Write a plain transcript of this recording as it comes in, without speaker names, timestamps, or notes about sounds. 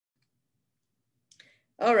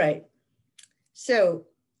All right. So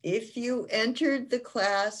if you entered the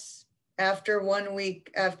class after 1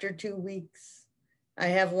 week, after 2 weeks, I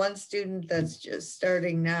have one student that's just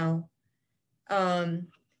starting now.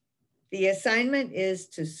 The assignment is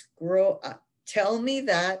to scroll up. Tell me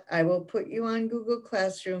that. I will put you on Google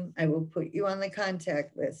Classroom. I will put you on the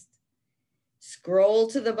contact list. Scroll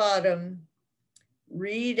to the bottom,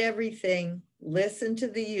 read everything, listen to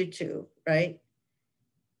the YouTube, right?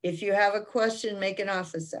 If you have a question, make an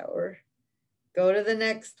office hour. Go to the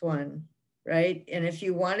next one, right? And if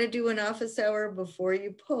you want to do an office hour before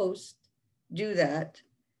you post, do that.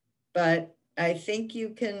 But I think you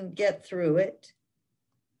can get through it.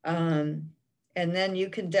 And then you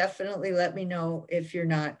can definitely let me know if you're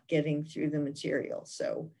not getting through the material.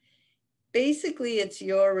 So basically it's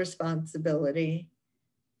your responsibility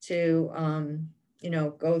to, you know,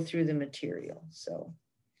 go through the material. So,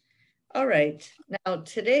 all right. Now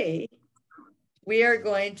today we are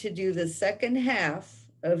going to do the second half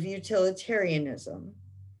of utilitarianism.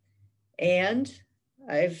 And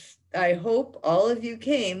I hope all of you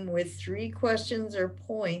came with 3 questions or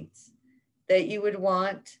points that you would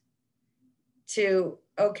want to,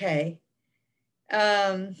 okay.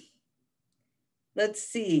 Let's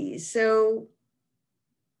see. So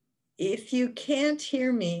if you can't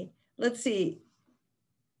hear me, let's see.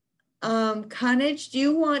 Conage, do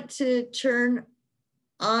you want to turn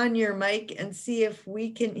on your mic and see if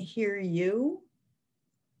we can hear you?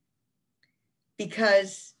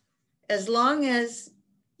 Because as long as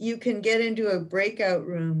you can get into a breakout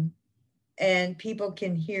room and people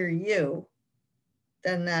can hear you,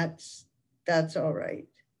 then that's all right.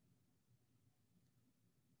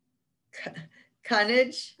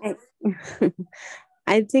 Conage?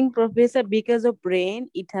 I think, Professor, because of brain,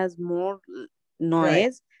 it has more noise.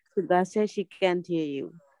 Right. So that's why she can't hear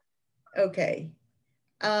you. Okay.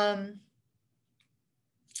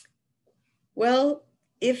 Well,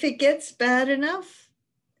 if it gets bad enough,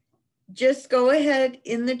 just go ahead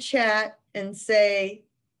in the chat and say,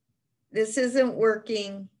 this isn't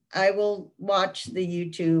working. I will watch the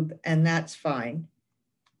YouTube and that's fine.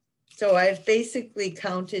 So I've basically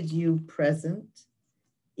counted you present.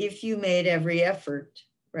 If you made every effort,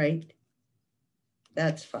 right?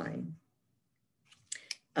 That's fine.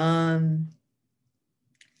 All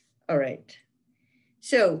right.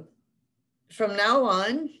 So from now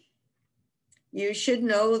on, you should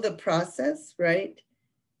know the process, right?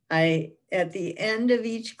 At the end of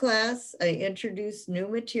each class, I introduce new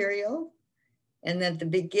material. And at the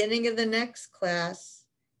beginning of the next class,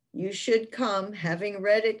 you should come having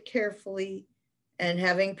read it carefully and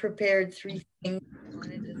having prepared 3 things you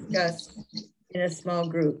want to discuss in a small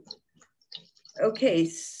group. Okay,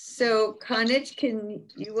 so Conage,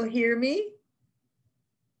 you will hear me?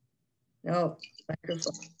 No,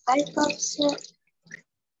 microphone. I thought so.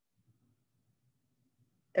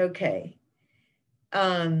 Okay.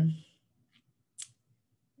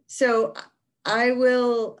 So I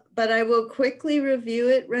will quickly review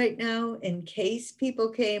it right now in case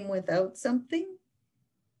people came without something.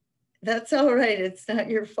 That's all right, it's not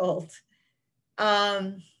your fault.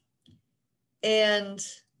 And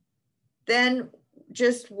then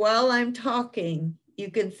just while I'm talking,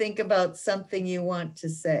 you can think about something you want to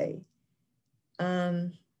say.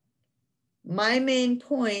 My main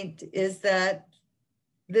point is that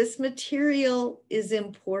this material is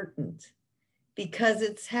important because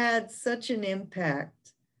it's had such an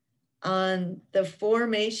impact on the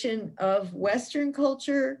formation of Western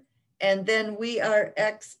culture, and then we are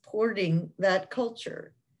exporting that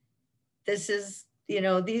culture. This is, you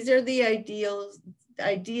know, these are the ideas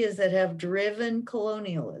that have driven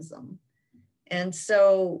colonialism. And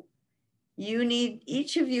so you need,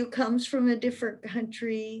 each of you comes from a different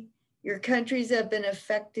country. Your countries have been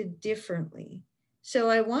affected differently. So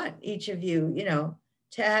I want each of you, you know,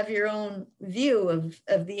 to have your own view of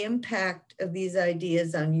the impact of these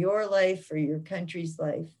ideas on your life or your country's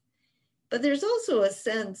life. But there's also a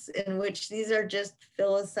sense in which these are just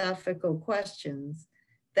philosophical questions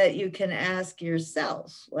that you can ask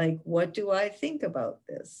yourself, like, what do I think about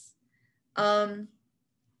this?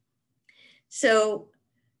 So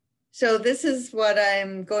this is what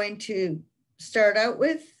I'm going to start out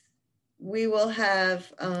with. We will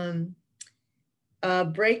have a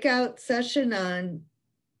breakout session on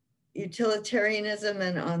utilitarianism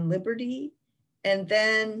and on liberty. And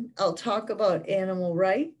then I'll talk about animal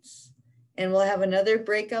rights. And we'll have another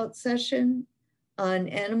breakout session on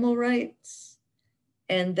animal rights.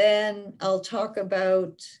 And then I'll talk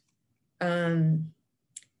about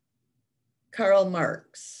Karl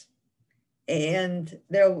Marx. And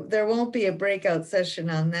there won't be a breakout session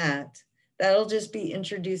on that. That'll just be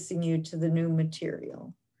introducing you to the new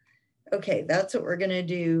material. Okay, that's what we're going to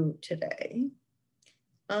do today.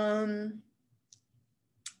 Let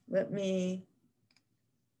me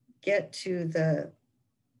get to the,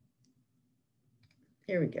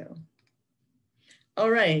 here we go. All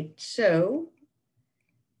right, so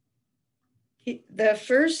the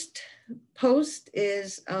first post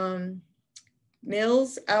is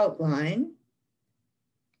Mill's outline.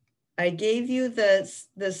 I gave you the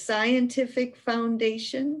scientific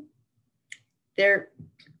foundation. They're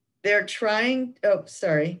trying,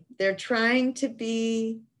 they're trying to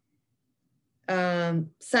be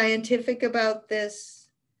scientific about this.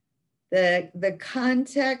 The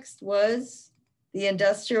context was the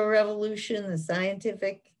Industrial Revolution, the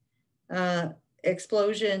scientific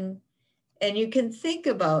explosion. And you can think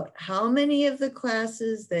about how many of the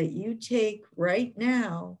classes that you take right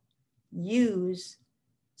now use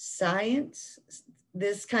science,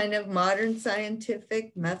 this kind of modern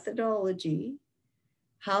scientific methodology.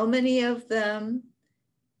 How many of them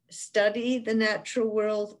study the natural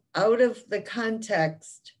world out of the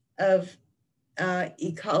context of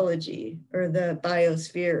ecology or the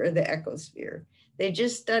biosphere or the ecosphere? They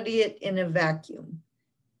just study it in a vacuum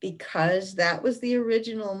because that was the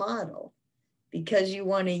original model. Because you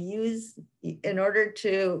want to use, in order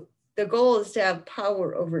to, the goal is to have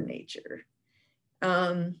power over nature.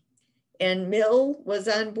 And Mill was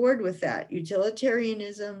on board with that.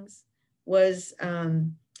 Utilitarianism was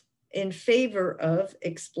in favor of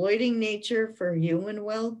exploiting nature for human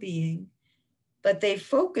well-being, but they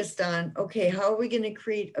focused on, okay, how are we going to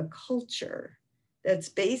create a culture that's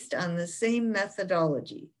based on the same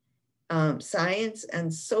methodology, science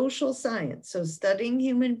and social science. So studying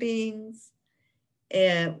human beings,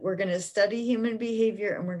 and we're going to study human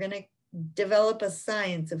behavior, and we're going to develop a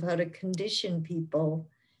science of how to condition people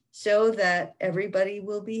so that everybody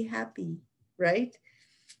will be happy, right?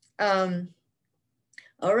 All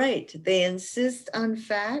right, they insist on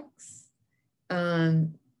facts. Okay,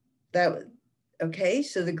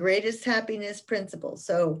 so the greatest happiness principle.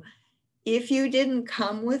 So if you didn't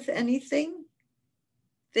come with anything,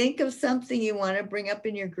 think of something you want to bring up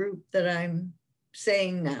in your group that I'm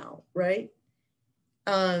saying now, right?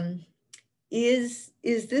 Is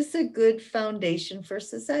this a good foundation for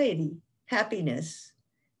society? Happiness,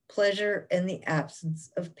 pleasure, and the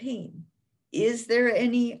absence of pain. Is there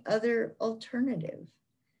any other alternative?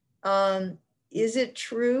 Is it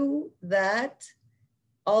true that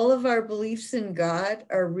all of our beliefs in God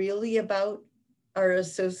are really about our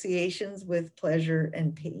associations with pleasure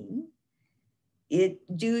and pain?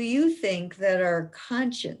 Do you think that our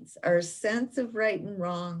conscience, our sense of right and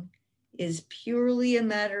wrong, is purely a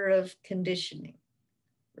matter of conditioning,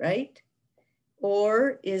 right?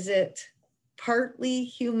 Or is it partly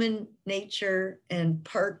human nature and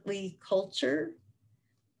partly culture?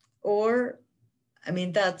 Or, I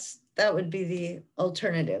mean, that would be the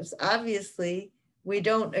alternatives. Obviously, we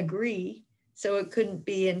don't agree, so it couldn't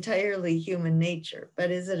be entirely human nature,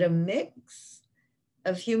 but is it a mix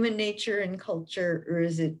of human nature and culture, or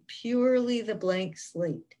is it purely the blank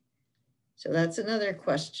slate? So that's another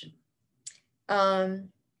question.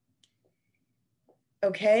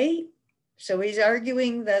 Okay, so he's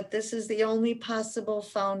arguing that this is the only possible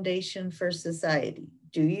foundation for society.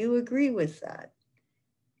 Do you agree with that?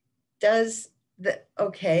 Do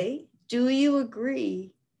you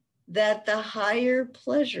agree that the higher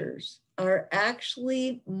pleasures are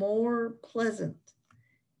actually more pleasant?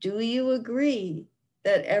 Do you agree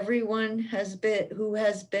that everyone who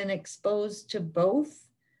has been exposed to both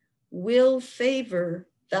will favor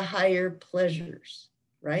the higher pleasures,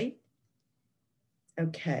 right?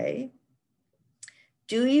 Okay.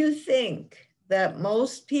 Do you think that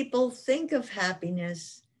most people think of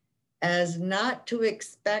happiness as not to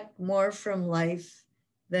expect more from life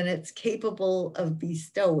than it's capable of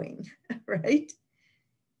bestowing, right?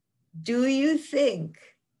 Do you think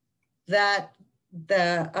that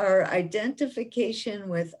our identification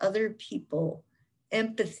with other people,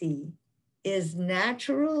 empathy, is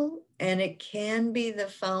natural and it can be the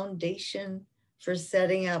foundation for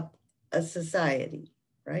setting up a society,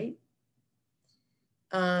 right?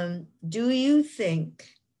 Do you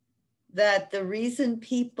think that the reason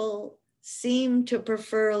people seem to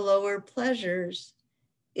prefer lower pleasures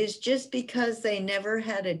is just because they never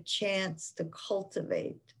had a chance to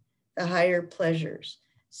cultivate the higher pleasures?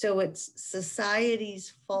 So it's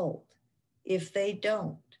society's fault if they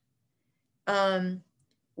don't.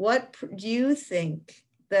 What do you think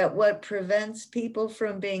that what prevents people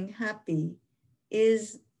from being happy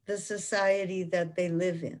is the society that they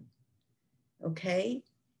live in? Okay.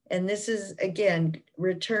 And this is, again,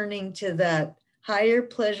 returning to that higher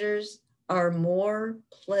pleasures are more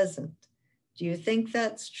pleasant. Do you think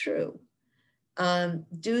that's true?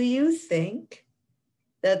 Do you think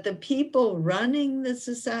that the people running the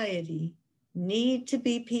society need to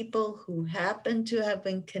be people who happen to have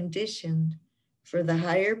been conditioned for the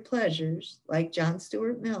higher pleasures, like John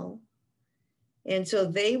Stuart Mill? And so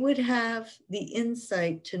they would have the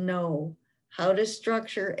insight to know how to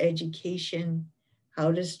structure education,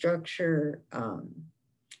 how to structure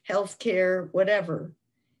healthcare, whatever.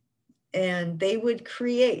 And they would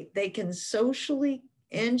create, they can socially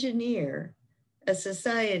engineer a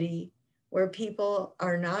society where people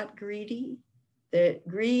are not greedy, that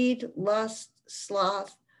greed, lust,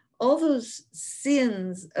 sloth, all those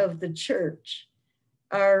sins of the church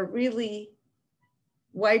are really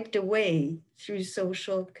wiped away through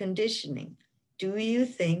social conditioning. Do you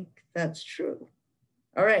think that's true?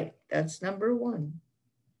 All right, that's number one.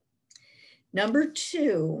 Number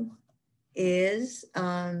two is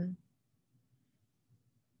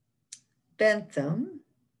Bentham.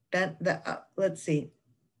 Let's see.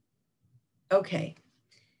 Okay,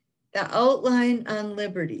 the outline on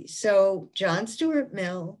liberty. So John Stuart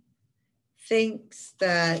Mill thinks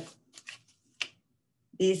that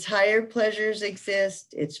these higher pleasures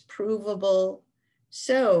exist, it's provable.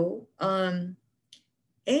 So, and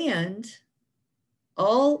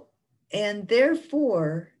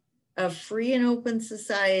therefore, a free and open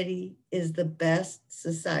society is the best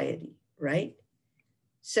society, right?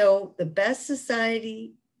 So the best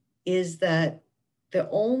society is that the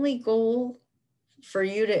only goal for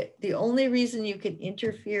you to, the only reason you can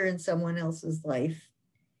interfere in someone else's life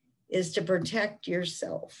is to protect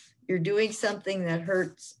yourself. You're doing something that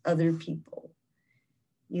hurts other people.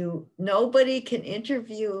 Nobody can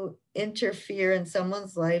interfere in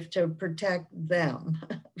someone's life to protect them,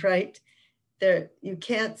 right? You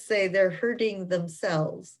can't say they're hurting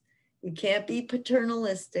themselves. You can't be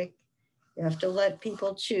paternalistic. You have to let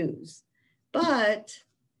people choose. But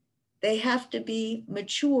they have to be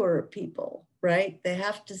mature people, right? They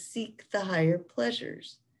have to seek the higher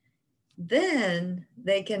pleasures. Then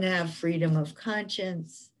they can have freedom of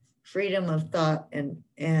conscience, freedom of thought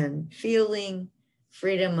and feeling,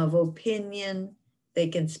 freedom of opinion. They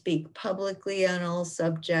can speak publicly on all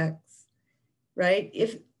subjects, right?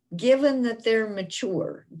 Given that they're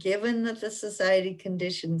mature, given that the society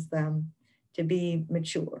conditions them to be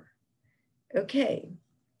mature. Okay,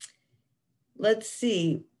 let's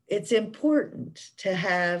see. It's important to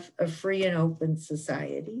have a free and open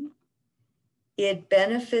society. It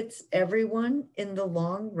benefits everyone in the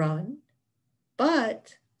long run,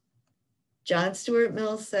 but John Stuart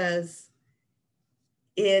Mill says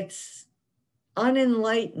it's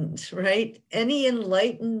unenlightened, right? Any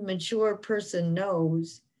enlightened, mature person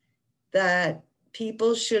knows that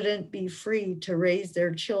people shouldn't be free to raise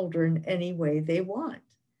their children any way they want,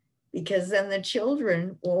 because then the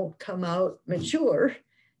children won't come out mature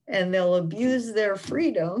and they'll abuse their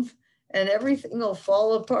freedom and everything will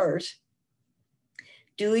fall apart.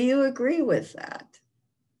 Do you agree with that?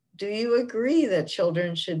 Do you agree that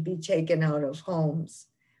children should be taken out of homes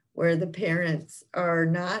where the parents are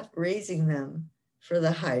not raising them for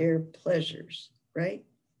the higher pleasures, right?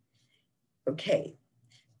 Okay,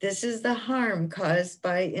 this is the harm caused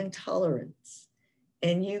by intolerance.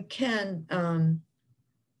 And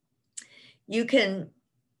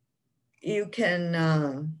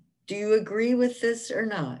do you agree with this or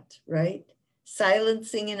not, right?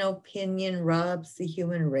 Silencing an opinion robs the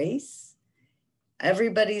human race.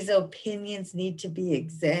 Everybody's opinions need to be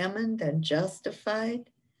examined and justified.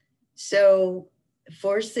 So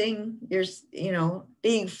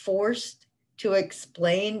being forced to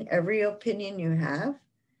explain every opinion you have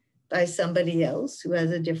by somebody else who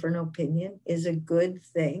has a different opinion is a good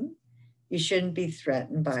thing. You shouldn't be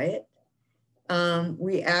threatened by it.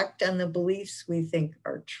 We act on the beliefs we think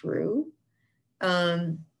are true.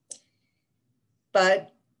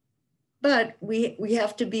 But we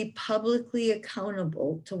have to be publicly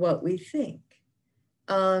accountable to what we think.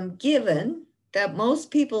 Given that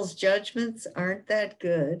most people's judgments aren't that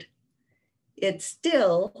good, it's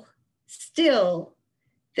still,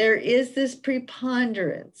 there is this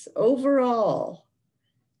preponderance overall.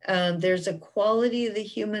 There's a quality of the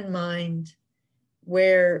human mind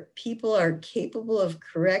where people are capable of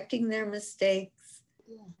correcting their mistakes,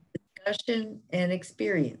 discussion, and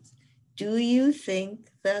experience. Do you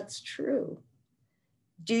think that's true?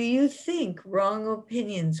 Do you think wrong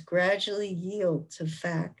opinions gradually yield to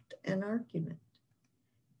fact and argument?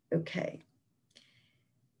 Okay.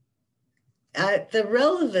 The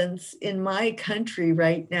relevance in my country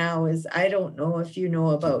right now is, I don't know if you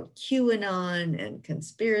know about QAnon and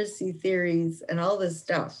conspiracy theories and all this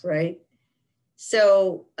stuff, right?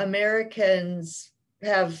 So Americans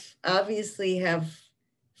obviously have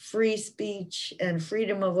free speech and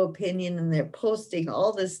freedom of opinion, and they're posting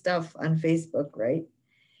all this stuff on Facebook, right?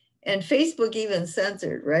 And Facebook even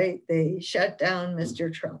censored, right? They shut down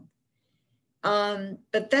Mr. Trump.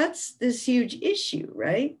 But that's this huge issue,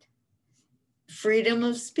 right? Freedom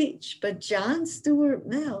of speech. But John Stuart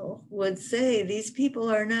Mill would say these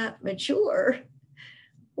people are not mature.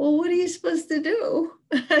 Well, what are you supposed to do?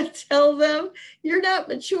 Tell them, you're not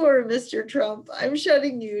mature, Mr. Trump. I'm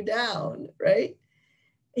shutting you down, right?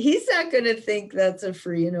 He's not going to think that's a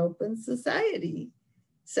free and open society.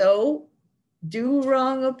 So do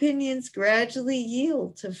wrong opinions gradually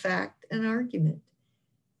yield to fact and argument,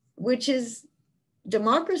 which is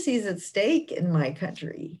democracy is at stake in my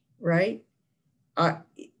country, right?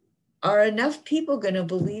 Are enough people going to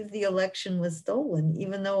believe the election was stolen,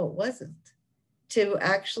 even though it wasn't, to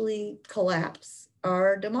actually collapse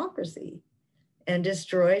our democracy and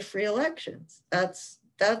destroy free elections? That's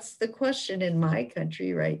the question in my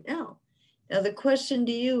country right now. Now, the question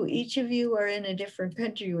to you, each of you are in a different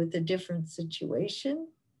country with a different situation,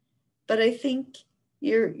 but I think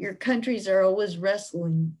your countries are always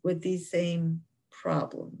wrestling with these same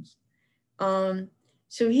problems.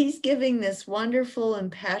 So he's giving this wonderful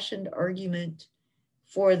impassioned argument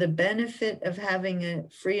for the benefit of having a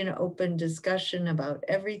free and open discussion about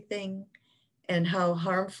everything and how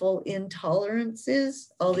harmful intolerance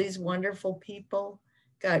is. All these wonderful people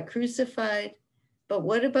got crucified. But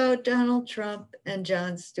what about Donald Trump and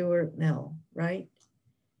John Stuart Mill, right?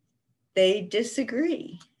 They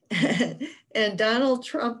disagree. And Donald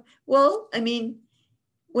Trump, well, I mean,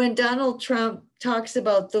 when Donald Trump talks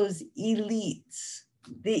about those elites,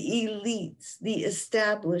 the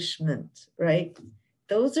establishment, right?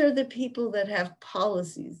 Those are the people that have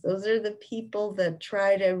policies. Those are the people that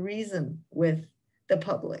try to reason with the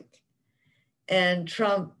public. And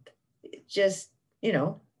Trump just,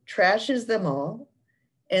 trashes them all.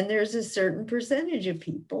 And there's a certain percentage of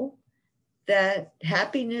people that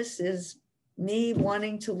happiness is me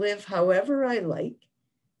wanting to live however I like.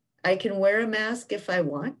 I can wear a mask if I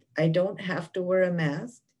want. I don't have to wear a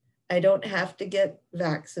mask. I don't have to get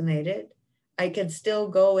vaccinated. I can still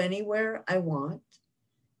go anywhere I want.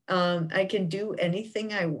 I can do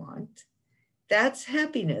anything I want. That's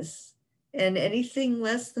happiness. And anything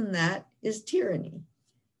less than that is tyranny.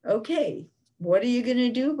 Okay, what are you going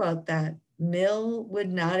to do about that? Mill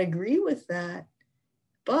would not agree with that,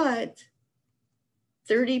 but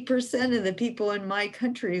 30% of the people in my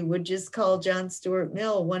country would just call John Stuart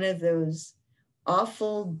Mill one of those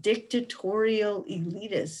awful dictatorial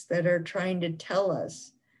elitists that are trying to tell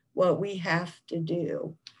us what we have to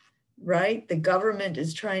do, right? The government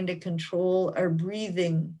is trying to control our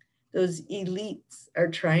breathing. Those elites are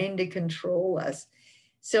trying to control us.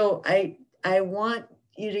 So I want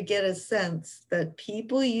you to get a sense that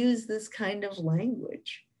people use this kind of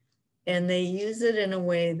language, and they use it in a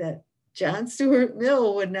way that John Stuart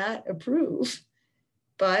Mill would not approve.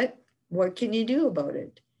 But what can you do about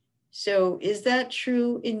it? So is that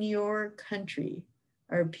true in your country?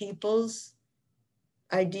 Are people's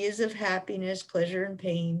ideas of happiness, pleasure, and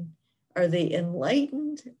pain, are they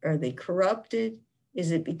enlightened? Are they corrupted?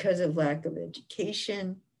 Is it because of lack of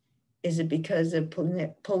education? Is it because of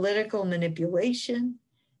political manipulation?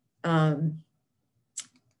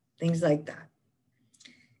 Things like that.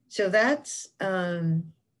 So that's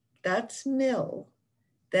Mill.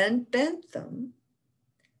 Then Bentham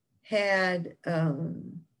had,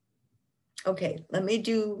 okay, let me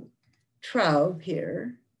do Traub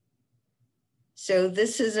here. So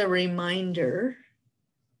this is a reminder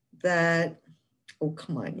that, oh,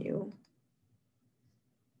 come on, you.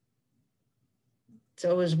 It's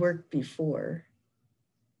always worked before.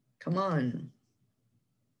 Come on.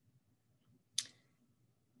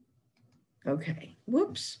 Okay,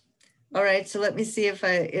 whoops. All right, so let me see if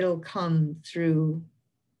it'll come through.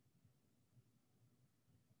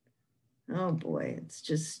 Oh boy, it's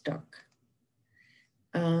just stuck.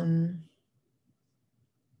 All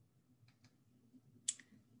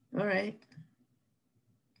right.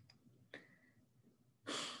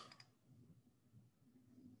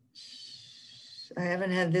 I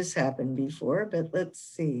haven't had this happen before, but let's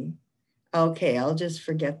see. Okay, I'll just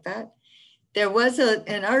forget that. There was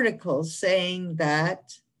an article saying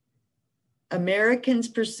that Americans'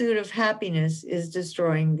 pursuit of happiness is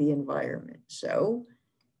destroying the environment. So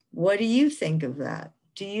what do you think of that?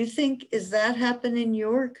 Do you think, is that happen in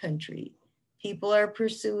your country? People are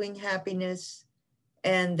pursuing happiness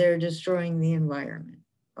and they're destroying the environment.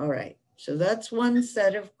 All right, so that's one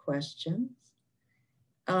set of questions.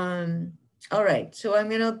 All right, so I'm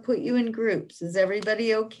going to put you in groups. Is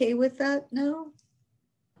everybody okay with that now?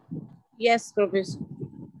 Yes, Professor.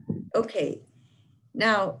 Okay.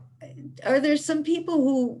 Now, are there some people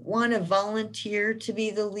who want to volunteer to be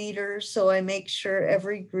the leader? So I make sure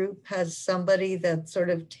every group has somebody that's sort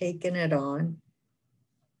of taken it on.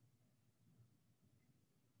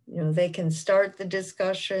 You know, they can start the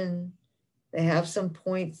discussion. They have some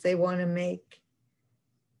points they want to make.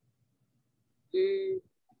 You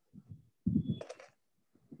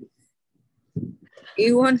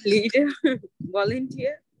want leader?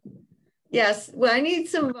 Volunteer? Yes, well, I need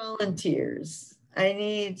some volunteers. I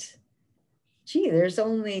need, gee, there's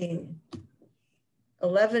only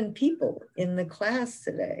 11 people in the class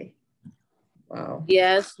today. Wow.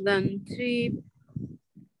 Yes, then three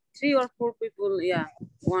or four people, yeah,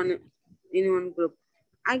 one in one group.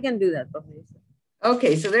 I can do that, Professor.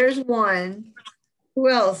 Okay, so there's one. Who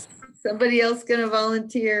else? Somebody else gonna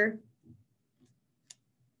volunteer?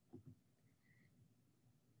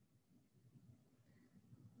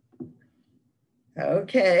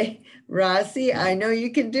 Okay, Rossi, I know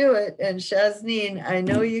you can do it. And Shazneen, I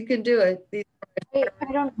know you can do it.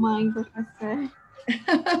 I don't mind, Professor.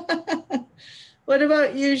 What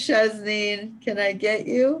about you, Shazneen? Can I get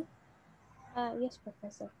you? Yes,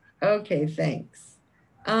 Professor. Okay, thanks.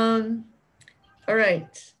 All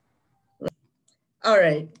right. All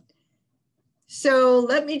right. So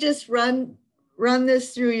let me just run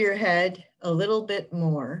this through your head a little bit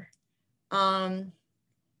more. On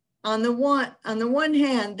the one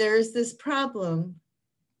hand, there's this problem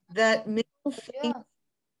that middle think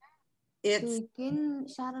it's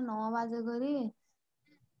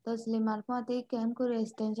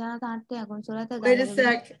wait a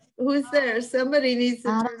sec. Who's there? Somebody needs to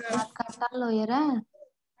turn off.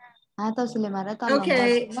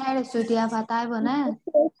 Okay.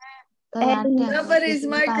 Somebody's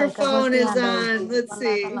microphone is on. Let's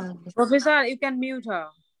see. Professor, you can mute her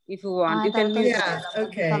if you want. You can mute her. Yeah,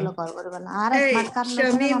 okay. Hey,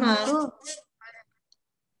 Shamima.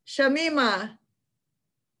 Shamima.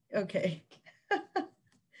 Okay.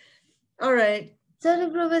 All right. Sorry,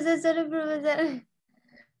 Professor.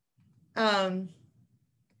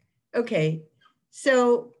 Okay.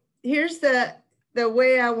 So here's the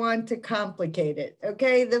way I want to complicate it.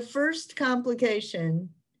 Okay. The first complication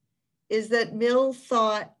is that Mill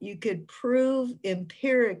thought you could prove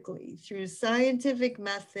empirically through scientific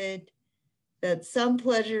method that some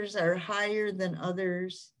pleasures are higher than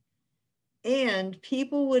others. And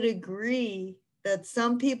people would agree that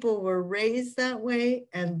some people were raised that way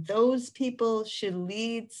and those people should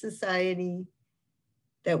lead society,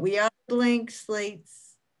 that we are blank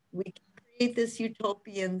slates. We can create this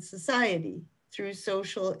utopian society through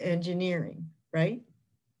social engineering, right?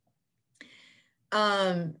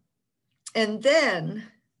 And then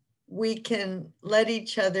we can let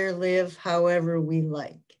each other live however we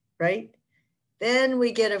like, right? Then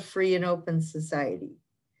we get a free and open society.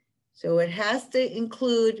 So it has to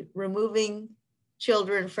include removing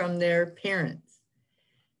children from their parents.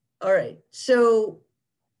 All right, so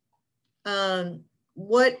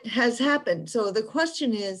what has happened? So the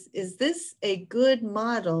question is this a good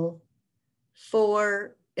model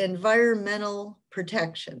for environmental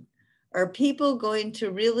protection? Are people going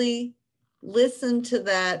to really listen to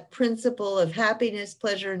that principle of happiness,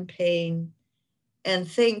 pleasure, and pain and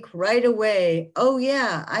think right away, oh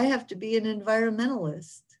yeah, I have to be an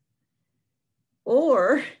environmentalist?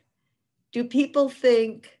 Or do people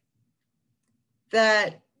think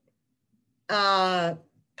that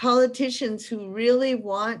politicians who really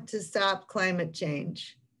want to stop climate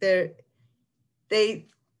change, they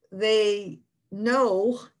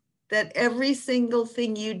know that every single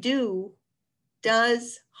thing you do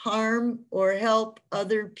does harm or help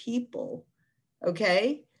other people,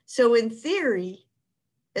 okay? So in theory,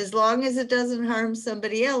 as long as it doesn't harm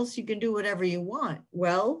somebody else, you can do whatever you want.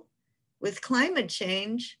 Well, with climate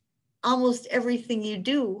change, almost everything you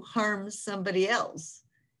do harms somebody else,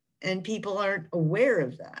 and people aren't aware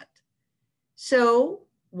of that. So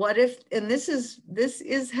what if, and this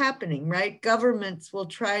is happening, right? Governments will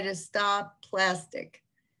try to stop plastic.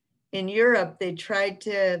 In Europe, they tried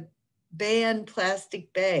to ban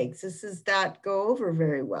plastic bags. This does not go over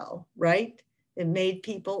very well, right? It made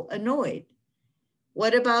people annoyed.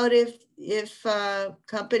 What about if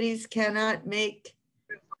companies cannot make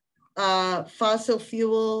fossil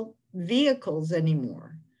fuel vehicles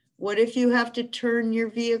anymore? What if you have to turn your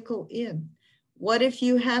vehicle in? What if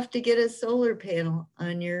you have to get a solar panel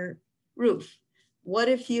on your roof? What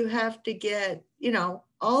if you have to get, you know,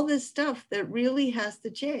 all this stuff that really has to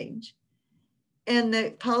change? And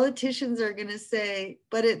the politicians are going to say,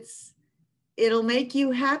 but it'll make you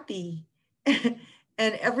happy and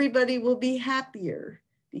everybody will be happier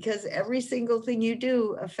because every single thing you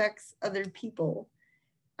do affects other people.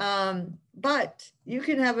 But you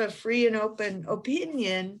can have a free and open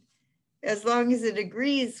opinion as long as it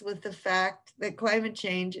agrees with the fact that climate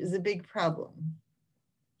change is a big problem.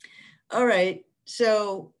 All right,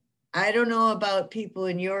 so I don't know about people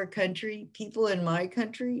in your country. People in my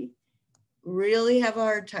country really have a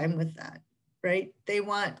hard time with that, right? They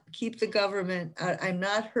want keep the government, I'm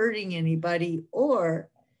not hurting anybody, or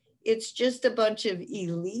it's just a bunch of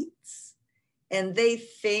elites and they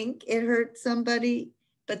think it hurts somebody,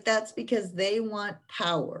 but that's because they want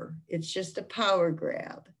power. It's just a power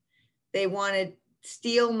grab. They want to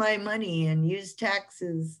steal my money and use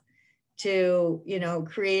taxes to, you know,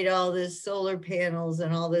 create all this solar panels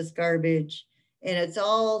and all this garbage. And it's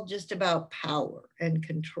all just about power and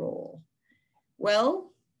control.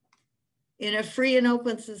 Well, in a free and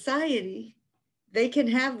open society, they can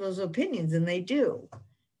have those opinions, and they do.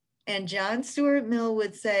 And John Stuart Mill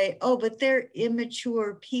would say, oh, but they're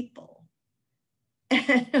immature people.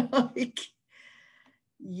 And like,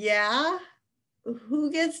 yeah,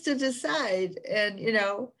 who gets to decide? And, you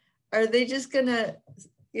know, are they just gonna,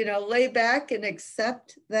 you know, lay back and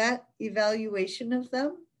accept that evaluation of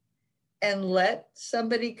them and let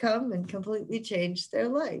somebody come and completely change their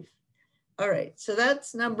life? All right, so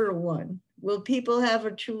that's number one. Will people have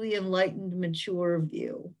a truly enlightened, mature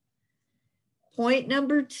view? Point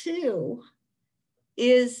number two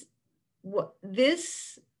is what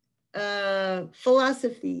this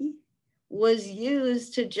philosophy was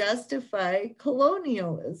used to justify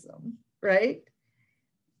colonialism, right?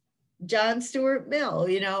 John Stuart Mill,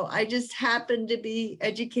 you know, I just happen to be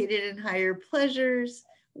educated in higher pleasures.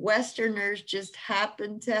 Westerners just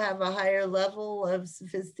happen to have a higher level of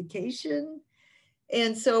sophistication.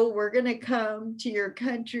 And so we're going to come to your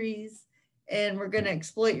countries and we're going to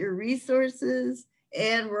exploit your resources.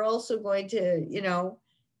 And we're also going to, you know,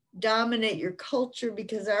 dominate your culture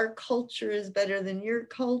because our culture is better than your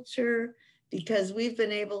culture, because we've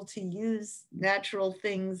been able to use natural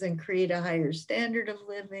things and create a higher standard of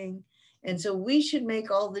living. And so we should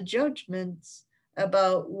make all the judgments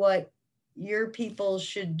about what your people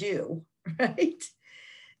should do, right?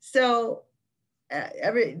 So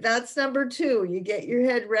that's number two. You get your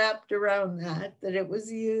head wrapped around that it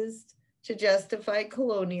was used to justify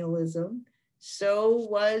colonialism. So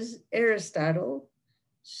was Aristotle.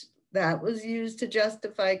 That was used to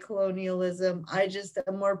justify colonialism. I just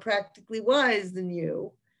am more practically wise than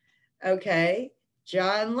you. Okay.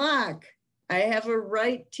 John Locke, I have a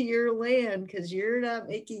right to your land because you're not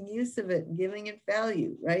making use of it and giving it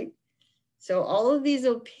value, right? So all of these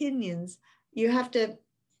opinions, you have to,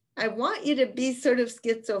 I want you to be sort of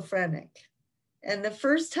schizophrenic. And the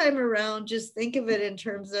first time around, just think of it in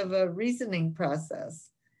terms of a reasoning process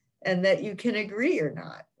and that you can agree or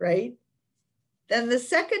not, right? Then the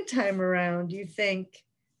second time around, you think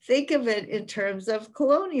of it in terms of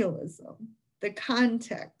colonialism, the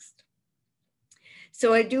context.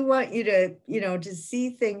 So I do want you to, you know, to see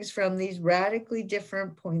things from these radically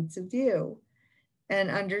different points of view and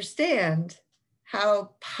understand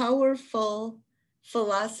how powerful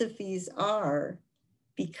philosophies are,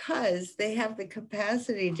 because they have the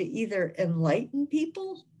capacity to either enlighten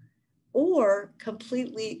people or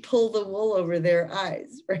completely pull the wool over their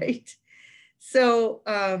eyes, right? So,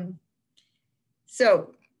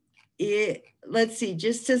 let's see,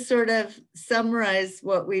 just to sort of summarize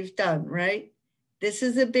what we've done, right? This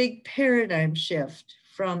is a big paradigm shift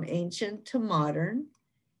from ancient to modern.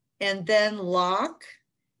 And then Locke,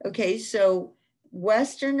 okay, so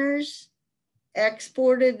Westerners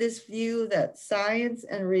exported this view that science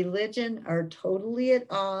and religion are totally at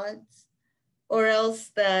odds, or else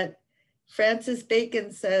that Francis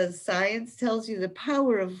Bacon says science tells you the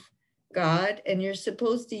power of God and you're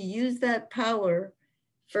supposed to use that power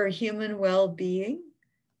for human well-being.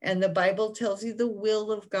 And the Bible tells you the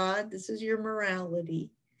will of God. This is your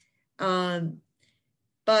morality.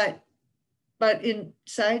 But in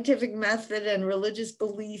scientific method and religious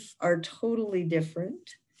belief are totally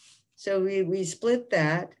different. So we split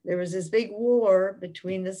that. There was this big war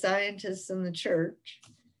between the scientists and the church.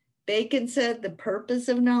 Bacon said the purpose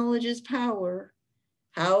of knowledge is power.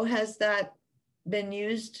 How has that been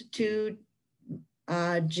used to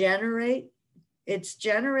generate? It's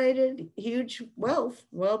generated huge wealth,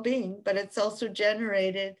 well-being, but it's also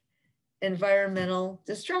generated environmental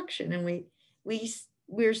destruction. And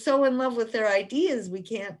we're so in love with their ideas, we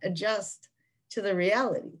can't adjust to the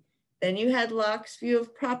reality. Then you had Locke's view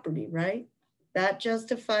of property, right? That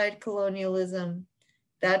justified colonialism.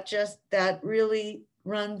 That really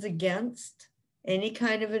runs against any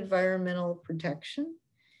kind of environmental protection.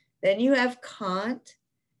 Then you have Kant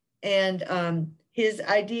and his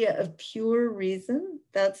idea of pure reason.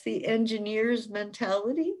 That's the engineer's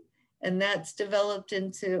mentality. And that's developed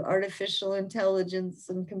into artificial intelligence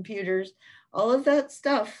and computers. All of that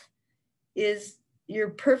stuff is, you're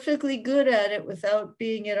perfectly good at it without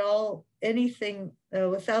being at all anything,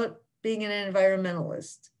 without being an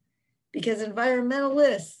environmentalist. Because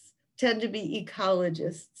environmentalists tend to be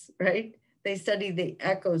ecologists, right? They study the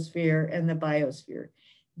ecosphere and the biosphere.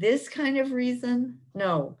 This kind of reason,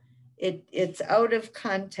 no, it's out of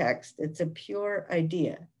context. It's a pure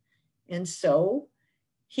idea. And so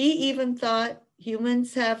he even thought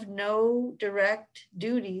humans have no direct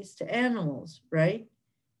duties to animals, right?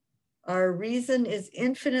 Our reason is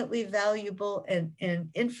infinitely valuable and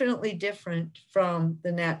infinitely different from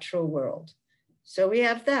the natural world. So we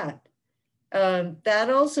have that. That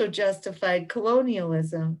also justified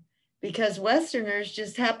colonialism because Westerners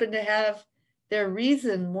just happen to have their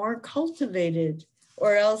reason more cultivated,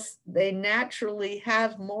 or else they naturally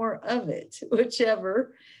have more of it,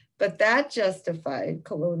 whichever. But that justified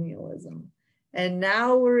colonialism. And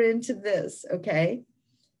now we're into this, okay?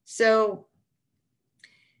 So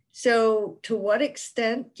to what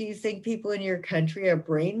extent do you think people in your country are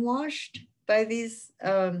brainwashed by these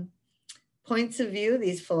points of view,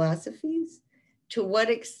 these philosophies? To what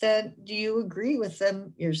extent do you agree with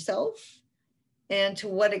them yourself? And to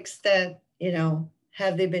what extent,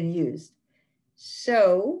 have they been used?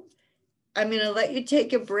 So I'm going to let you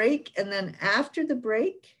take a break. And then after the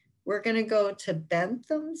break, we're going to go to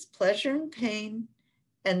Bentham's Pleasure and Pain.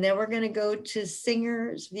 And then we're going to go to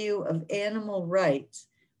Singer's view of animal rights,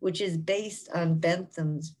 which is based on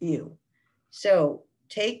Bentham's view. So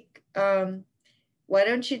why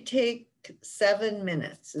don't you take 7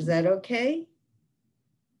 minutes? Is that okay?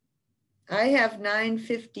 I have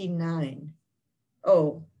 9:59.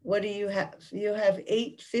 Oh, what do you have? You have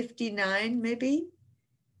 8:59 maybe?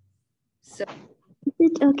 So, is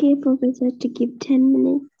it okay, Professor, to give 10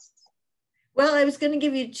 minutes? Well, I was going to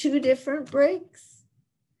give you 2 different breaks.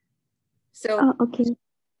 So, oh, okay.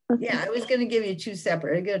 Yeah, I was going to give you 2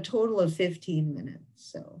 separate. I got a total of 15 minutes.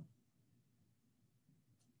 So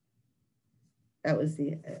that was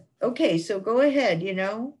okay. So go ahead,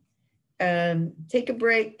 take a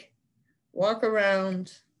break, walk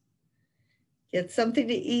around, get something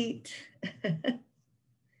to eat. And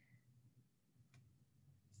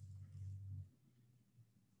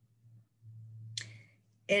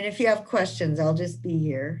if you have questions, I'll just be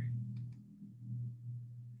here.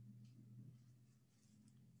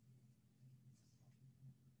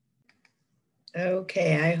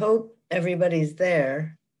 Okay, I hope everybody's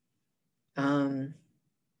there.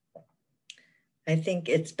 I think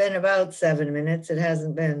it's been about 7 minutes. It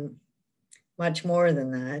hasn't been much more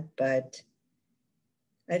than that, but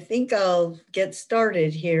I think I'll get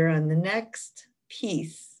started here on the next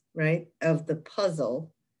piece, right, of the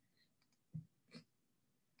puzzle.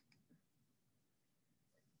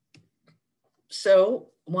 So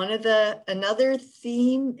another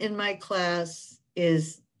theme in my class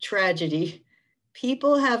is tragedy.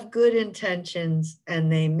 People have good intentions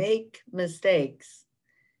and they make mistakes,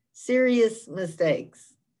 serious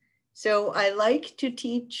mistakes. So I like to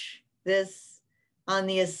teach this on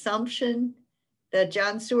the assumption that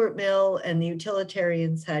John Stuart Mill and the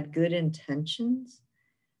Utilitarians had good intentions.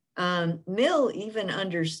 Mill even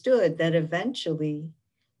understood that eventually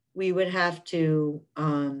we would have to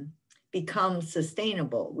become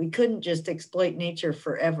sustainable. We couldn't just exploit nature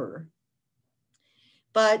forever.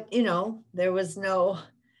 But, there was no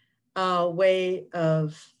way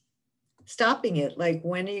of stopping it. Like,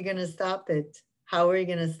 when are you going to stop it? How are you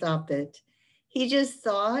going to stop it? He just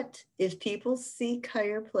thought if people seek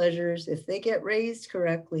higher pleasures, if they get raised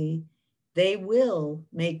correctly, they will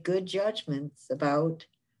make good judgments about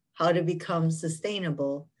how to become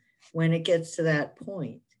sustainable when it gets to that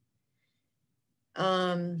point.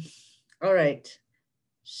 All right,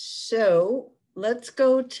 so let's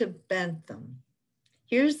go to Bentham.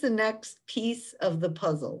 Here's the next piece of the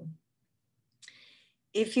puzzle.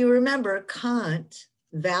 If you remember, Kant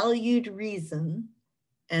valued reason,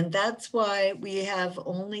 and that's why we have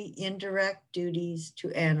only indirect duties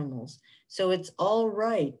to animals. So it's all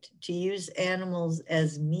right to use animals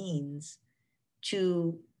as means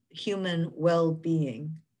to human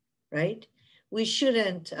well-being, right? We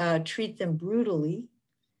shouldn't treat them brutally,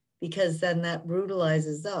 because then that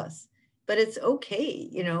brutalizes us. But it's okay,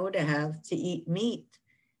 to eat meat,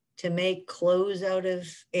 to make clothes out of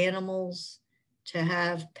animals, to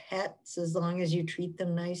have pets as long as you treat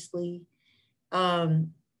them nicely.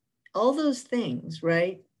 All those things,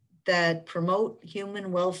 right, that promote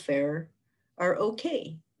human welfare are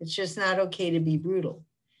okay. It's just not okay to be brutal.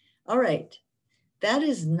 All right, that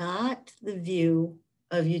is not the view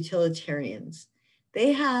of utilitarians.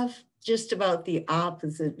 They have just about the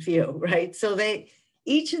opposite view, right? So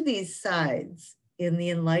each of these sides in the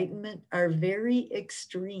Enlightenment are very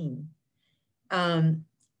extreme.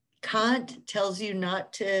 Kant tells you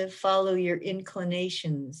not to follow your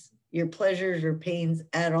inclinations, your pleasures or pains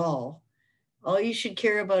at all. All you should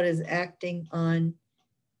care about is acting on,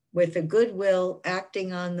 with a good will,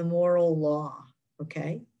 acting on the moral law,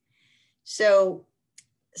 okay? So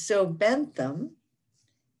Bentham,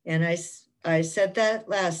 and I said that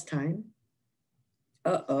last time.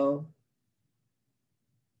 Uh-oh.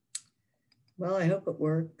 Well, I hope it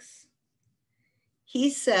works. He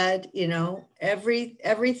said, you know,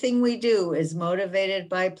 everything we do is motivated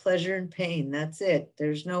by pleasure and pain. That's it.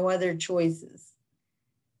 There's no other choices.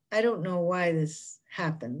 I don't know why this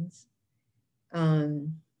happens. But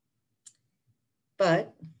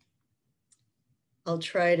I'll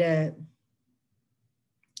try to,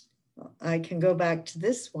 I can go back to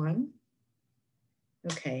this one.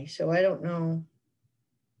 Okay, so I don't know.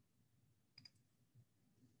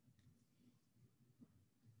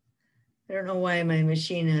 I don't know why my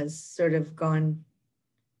machine has sort of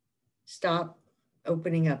stopped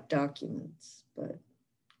opening up documents, but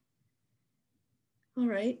all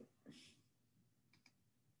right.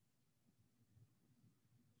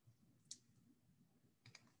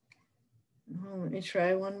 Oh, let me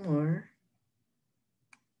try one more.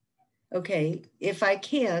 Okay, if I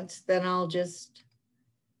can't, then I'll just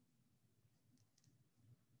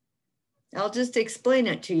explain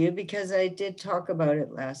it to you because I did talk about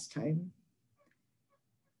it last time.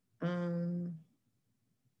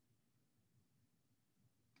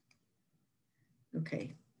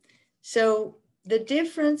 Okay, so the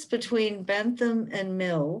difference between Bentham and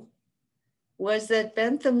Mill was that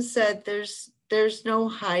Bentham said there's no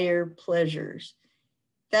higher pleasures.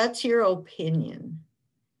 That's your opinion.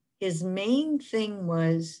 His main thing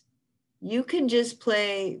was you can just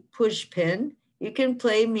play push pin. You can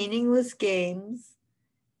play meaningless games.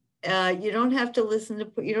 You don't have to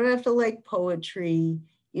you don't have to like poetry.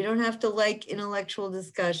 You don't have to like intellectual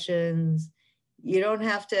discussions. You don't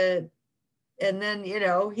have to, and then, you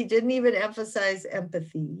know, he didn't even emphasize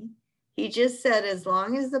empathy. He just said, as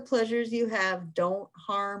long as the pleasures you have don't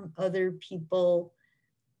harm other people,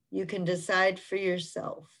 you can decide for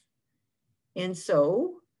yourself. And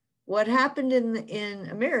so what happened in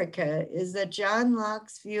America is that John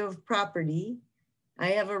Locke's view of property,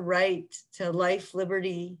 I have a right to life,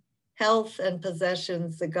 liberty, health, and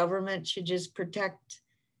possessions. The government should just protect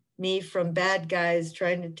me from bad guys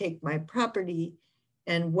trying to take my property.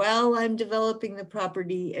 And while I'm developing the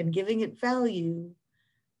property and giving it value,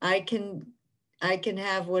 I can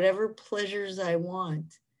have whatever pleasures I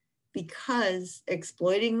want, because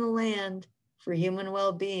exploiting the land for human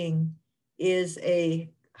well-being is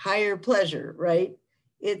a higher pleasure, right?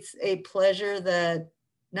 It's a pleasure that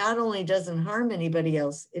not only doesn't harm anybody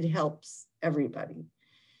else, it helps everybody.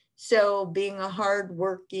 So being a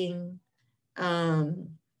hardworking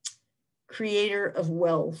creator of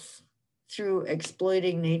wealth through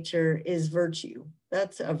exploiting nature is virtue.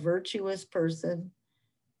 That's a virtuous person.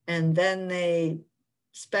 And then they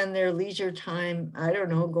spend their leisure time, I don't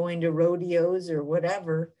know, going to rodeos or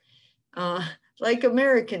whatever, like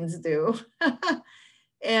Americans do.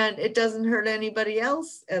 And it doesn't hurt anybody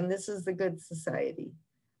else. And this is the good society.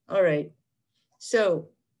 All right. So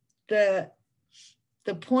the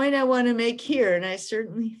point I want to make here, and I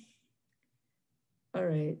certainly, all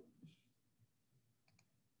right.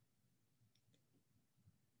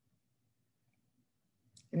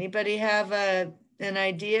 Anybody have an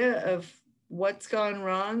idea of what's gone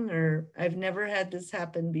wrong? Or I've never had this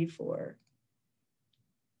happen before.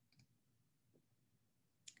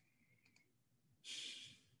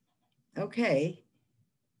 Okay.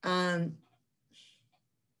 Oh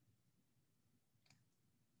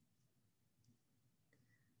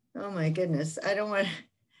my goodness. I don't want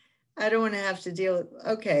to have to deal with,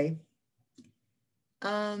 okay.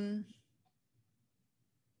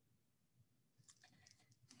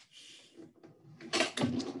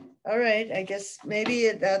 All right, I guess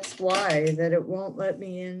maybe that's why that it won't let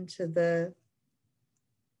me into the,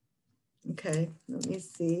 okay, let me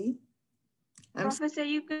see. Professor,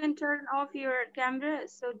 you can turn off your camera,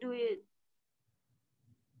 so do it.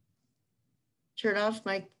 Turn off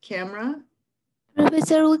my camera?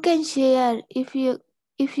 Professor, we can share if you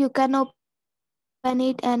can open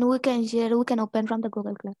it, and we can share. We can open from the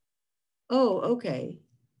Google Class. Oh, okay.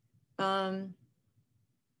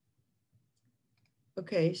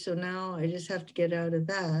 Okay, so now I just have to get out of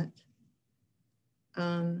that.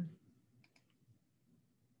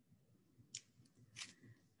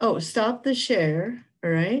 Oh, stop the share. All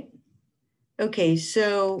right. Okay,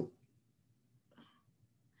 so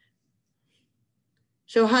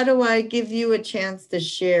how do I give you a chance to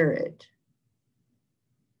share it?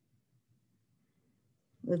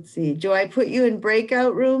 Let's see. Do I put you in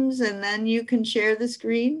breakout rooms and then you can share the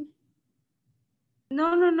screen?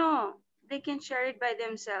 No. They can share it by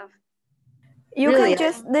themselves. You Really? can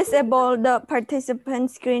just disable the participant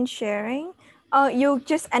screen sharing. You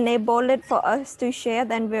just enable it for us to share,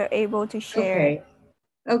 then we're able to share. Okay.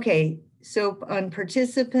 Okay. So on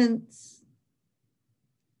participants,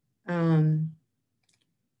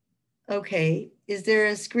 okay. Is there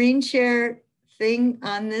a screen share thing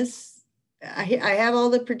on this? I have all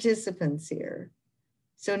the participants here.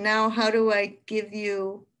 So now how do I give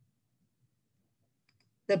you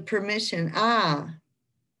the permission? Ah,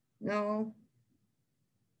 no.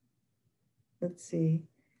 Let's see.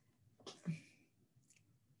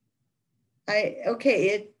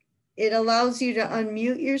 Okay, it allows you to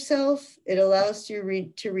unmute yourself. It allows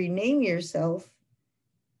you to rename yourself,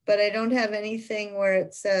 but I don't have anything where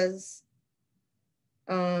it says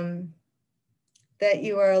that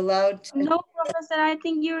you are allowed to. No, Professor, I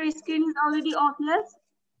think your screen is already off, yes?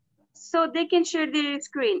 So they can share their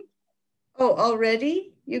screen. Oh,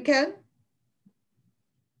 already? You can?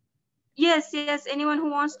 Yes. Anyone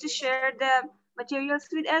who wants to share the materials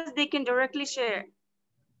with us, they can directly share.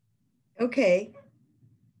 Okay.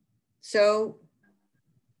 So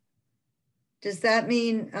does that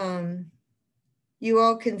mean you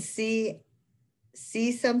all can see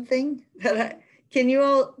something that do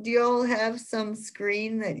you all have some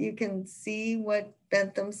screen that you can see what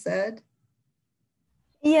Bentham said?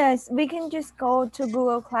 Yes, we can just go to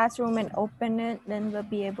Google Classroom and open it, then we'll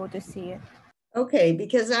be able to see it. Okay,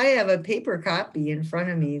 because I have a paper copy in front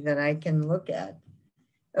of me that I can look at.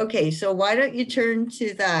 Okay, so why don't you turn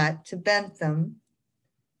to that, to Bentham.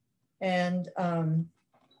 And, all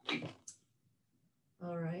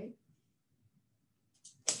right.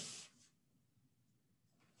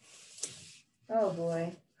 Oh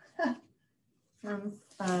boy.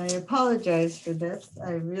 I apologize for this.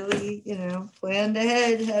 I really, planned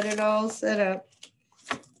ahead, had it all set up,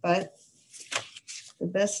 but the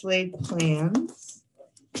best laid plans.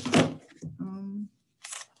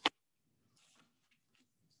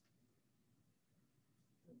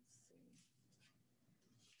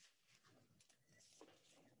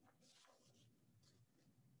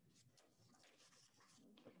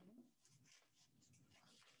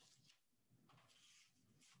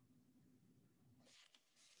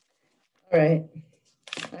 All right,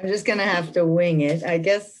 I'm just gonna have to wing it. I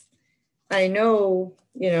guess I know,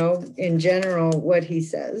 in general what he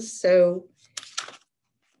says. So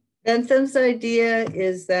Bentham's idea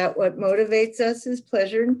is that what motivates us is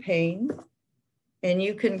pleasure and pain. And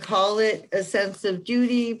you can call it a sense of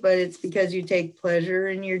duty, but it's because you take pleasure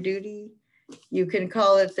in your duty. You can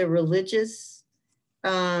call it the religious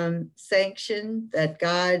sanction that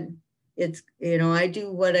God, I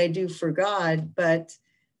do what I do for God, but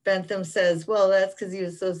Bentham says, well, that's because you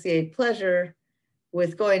associate pleasure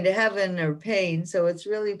with going to heaven or pain. So it's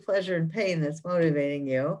really pleasure and pain that's motivating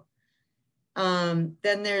you. Then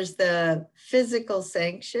there's the physical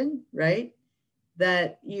sanction, right?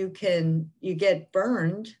 That you get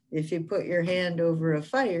burned if you put your hand over a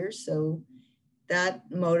fire. So that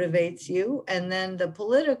motivates you. And then the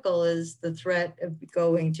political is the threat of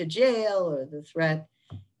going to jail or the threat.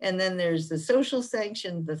 And then there's the social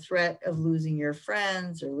sanction, the threat of losing your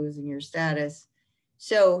friends or losing your status.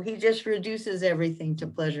 So he just reduces everything to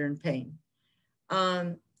pleasure and pain.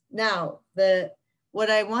 Now, what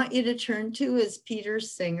I want you to turn to is Peter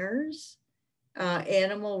Singer's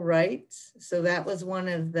Animal Rights. So that was one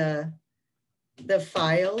of the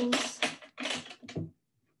files.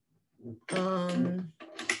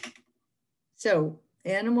 So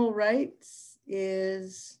Animal Rights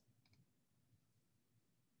is,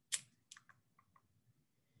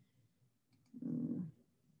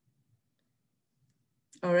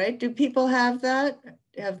 all right, do people have that?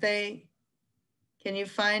 Can you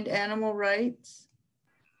find Animal Rights?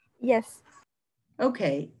 Yes.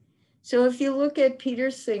 Okay, so if you look at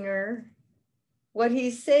Peter Singer, what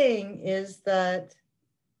he's saying is that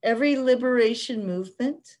every liberation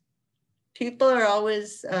movement, people are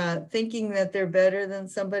always thinking that they're better than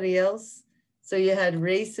somebody else. So you had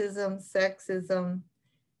racism, sexism.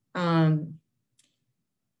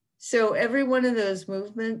 So every one of those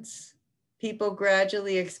movements, people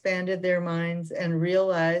gradually expanded their minds and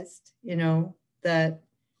realized, that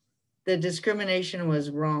the discrimination was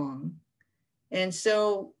wrong. And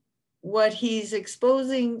so what he's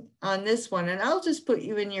exposing on this one, and I'll just put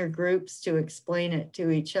you in your groups to explain it to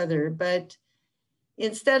each other, but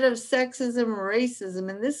instead of sexism or racism,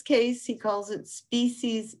 in this case, he calls it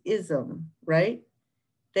speciesism, right?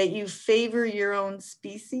 That you favor your own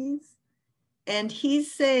species. And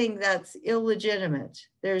he's saying that's illegitimate.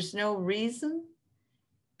 There's no reason,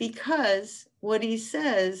 because what he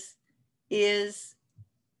says is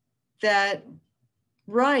that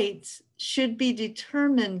rights should be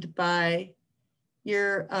determined by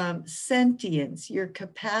your sentience, your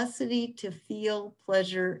capacity to feel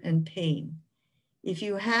pleasure and pain. If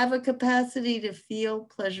you have a capacity to feel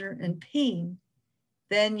pleasure and pain,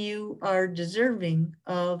 then you are deserving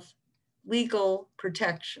of legal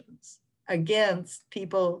protections against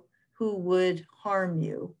people who would harm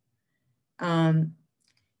you.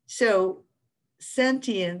 So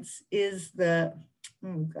sentience is the,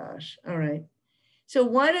 oh gosh, all right. So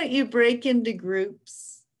why don't you break into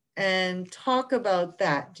groups and talk about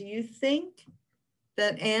that? Do you think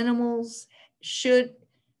that animals should,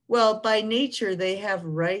 well, by nature, they have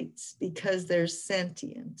rights because they're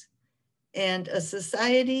sentient. And a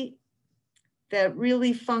society that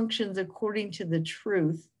really functions according to the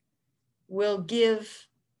truth will give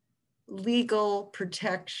legal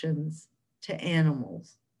protections to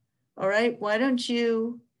animals. All right, why don't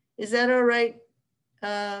you, is that all right,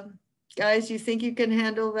 guys? You think you can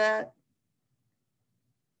handle that?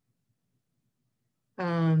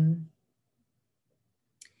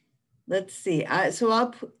 Let's see, so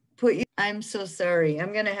I'll put you, I'm so sorry.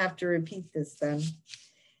 I'm gonna have to repeat this then.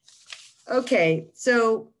 Okay,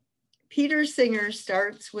 so Peter Singer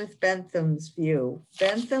starts with Bentham's view.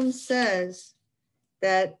 Bentham says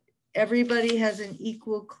that everybody has an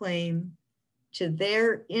equal claim to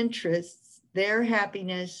their interests, their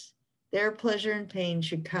happiness, their pleasure and pain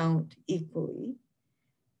should count equally.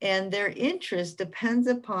 And their interest depends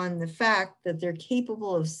upon the fact that they're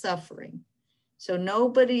capable of suffering. So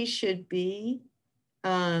nobody should be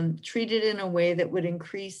treated in a way that would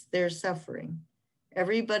increase their suffering.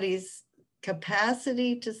 Everybody's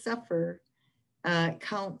capacity to suffer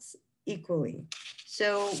counts equally.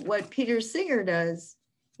 So what Peter Singer does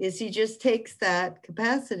is he just takes that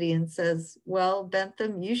capacity and says, well,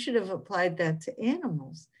 Bentham, you should have applied that to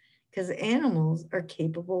animals because animals are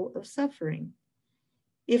capable of suffering.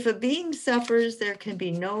 If a being suffers, there can be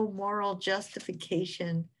no moral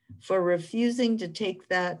justification for refusing to take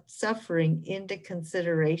that suffering into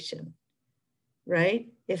consideration, right?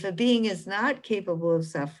 If a being is not capable of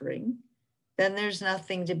suffering, then there's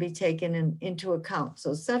nothing to be taken into account.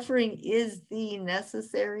 So suffering is the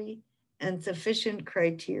necessary and sufficient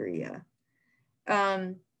criteria.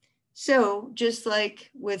 So just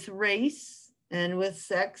like with race and with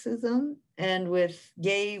sexism and with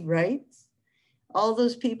gay rights, all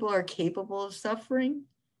those people are capable of suffering,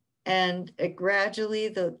 and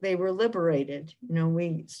gradually they were liberated. You know,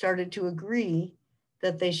 we started to agree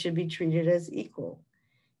that they should be treated as equal.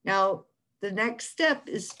 Now, the next step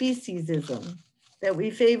is speciesism, that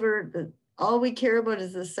we favor, all we care about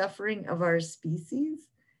is the suffering of our species.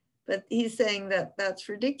 But he's saying that that's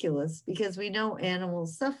ridiculous because we know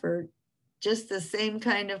animals suffer just the same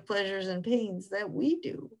kind of pleasures and pains that we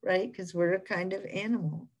do, right? Because we're a kind of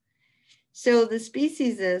animal. So the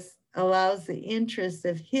speciesist allows the interests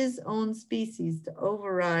of his own species to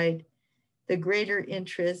override the greater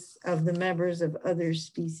interests of the members of other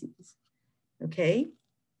species, okay?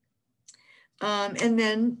 And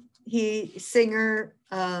then Singer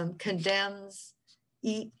condemns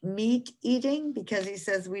meat eating because he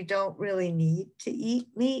says we don't really need to eat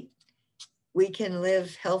meat. We can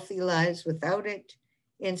live healthy lives without it.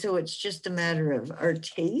 And so it's just a matter of our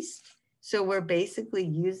taste. So we're basically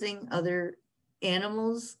using other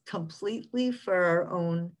animals completely for our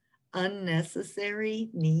own unnecessary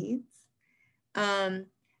needs.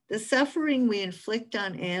 The suffering we inflict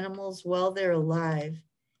on animals while they're alive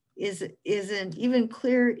is an even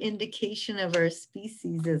clearer indication of our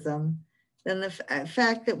speciesism than the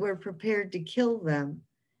fact that we're prepared to kill them.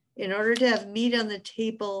 In order to have meat on the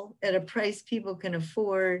table at a price people can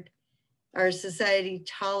afford, our society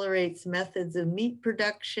tolerates methods of meat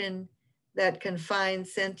production that confine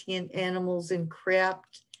sentient animals in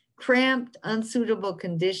cramped, unsuitable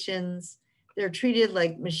conditions. They're treated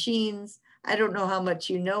like machines. I don't know how much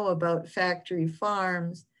you know about factory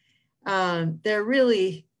farms. They're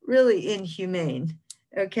really, really inhumane,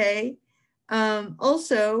 okay?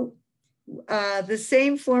 Also, the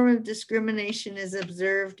same form of discrimination is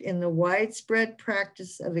observed in the widespread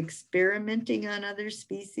practice of experimenting on other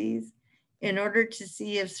species in order to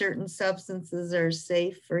see if certain substances are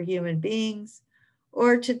safe for human beings,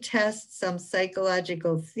 or to test some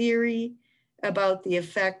psychological theory about the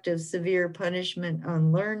effect of severe punishment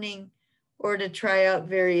on learning, or to try out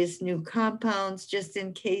various new compounds just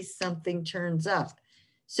in case something turns up.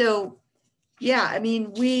 So yeah, I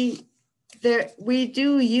mean, we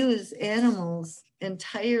do use animals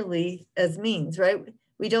entirely as means, right?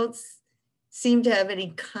 We don't seem to have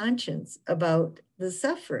any conscience about the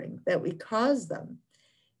suffering that we cause them.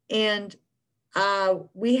 And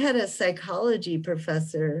we had a psychology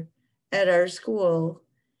professor at our school,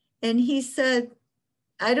 and he said,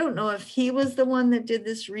 I don't know if he was the one that did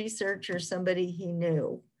this research or somebody he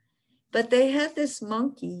knew, but they had this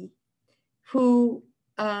monkey who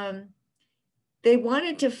they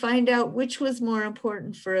wanted to find out which was more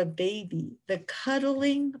important for a baby, the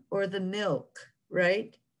cuddling or the milk,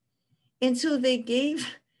 right? And so they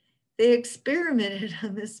experimented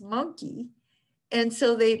on this monkey. And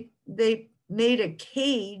so they made a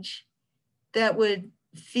cage that would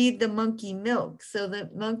feed the monkey milk. So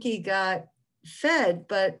the monkey got fed,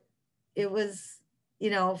 but it was,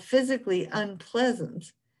 physically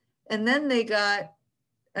unpleasant. And then they got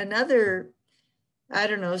another, I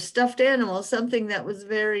don't know, stuffed animal, something that was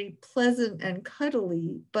very pleasant and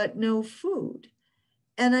cuddly, but no food.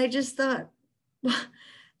 And I just thought, well,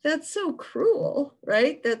 that's so cruel,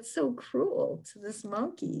 right? That's so cruel to this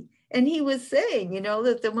monkey. And he was saying,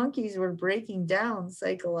 that the monkeys were breaking down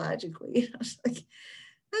psychologically. I was like,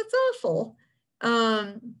 that's awful.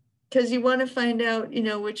 Because you want to find out,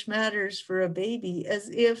 which matters for a baby, as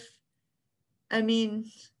if, I mean,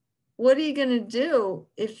 what are you going to do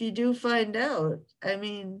if you do find out? I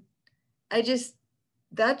mean, that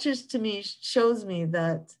just to me shows me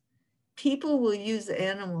that people will use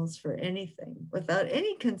animals for anything without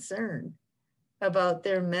any concern about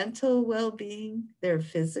their mental well-being, their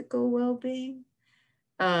physical well-being.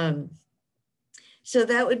 So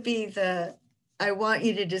that would be I want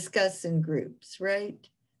you to discuss in groups, right?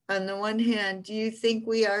 On the one hand, do you think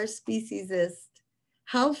we are speciesist?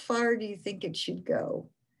 How far do you think it should go?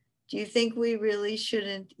 Do you think we really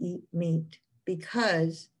shouldn't eat meat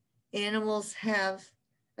because animals have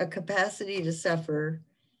a capacity to suffer,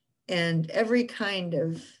 and every kind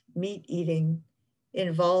of meat eating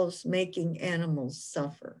involves making animals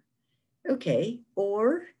suffer? Okay,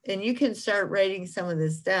 and you can start writing some of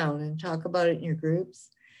this down and talk about it in your groups.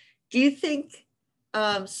 Do you think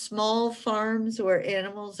small farms where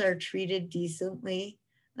animals are treated decently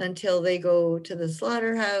until they go to the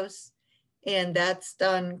slaughterhouse, and that's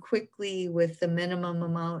done quickly with the minimum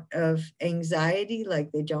amount of anxiety,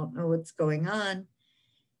 like they don't know what's going on?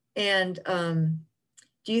 And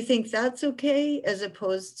do you think that's okay, as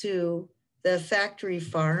opposed to the factory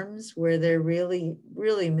farms where they're really,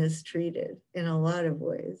 really mistreated in a lot of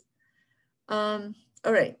ways? All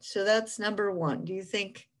right, so that's number one. Do you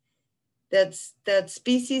think that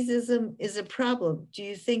speciesism is a problem? Do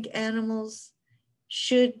you think animals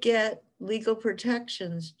should get legal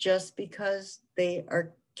protections just because they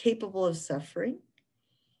are capable of suffering?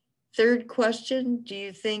 Third question, do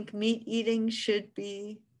you think meat eating should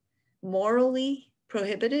be morally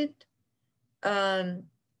prohibited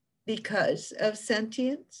because of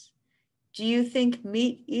sentience? Do you think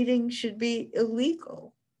meat eating should be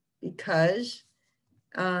illegal because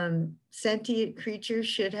sentient creatures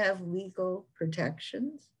should have legal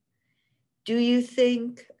protections? Do you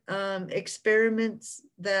think experiments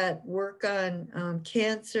that work on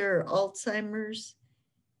cancer or Alzheimer's,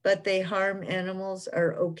 but they harm animals,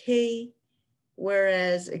 are okay,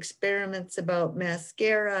 whereas experiments about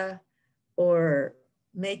mascara or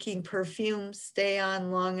making perfume stay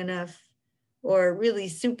on long enough, or really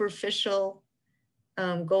superficial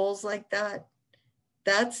goals like that,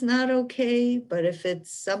 that's not okay? But if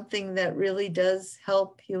it's something that really does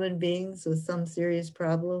help human beings with some serious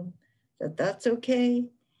problem, that's okay?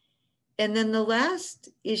 And then the last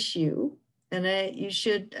issue, and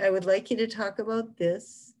I would like you to talk about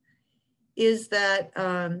this, is that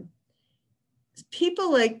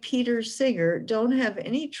people like Peter Singer don't have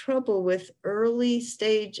any trouble with early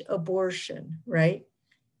stage abortion, right?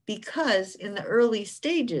 Because in the early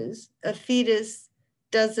stages, a fetus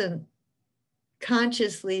doesn't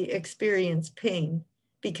consciously experience pain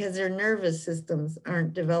because their nervous systems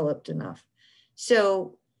aren't developed enough.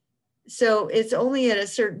 So it's only at a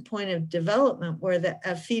certain point of development where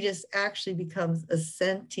a fetus actually becomes a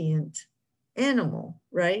sentient animal,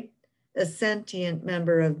 right? A sentient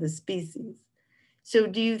member of the species. So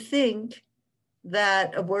do you think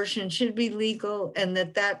that abortion should be legal, and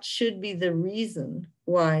that should be the reason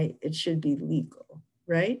why it should be legal,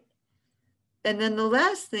 right? And then the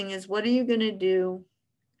last thing is, what are you going to do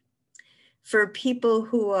for people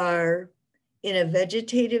who are in a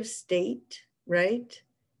vegetative state, right?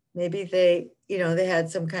 Maybe they had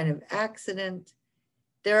some kind of accident.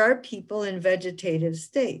 There are people in vegetative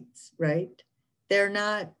states, right? They're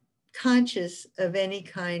not conscious of any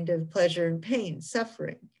kind of pleasure and pain,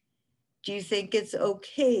 suffering? Do you think it's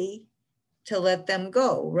okay to let them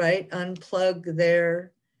go, right? Unplug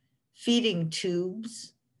their feeding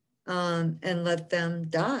tubes and let them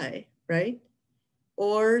die, right?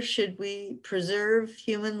 Or should we preserve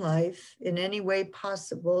human life in any way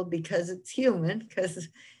possible because it's human, because,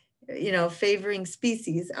 you know, favoring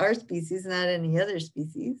species, our species, not any other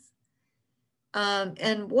species?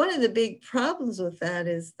 And one of the big problems with that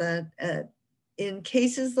is that in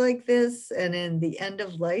cases like this and in the end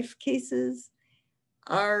of life cases,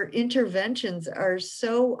 our interventions are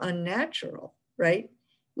so unnatural, right?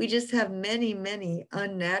 We just have many, many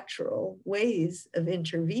unnatural ways of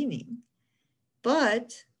intervening.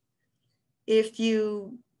 But if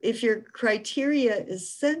your criteria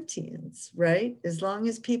is sentience, right? As long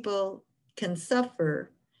as people can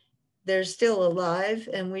suffer, they're still alive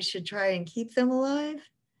and we should try and keep them alive.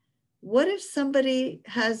 What if somebody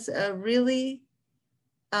has a really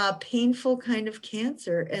painful kind of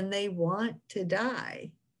cancer and they want to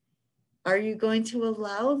die? Are you going to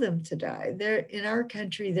allow them to die? There, in our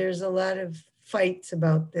country, there's a lot of fights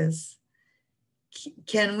about this.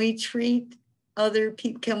 Can we treat other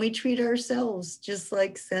people? Can we treat ourselves just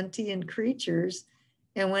like sentient creatures?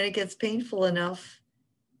 And when it gets painful enough,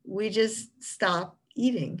 we just stop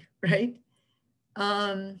eating, right?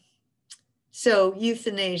 So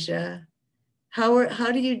euthanasia,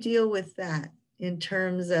 how do you deal with that in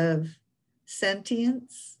terms of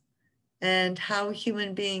sentience and how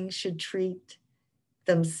human beings should treat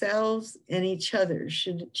themselves and each other?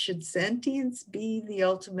 Should sentience be the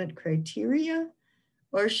ultimate criteria,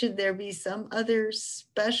 or should there be some other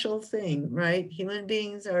special thing, right? Human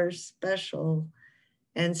beings are special,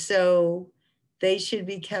 and so they should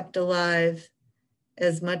be kept alive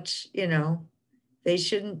as much, you know, they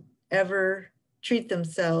shouldn't ever treat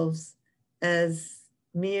themselves as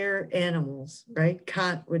mere animals, right?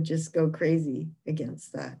 Kant would just go crazy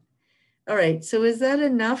against that. All right, so is that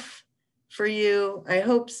enough for you? I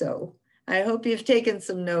hope so. I hope you've taken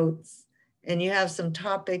some notes and you have some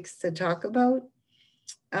topics to talk about.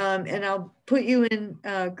 And I'll put you in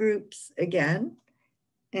groups again.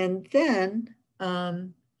 And then,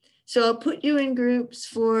 so I'll put you in groups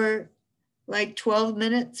for like 12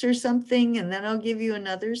 minutes or something, and then I'll give you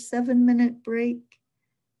another 7-minute break.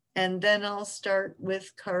 And then I'll start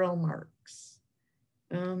with Karl Marx.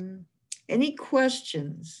 Any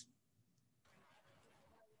questions?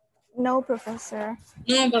 No, Professor.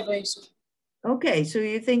 No, Professor. Okay, so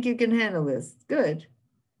you think you can handle this? Good.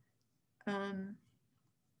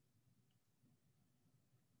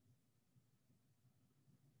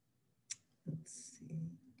 Let's see.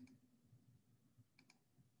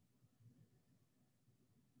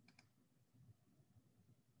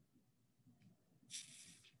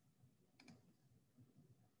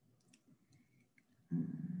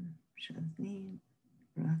 Shazneen,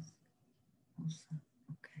 Russ, Elsa,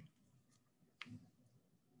 okay.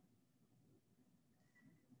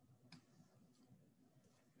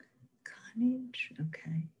 Carnage,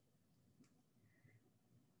 okay.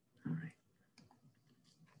 All right.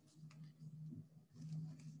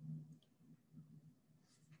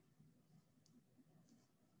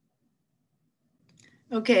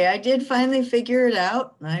 Okay, I did finally figure it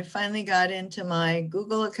out. I finally got into my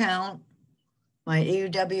Google account, my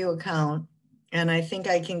AUW account, and I think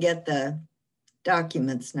I can get the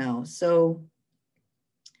documents now. So,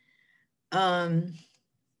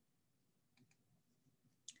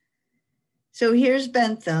 so here's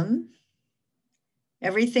Bentham.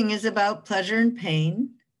 Everything is about pleasure and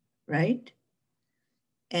pain, right?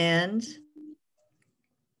 And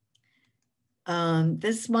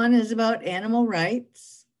this one is about animal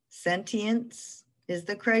rights. Sentience is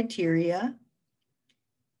the criteria.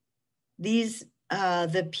 These,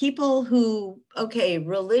 the people who, okay,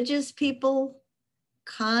 religious people,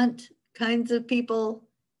 Kant kinds of people,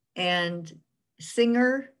 and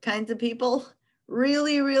Singer kinds of people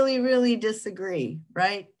really, really, really disagree,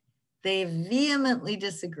 right? They vehemently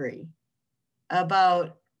disagree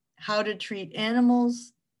about how to treat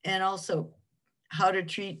animals and also how to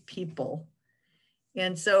treat people.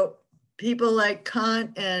 And so people like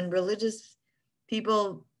Kant and religious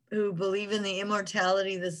people who believe in the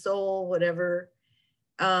immortality of the soul, whatever,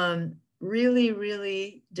 really,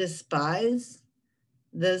 really despise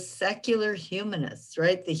the secular humanists,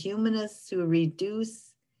 right? The humanists who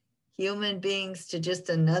reduce human beings to just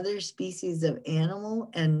another species of animal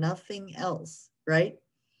and nothing else, right?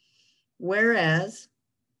 Whereas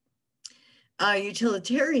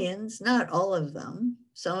utilitarians, not all of them,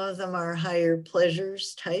 some of them are higher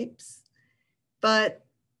pleasures types, but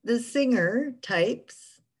the Singer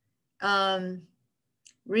types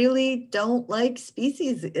really don't like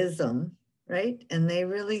speciesism, right? And they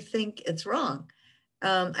really think it's wrong.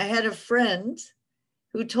 I had a friend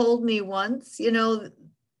who told me once, you know,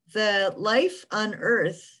 the life on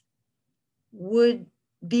Earth would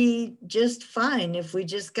be just fine if we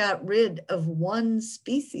just got rid of one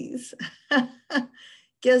species.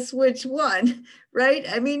 Guess which one, right?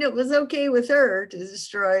 I mean, it was okay with her to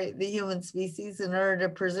destroy the human species in order to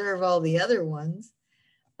preserve all the other ones.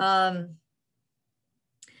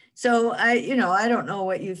 So I don't know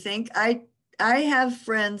what you think. I have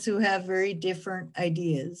friends who have very different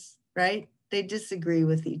ideas, right? They disagree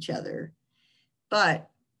with each other. But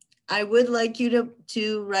I would like you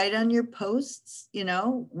to write on your posts, you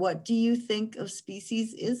know, what do you think of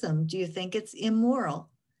speciesism? Do you think it's immoral?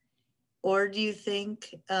 Or do you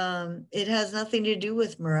think it has nothing to do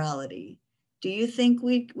with morality? Do you think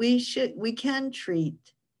we can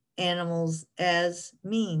treat animals as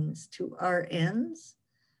means to our ends?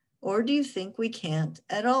 Or do you think we can't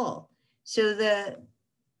at all? So the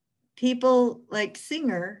people like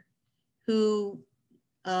Singer who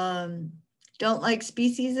don't like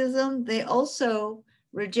speciesism, they also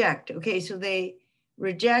reject. Okay, so they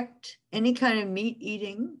reject any kind of meat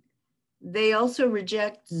eating. They also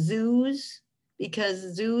reject zoos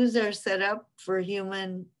because zoos are set up for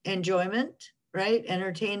human enjoyment, right?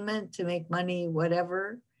 Entertainment, to make money,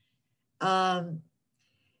 whatever. And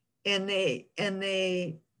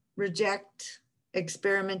they reject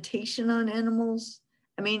experimentation on animals.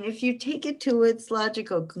 I mean, if you take it to its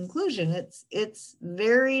logical conclusion, it's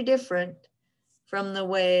very different from the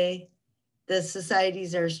way the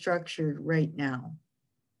societies are structured right now.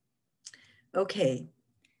 Okay,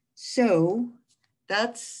 so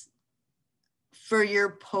that's for your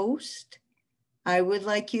post. I would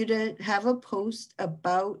like you to have a post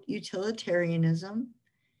about utilitarianism.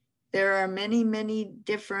 There are many, many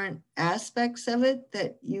different aspects of it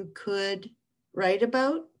that you could write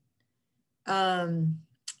about.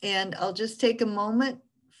 And I'll just take a moment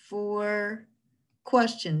for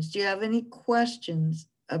questions. Do you have any questions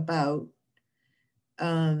about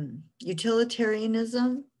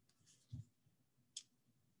utilitarianism?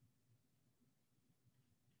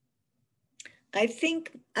 I think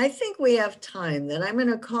we have time. That I'm going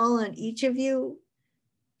to call on each of you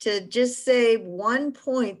to just say one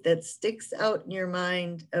point that sticks out in your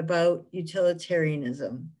mind about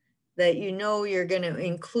utilitarianism that you know you're going to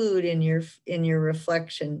include in your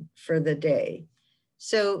reflection for the day.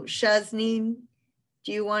 So Shazneen,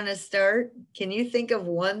 do you want to start? Can you think of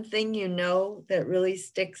one thing you know that really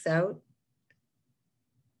sticks out?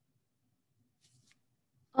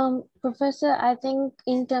 Professor, I think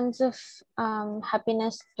in terms of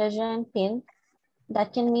happiness, pleasure, and pain,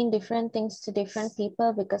 that can mean different things to different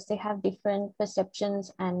people because they have different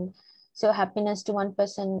perceptions. And so happiness to one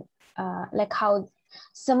person, like how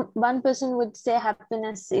one person would say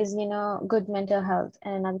happiness is, good mental health,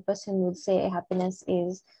 and another person would say happiness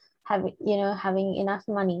is having enough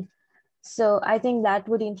money. So I think that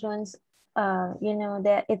would influence,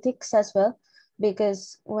 their ethics as well,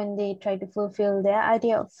 because when they try to fulfill their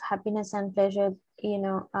idea of happiness and pleasure,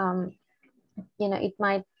 it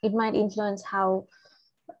might influence how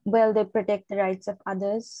well they protect the rights of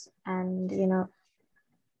others. And yeah,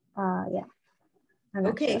 I'm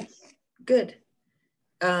not Okay, sure. good.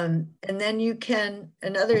 And then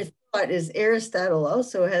another thought is Aristotle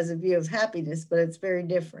also has a view of happiness, but it's very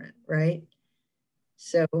different, right?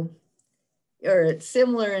 So, or it's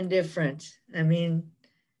similar and different. I mean,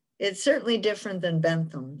 it's certainly different than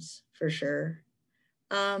Bentham's for sure.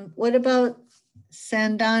 What about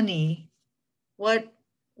Sandani?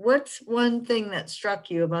 What's one thing that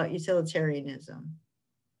struck you about utilitarianism?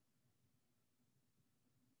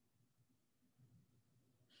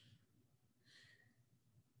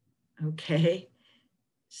 Okay,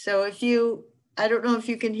 so I don't know if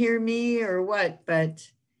you can hear me or what,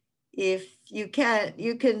 but if you can,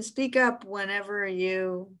 you can speak up whenever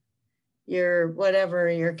your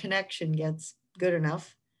connection gets good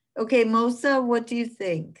enough. Okay, Mosa, what do you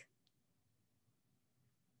think?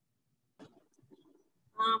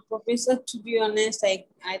 Professor, to be honest, I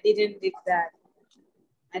didn't did that.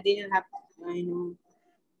 I didn't have,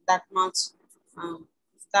 that much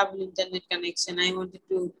stable internet connection. I wanted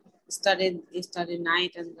to study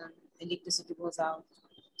night, and then electricity was out.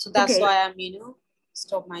 So that's Okay. why I'm,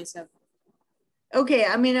 stop myself. Okay,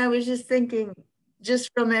 I mean, I was just thinking, just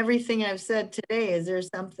from everything I've said today, is there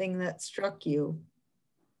something that struck you?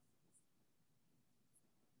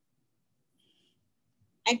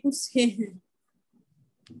 I could say,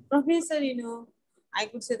 Professor, I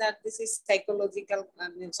could say that this is psychological.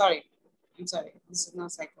 I'm sorry, this is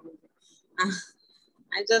not psychology.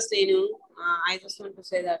 I just, I just want to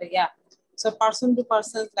say that, yeah. So person to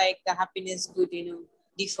person, like the happiness could,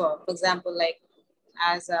 differ. For example, like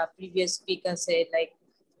as a previous speaker said, like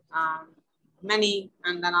money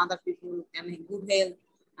and then other people and good health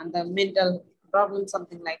and the mental problem,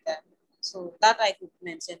 something like that. So that I could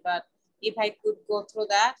mention, but if I could go through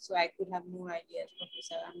that, so I could have more ideas,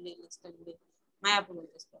 Professor. I'm really extremely my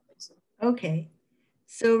apologies, Professor. Okay.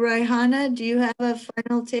 So Raihana, do you have a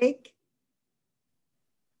final take?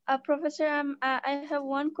 Professor, I have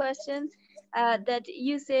one question. That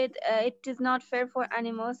you said it is not fair for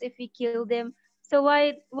animals if we kill them. So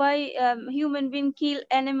why human beings kill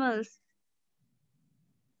animals?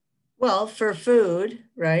 Well, for food,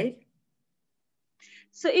 right?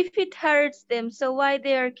 So if it hurts them, so why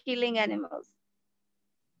they are killing animals?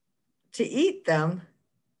 To eat them.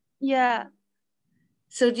 Yeah.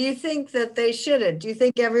 So do you think that they shouldn't? Do you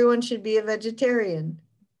think everyone should be a vegetarian?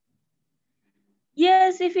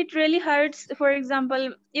 Yes, if it really hurts, for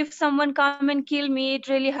example, if someone come and kill me, it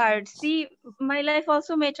really hurts. See, my life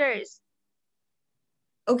also matters.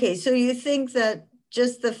 Okay, so you think that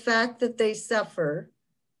just the fact that they suffer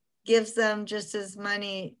gives them just as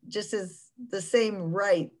the same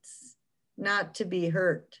rights not to be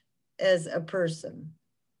hurt as a person?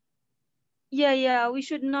 Yeah, we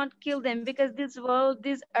should not kill them because this world,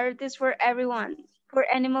 this earth is for everyone, for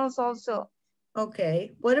animals also.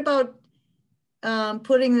 Okay, what about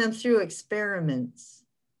putting them through experiments?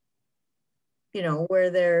 You know,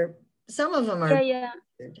 where some of them are. Yeah.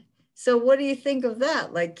 So what do you think of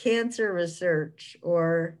that? Like cancer research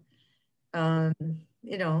or,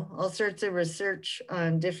 all sorts of research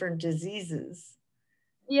on different diseases.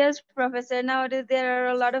 Yes, Professor. Nowadays, there are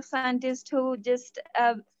a lot of scientists who just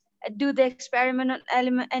do the experiment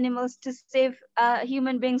on animals to save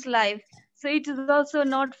human beings' life. So it is also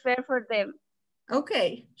not fair for them.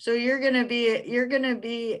 Okay, so you're gonna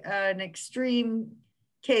be an extreme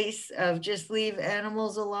case of just leave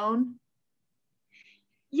animals alone?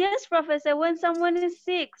 Yes, Professor. When someone is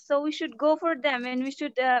sick, so we should go for them and we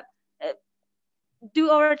should uh, do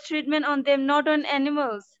our treatment on them, not on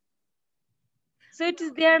animals. So it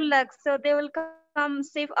is their luck. So they will come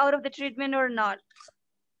safe out of the treatment or not.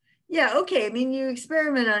 Yeah, okay. I mean, you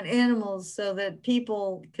experiment on animals so that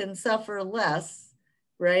people can suffer less,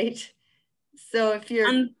 right? So if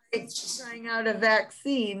you're trying out a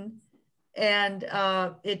vaccine and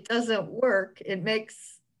it doesn't work, it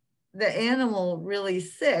makes the animal really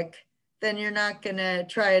sick, then you're not going to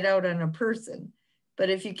try it out on a person. But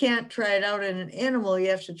if you can't try it out on an animal, you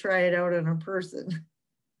have to try it out on a person.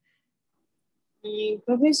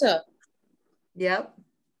 Professor. Yep.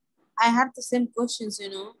 I have the same questions,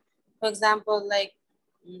 For example, like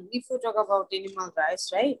if we talk about animal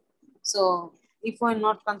rights, right? So if we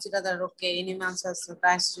not consider that, okay, animals has the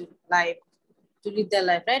rights to life, to live their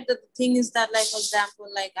life, right? The thing is that, like, for example,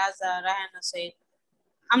 like as Rahana said,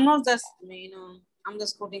 I'm not just, I'm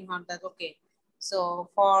just quoting her that, okay, so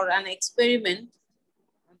for an experiment,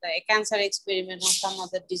 the cancer experiment or some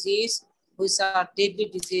other disease, which are deadly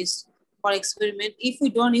disease for experiment, if we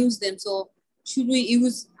don't use them, so should we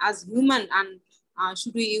use as human and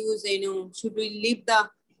should we use, should we leave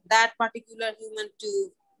that particular human to,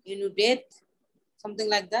 death, something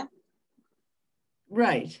like that?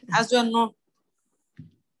 Right. As you are not.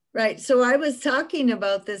 Right. So I was talking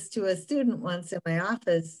about this to a student once in my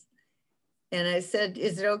office. And I said,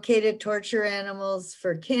 is it okay to torture animals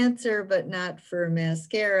for cancer, but not for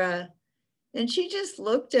mascara? And she just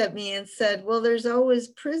looked at me and said, well, there's always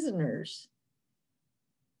prisoners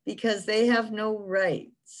because they have no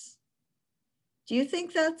rights. Do you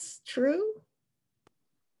think that's true?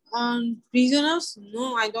 Prisoners?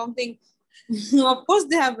 No, I don't think. Of course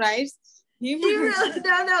they have rights. She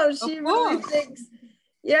really thinks,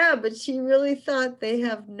 yeah, but she really thought they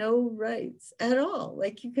have no rights at all.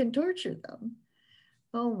 Like you can torture them.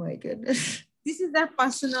 Oh my goodness. This is their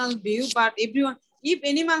personal view, but everyone, if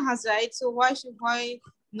animal has rights, so why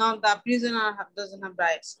not the prisoner doesn't have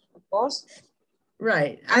rights? Of course.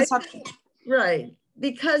 Right. Right.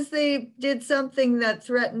 Because they did something that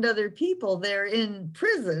threatened other people, they're in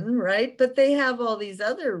prison, right? But they have all these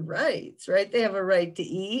other rights, right? They have a right to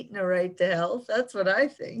eat and a right to health. That's what I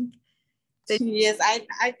think. Yes,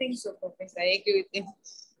 I think so, Professor. I agree with you.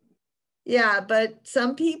 Yeah, but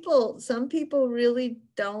some people really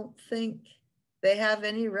don't think they have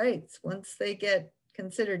any rights once they get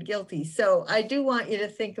considered guilty. So I do want you to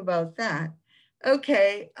think about that.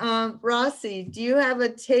 Okay, Rossi, do you have a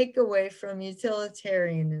takeaway from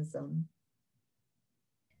utilitarianism?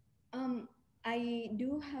 I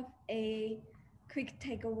do have a quick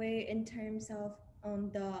takeaway in terms of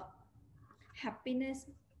the happiness,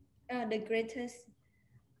 the greatest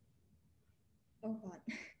oh God.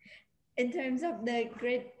 In terms of the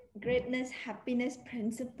greatness happiness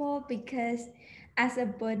principle, because as a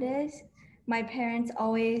Buddhist, my parents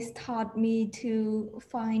always taught me to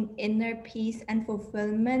find inner peace and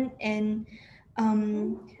fulfillment in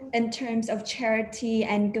terms of charity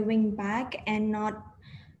and giving back, and not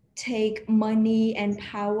take money and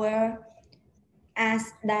power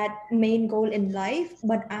as that main goal in life.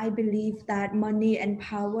 But I believe that money and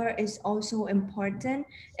power is also important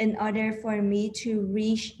in order for me to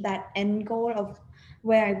reach that end goal of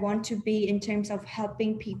where I want to be in terms of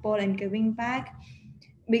helping people and giving back,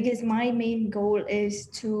 because my main goal is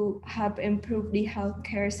to help improve the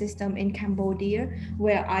healthcare system in Cambodia,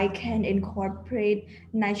 where I can incorporate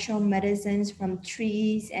natural medicines from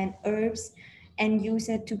trees and herbs and use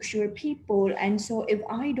it to cure people. And so if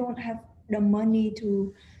I don't have the money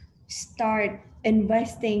to start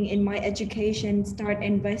investing in my education, start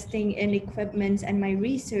investing in equipment and my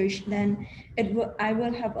research, then I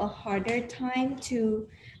will have a harder time to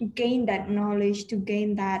gain that knowledge, to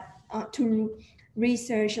gain that, to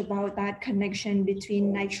research about that connection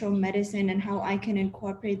between natural medicine and how I can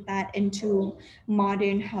incorporate that into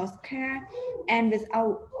modern healthcare. And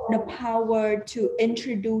without the power to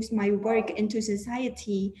introduce my work into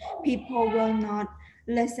society, people will not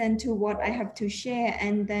listen to what I have to share,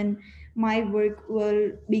 and then my work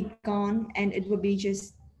will be gone and it will be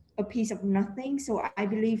just a piece of nothing. So I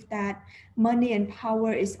believe that money and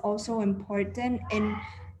power is also important, and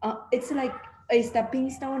it's like a stepping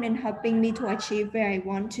stone in helping me to achieve where I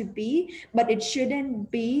want to be, but it shouldn't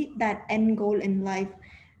be that end goal in life.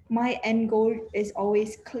 My end goal is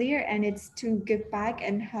always clear, and it's to give back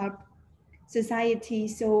and help society.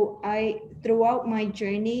 So throughout my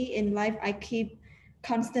journey in life, I keep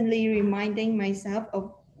constantly reminding myself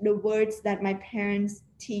of the words that my parents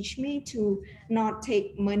teach me, to not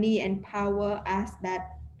take money and power as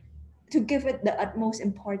that, to give it the utmost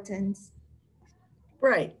importance.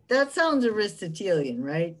 Right. That sounds Aristotelian,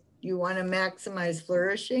 right? You want to maximize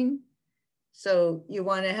flourishing. So you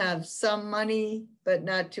want to have some money, but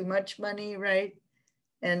not too much money, right?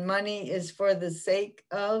 And money is for the sake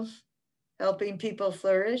of helping people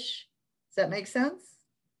flourish. Does that make sense?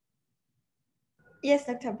 Yes,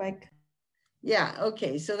 Dr. Beck. Yeah,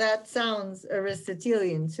 okay. So that sounds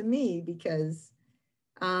Aristotelian to me, because,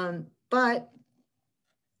 but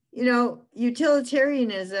you know,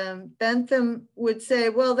 utilitarianism, Bentham would say,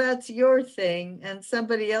 well, that's your thing and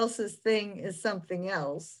somebody else's thing is something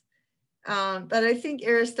else. But I think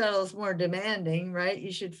Aristotle is more demanding, right?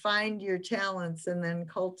 You should find your talents and then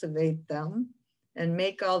cultivate them and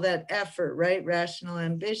make all that effort, right? Rational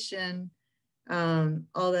ambition,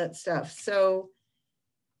 all that stuff.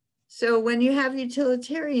 So when you have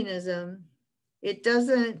utilitarianism, it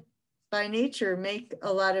doesn't by nature make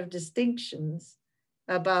a lot of distinctions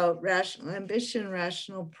about rational ambition,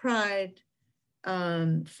 rational pride,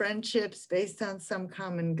 friendships based on some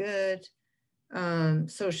common good,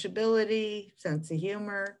 sociability, sense of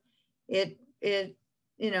humor. It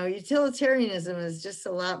you know, utilitarianism is just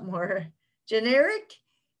a lot more generic,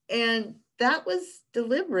 and that was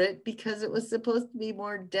deliberate because it was supposed to be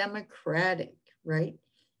more democratic, right?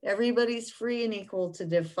 Everybody's free and equal to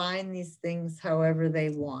define these things however they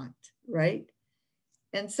want, right?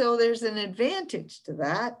 And so there's an advantage to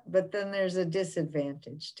that, but then there's a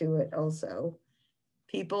disadvantage to it also.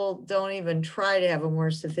 People don't even try to have a more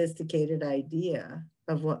sophisticated idea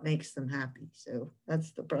of what makes them happy. So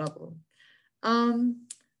that's the problem.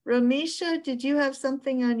 Ramisha, did you have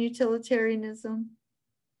something on utilitarianism?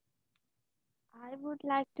 I would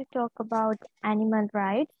like to talk about animal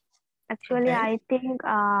rights. Actually, Okay. I think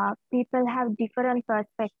people have different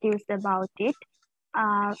perspectives about it.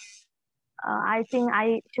 Uh, I think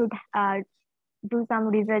I should do some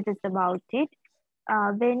researches about it.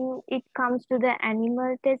 When it comes to the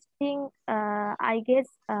animal testing, I guess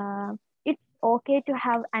it's okay to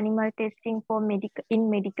have animal testing for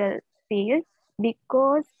medical field,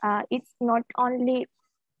 because it's not only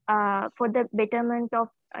for the betterment of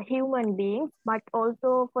human beings, but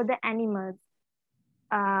also for the animals.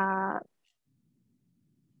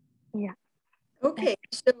 Yeah. Okay,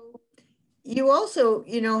 so you also,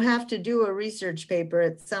 you know, have to do a research paper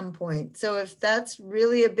at some point. So if that's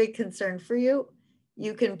really a big concern for you,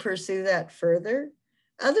 you can pursue that further.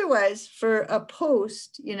 Otherwise, for a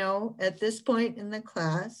post, you know, at this point in the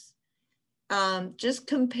class, just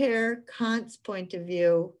compare Kant's point of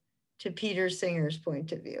view to Peter Singer's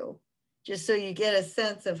point of view, just so you get a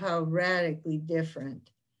sense of how radically different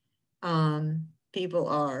people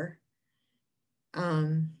are.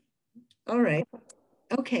 All right.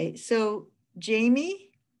 Okay, so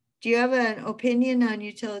Jamie, do you have an opinion on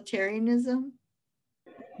utilitarianism?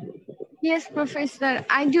 Yes, Professor.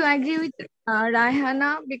 I do agree with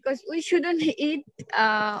Raihana because we shouldn't eat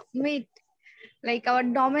meat like our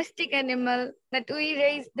domestic animal that we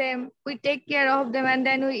raise them, we take care of them, and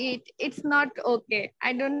then we eat. It's not okay.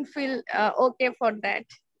 I don't feel okay for that.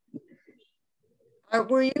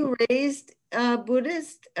 Were you raised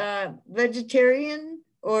Buddhist, vegetarian,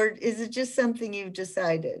 or is it just something you've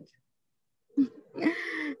decided?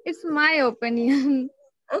 It's my opinion.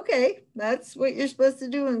 Okay, that's what you're supposed to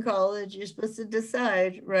do in college. You're supposed to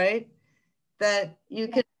decide, right? That you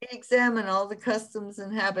can examine all the customs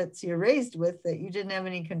and habits you're raised with that you didn't have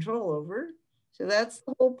any control over. So that's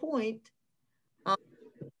the whole point. All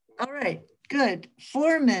right, good.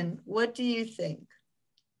 Foreman, what do you think?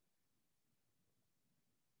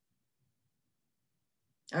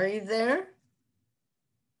 Are you there?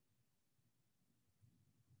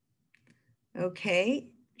 Okay.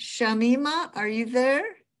 Shamima, are you there?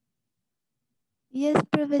 Yes,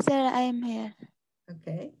 Professor, I am here.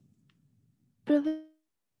 Okay.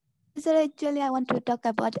 Professor, actually, I want to talk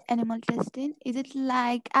about animal testing. Is it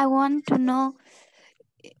like I want to know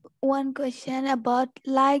one question about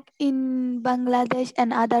like in Bangladesh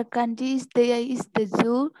and other countries, there is the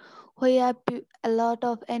zoo where a lot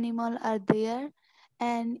of animals are there,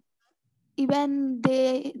 and even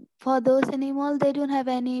they for those animals they don't have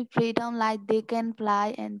any freedom, like they can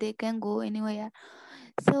fly and they can go anywhere.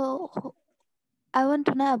 So I want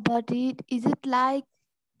to know about it. Is it like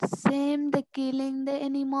same the killing the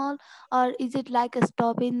animal, or is it like a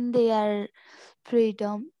stopping their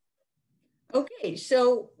freedom? Okay,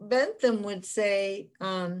 so Bentham would say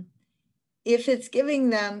if it's giving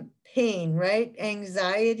them pain, right?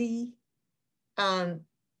 Anxiety. I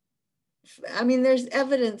mean, there's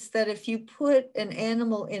evidence that if you put an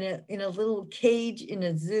animal in a little cage in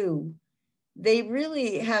a zoo, they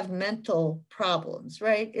really have mental problems,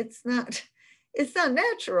 right? It's not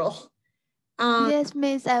natural. Yes,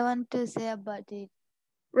 miss, I want to say about it.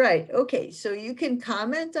 Right. Okay. So you can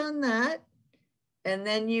comment on that. And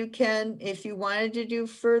then you can, if you wanted to do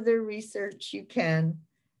further research, you can.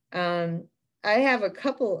 I have a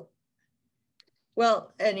couple.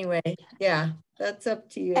 Well, anyway, yeah, that's up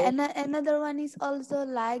to you. And another one is also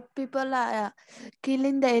like people are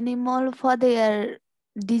killing the animal for their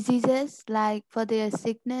diseases, like for their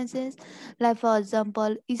sicknesses. Like for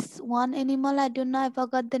example, is one animal, I don't know, I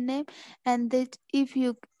forgot the name, and that if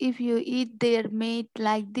you eat their meat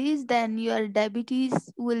like this, then your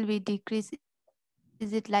diabetes will be decreased.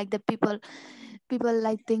 Is it like the people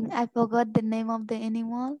like think I forgot the name of the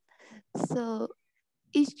animal? So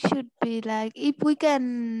it should be like if we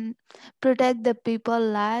can protect the people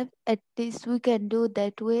life, at least we can do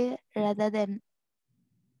that way rather than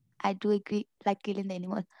I do agree like killing the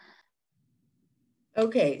animal.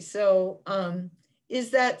 Okay, so is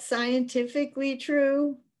that scientifically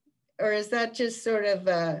true, or is that just sort of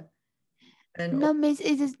an No, miss,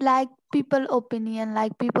 it is like people opinion,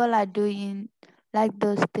 like people are doing like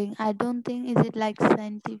those things. I don't think is it like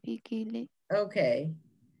scientifically. okay?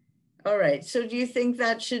 All right. So do you think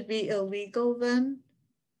that should be illegal then?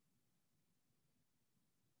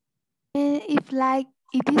 And if like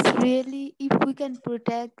it is really, if we can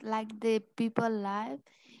protect like the people life,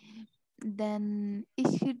 then it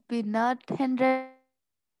should be not 100%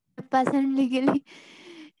 legally.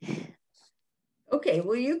 Okay,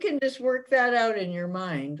 well, you can just work that out in your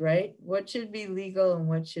mind, right? What should be legal and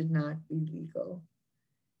what should not be legal.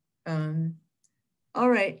 All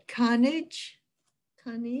right, Kanij,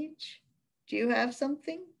 do you have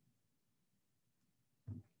something?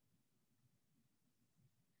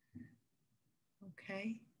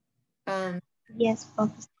 Okay. Yes,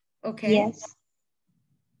 Professor. Okay. Yes.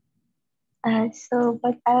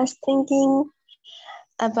 But I was thinking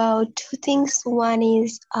about two things. One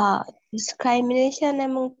is discrimination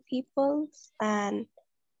among peoples, and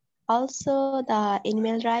also the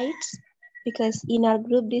animal rights. Because in our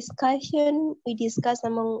group discussion, we discuss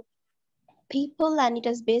among people, and it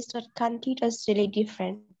was based on country. It was really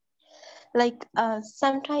different. Like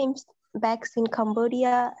sometimes back in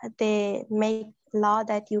Cambodia, they make law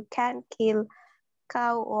that you can't kill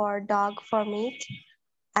cow or dog for meat.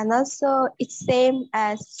 And also it's same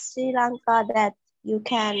as Sri Lanka that you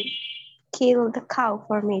can kill the cow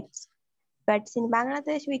for meat. But in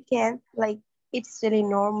Bangladesh we can, like, it's really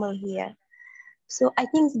normal here. So I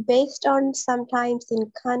think it's based on sometimes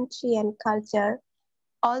in country and culture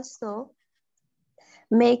also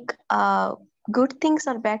make good things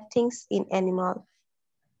or bad things in animal.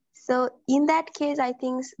 So in that case, I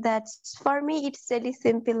think that's for me it's really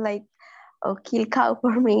simple, like, oh, kill cow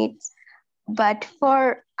for meat. But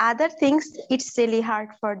for other things, it's really hard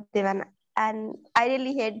for them. And I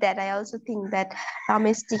really hate that. I also think that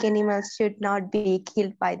domestic animals should not be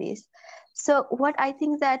killed by this. So what I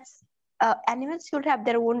think that animals should have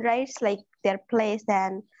their own rights, like their place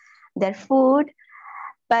and their food.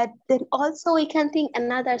 But then also we can think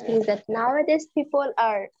another thing, that nowadays people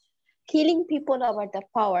are killing people over the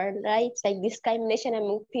power, right? Like discrimination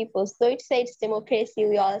among people. So it says democracy,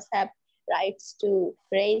 we also have rights to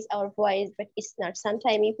raise our voice, but it's not.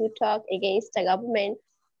 Sometimes if you talk against the government,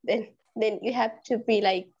 then you have to be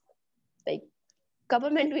like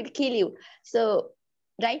government will kill you. So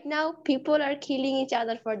right now people are killing each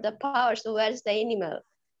other for the power. So where's the animal?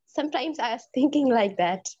 Sometimes I was thinking like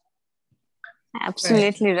that.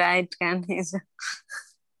 Absolutely right, Candice.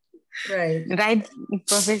 Right. Right,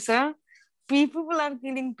 Professor? People are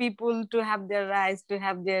killing people to have their rights, to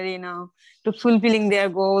have their, to fulfilling their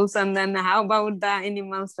goals. And then how about the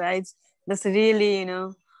animals' rights? That's really,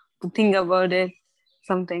 to think about it,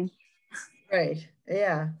 something. Right.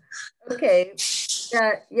 Yeah. Okay.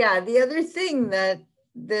 Yeah. The other thing that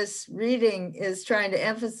this reading is trying to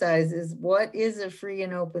emphasize is what is a free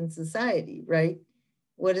and open society, right?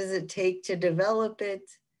 What does it take to develop it,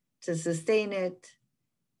 to sustain it?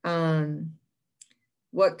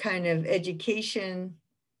 What kind of education,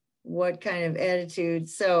 what kind of attitude?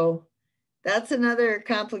 So that's another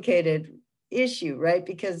complicated issue, right?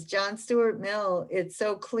 Because John Stuart Mill, it's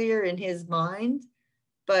so clear in his mind,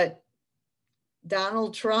 but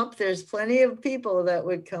Donald Trump, there's plenty of people that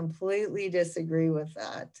would completely disagree with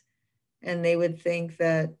that. And they would think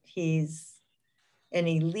that he's an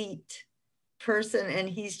elite person and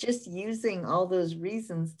he's just using all those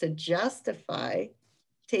reasons to justify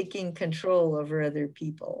taking control over other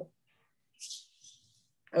people.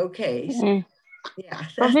 Okay. So, yeah.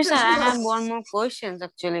 Professor, I have one more question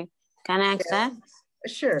actually. Can I ask that?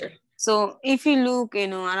 Sure. So if you look,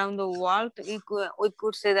 around the world, we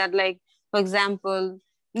could say that, like, for example,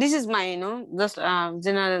 this is my, just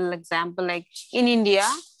general example, like in India,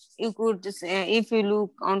 you could just, if you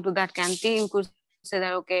look onto that country, you could say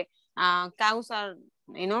that, okay, cows are,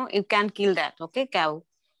 you can't kill that, okay, cow.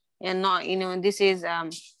 And not, this is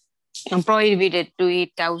prohibited to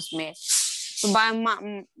eat cow's meat. So by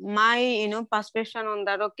my perception on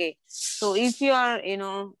that, okay, so if you are,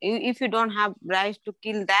 if you don't have rights to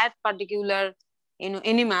kill that particular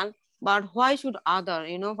animal, but why should other,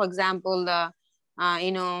 for example, the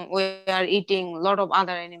we are eating a lot of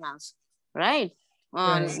other animals, right?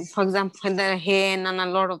 Right. For example, the hen and a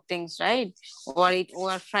lot of things, right?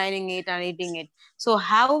 Or frying it or eating it. So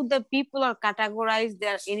how the people are categorize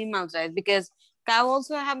their animals, right? Because cow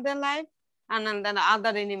also have their life, and then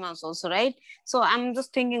other animals also, right? So I'm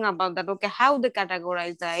just thinking about that, okay, how they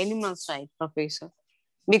categorize the animals, right, Professor?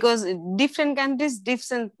 Because different countries,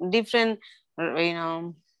 different like,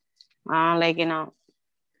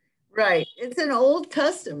 Right. It's an old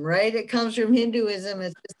custom, right? It comes from Hinduism.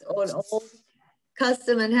 It's just an old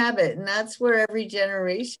custom and habit. And that's where every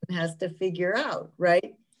generation has to figure out,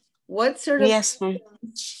 right? What sort of yes,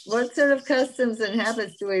 customs and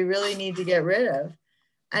habits do we really need to get rid of?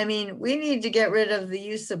 I mean, we need to get rid of the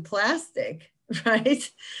use of plastic, right?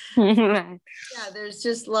 right. Yeah, there's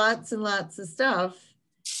just lots and lots of stuff.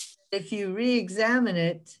 If you re-examine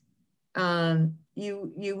it,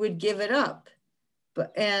 you would give it up.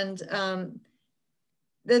 But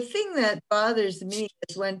the thing that bothers me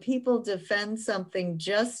is when people defend something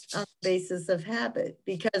just on the basis of habit,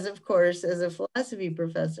 because of course, as a philosophy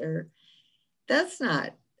professor, that's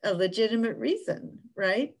not a legitimate reason,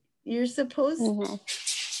 right? You're supposed to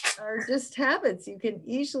are just habits. You can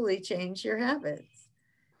easily change your habits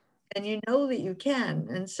and you know that you can.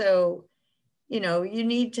 And so, you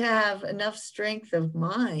need to have enough strength of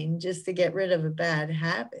mind just to get rid of a bad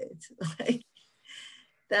habit. Like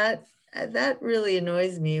that really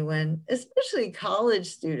annoys me when, especially college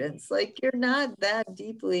students, like you're not that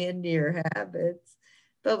deeply into your habits.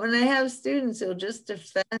 But when I have students who'll just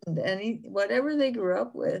defend whatever they grew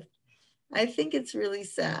up with, I think it's really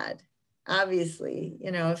sad. Obviously,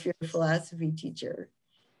 if you're a philosophy teacher,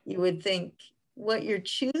 you would think what you're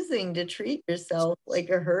choosing to treat yourself like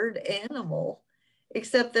a herd animal,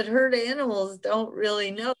 except that herd animals don't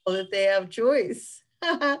really know that they have choice.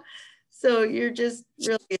 So you're just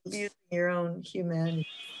really abusing your own humanity.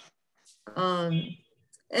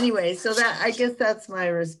 Anyway, so that, I guess that's my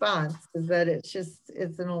response, is that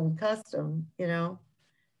it's an old custom,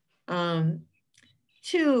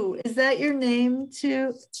 Tu, is that your name,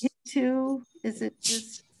 Tu? Is it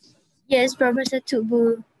just? Yes, Professor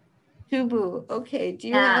Tubu. Tubu, okay. Do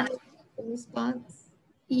you have a response?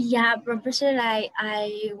 Yeah, Professor, I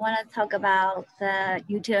want to talk about the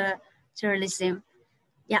utilitarianism.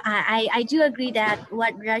 yeah, I do agree that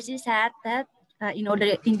what Raji said, that in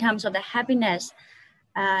order, in terms of the happiness,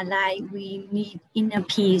 like we need inner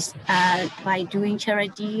peace by doing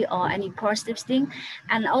charity or any positive thing.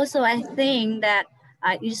 And also I think that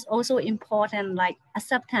it's also important, like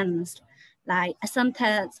acceptance,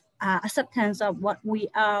 acceptance of what we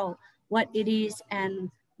are, what it is, and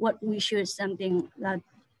what we should something.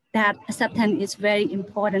 That acceptance is very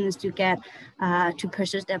important to get to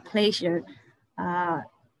pursue that pleasure.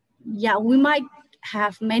 Yeah, we might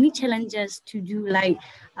have many challenges to do, like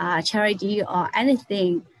charity or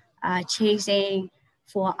anything, chasing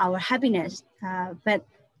for our happiness, but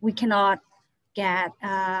we cannot get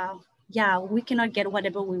we cannot get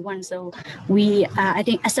whatever we want. So I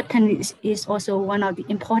think acceptance is also one of the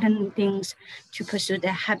important things to pursue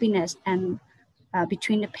the happiness and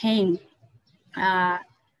between the pain.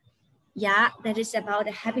 Yeah, that is about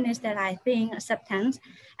the happiness that I think acceptance.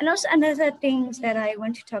 And also another thing that I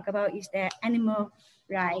want to talk about is the animal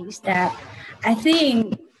rights, that I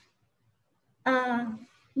think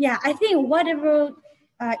I think whatever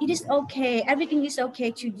it is okay, everything is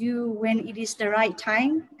okay to do when it is the right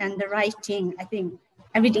time and the right thing. I think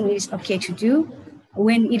everything is okay to do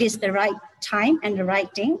when it is the right time and the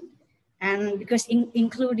right thing. And because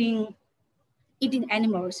including eating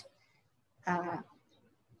animals,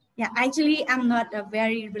 yeah, actually, I'm not a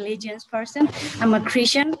very religious person. I'm a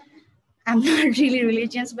Christian. I'm not really a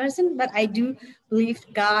religious person, but I do believe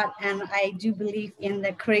God, and I do believe in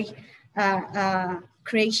the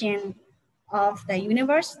creation of the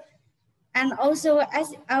universe. And also,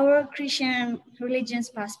 as our Christian religion's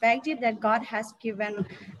perspective, that God has given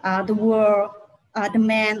the world,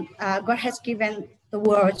 God has given the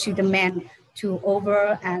world to the man to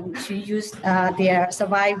over and to use their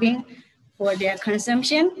surviving for their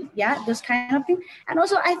consumption, yeah, those kind of things. And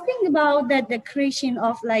also I think about that the creation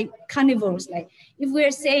of like carnivores, like if we're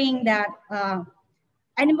saying that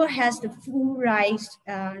animal has the full rights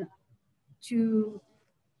to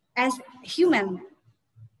as human,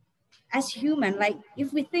 like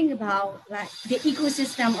if we think about like the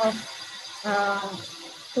ecosystem of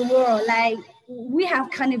the world, like we have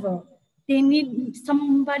carnivore, they need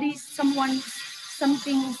something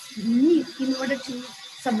need in order to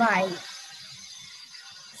survive.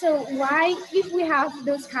 So why, if we have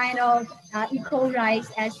those kind of equal rights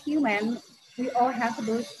as human, we all have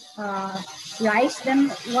those rights, then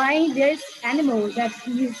why there's animals that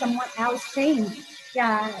need someone else saying?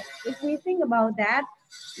 Yeah, if we think about that,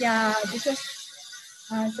 yeah, because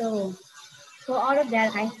so for all of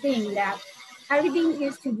that, I think that everything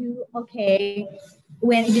is to do okay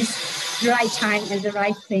when it is the right time and the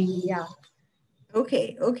right thing. Yeah.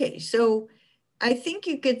 Okay. So I think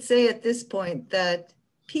you could say at this point that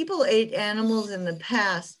people ate animals in the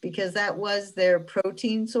past because that was their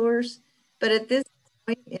protein source. But at this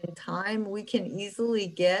point in time, we can easily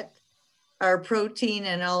get our protein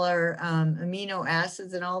and all our amino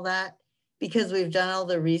acids and all that because we've done all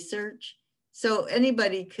the research. So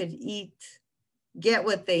anybody could get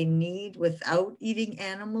what they need without eating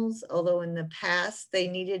animals, although in the past they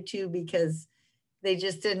needed to because they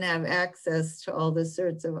just didn't have access to all the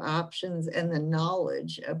sorts of options and the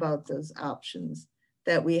knowledge about those options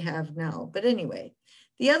that we have now. But anyway,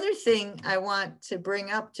 the other thing I want to bring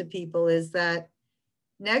up to people is that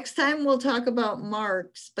next time we'll talk about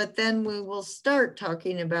Marx, but then we will start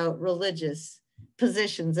talking about religious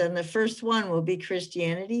positions. And the first one will be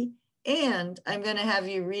Christianity. And I'm going to have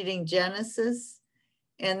you reading Genesis.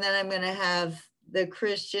 And then I'm going to have the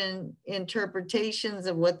Christian interpretations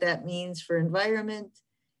of what that means for environment.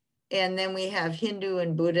 And then we have Hindu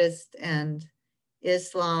and Buddhist and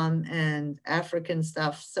Islam and African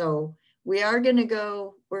stuff. So we're going to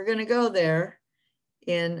go there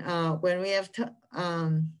in when we have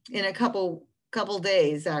in a couple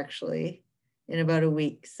days, actually, in about a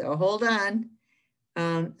week. So hold on.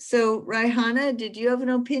 So Raihana, did you have an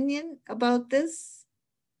opinion about this?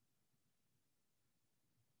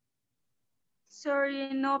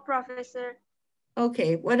 Sorry, no, Professor.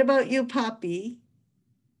 Okay, what about you, Poppy?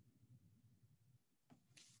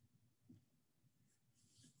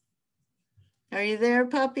 Are you there,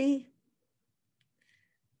 Poppy?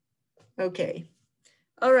 Okay.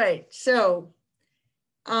 All right, so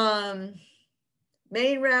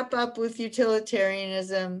main wrap up with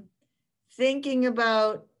utilitarianism, thinking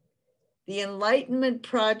about the Enlightenment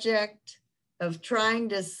project of trying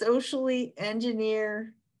to socially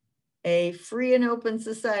engineer a free and open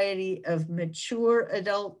society of mature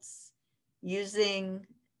adults using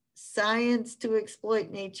science to exploit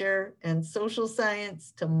nature and social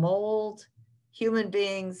science to mold human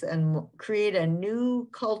beings and create a new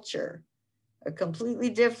culture, a completely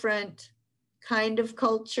different kind of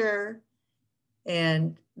culture.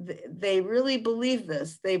 And they really believed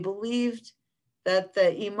this. They believed that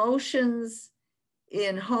the emotions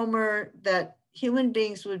in Homer, that human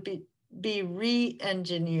beings would be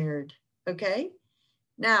re-engineered, okay?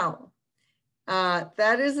 Now,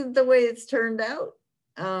 that isn't the way it's turned out.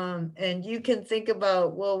 And you can think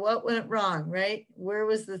about, well, what went wrong, right? Where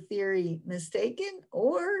was the theory mistaken?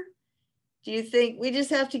 Or do you think we just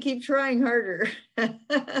have to keep trying harder?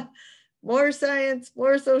 More science,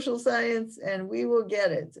 more social science, and we will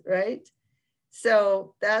get it, right?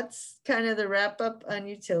 So that's kind of the wrap up on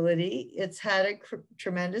utility. It's had a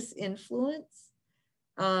tremendous influence.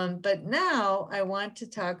 But now I want to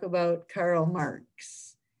talk about Karl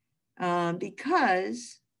Marx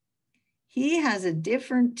because he has a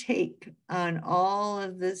different take on all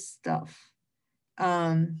of this stuff.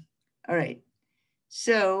 All right.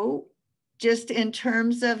 So just in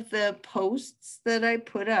terms of the posts that I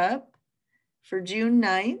put up for June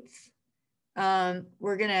 9th,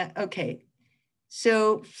 we're gonna, okay.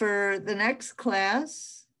 So for the next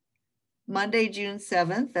class, Monday, June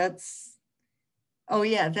 7th, that's, oh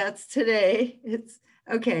yeah, that's today. It's,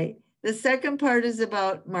 okay. The second part is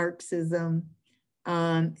about Marxism.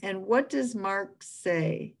 And what does Marx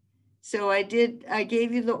say? So I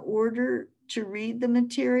gave you the order to read the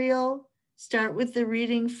material. Start with the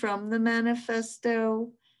reading from the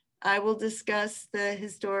manifesto. I will discuss the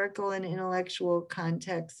historical and intellectual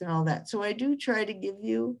context and all that. So I do try to give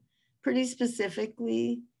you pretty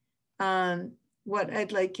specifically what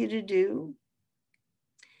I'd like you to do.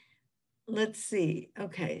 Let's see.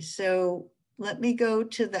 Okay, so let me go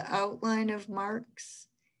to the outline of Marx,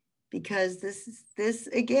 because this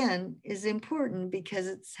again is important because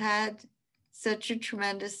it's had such a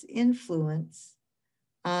tremendous influence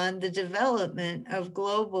on the development of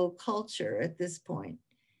global culture at this point.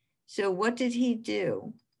 So what did he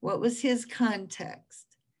do? What was his context?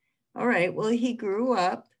 All right, well, he grew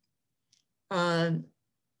up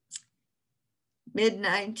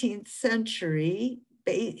mid-19th century.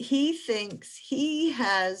 He thinks he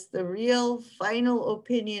has the real final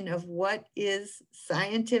opinion of what is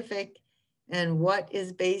scientific and what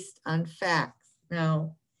is based on facts.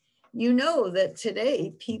 Now, you know that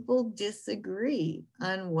today people disagree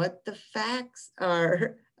on what the facts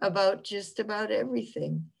are about just about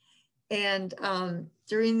everything. And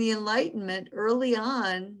during the Enlightenment, early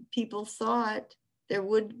on, people thought there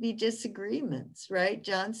would be disagreements, right?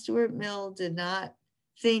 John Stuart Mill did not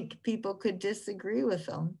think people could disagree with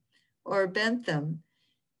them or Bentham,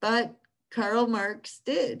 but Karl Marx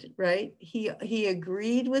did, right? He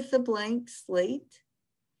agreed with the blank slate,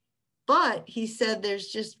 but he said there's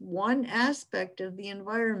just one aspect of the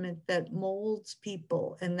environment that molds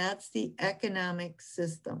people, and that's the economic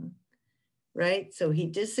system, right? So he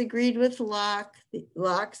disagreed with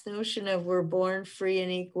Locke's notion of we're born free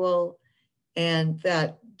and equal, and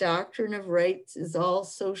that doctrine of rights is all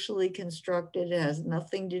socially constructed. It has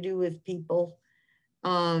nothing to do with people.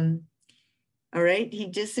 All right, he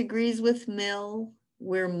disagrees with Mill.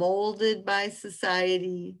 We're molded by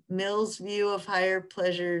society. Mill's view of higher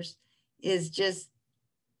pleasures is just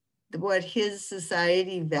what his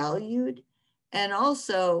society valued. And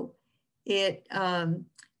also the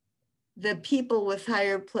people with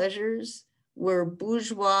higher pleasures were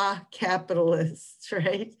bourgeois capitalists,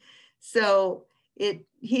 right? So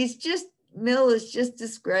Mill is just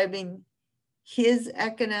describing his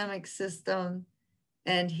economic system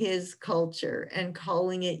and his culture and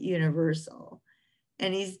calling it universal.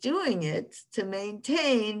 And he's doing it to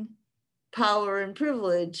maintain power and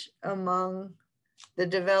privilege among the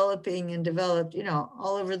developing and developed,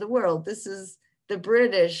 all over the world. This is the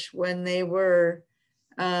British when they were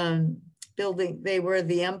they were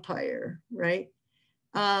the empire, right?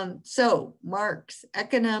 So Marx,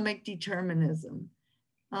 economic determinism.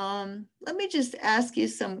 Let me just ask you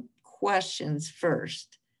some questions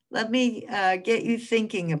first. Let me get you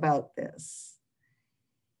thinking about this.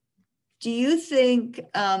 Do you think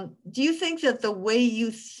that the way you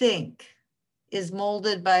think is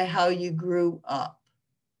molded by how you grew up,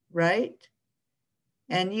 right?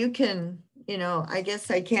 And you can, I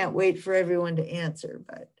guess I can't wait for everyone to answer,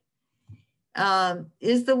 but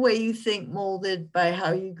is the way you think molded by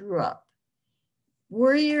how you grew up?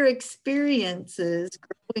 Were your experiences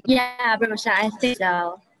growing? Yeah, Professor, I think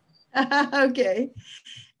so. Okay.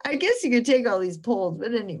 I guess you could take all these polls,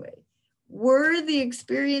 but anyway, were the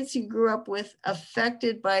experience you grew up with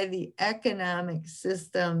affected by the economic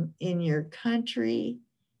system in your country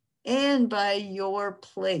and by your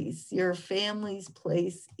place, your family's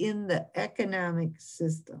place in the economic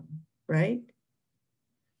system, right?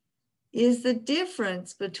 is the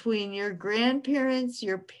difference between your grandparents,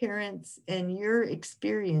 your parents, and your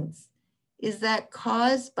experience, is that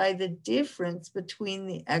caused by the difference between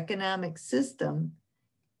the economic system,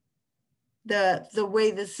 the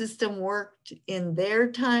way the system worked in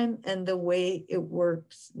their time and the way it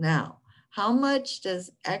works now? How much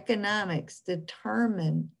does economics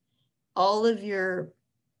determine all of your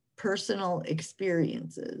personal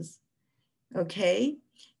experiences? Okay.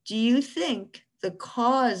 Do you think the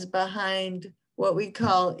cause behind what we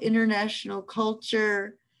call international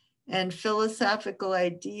culture and philosophical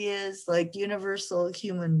ideas like universal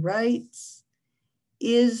human rights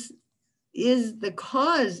is the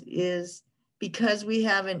cause is because we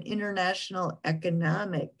have an international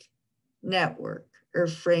economic network or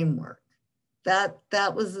framework?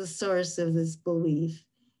 That was the source of this belief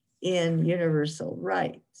in universal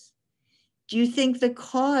rights. Do you think the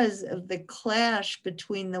cause of the clash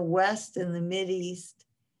between the West and the Mideast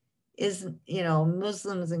is,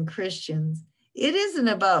 Muslims and Christians? It isn't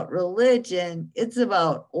about religion, it's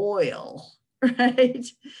about oil, right?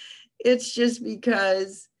 It's just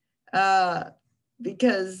because let's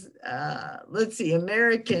see,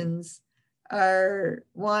 Americans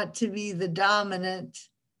want to be the dominant,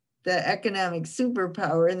 the economic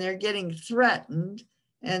superpower, and they're getting threatened.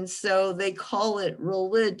 And so they call it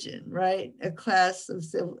religion, right? A clash of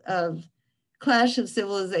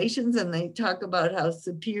civilizations, and they talk about how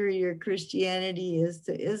superior Christianity is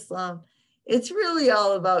to Islam. It's really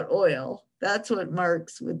all about oil. That's what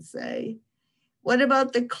Marx would say. What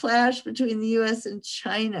about the clash between the US and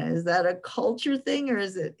China? Is that a culture thing, or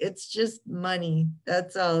it's just money?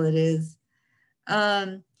 That's all it is.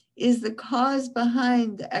 Is the cause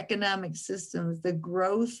behind the economic systems the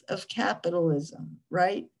growth of capitalism,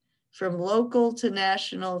 right? From local to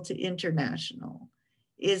national to international.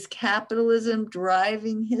 Is capitalism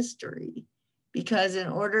driving history? Because in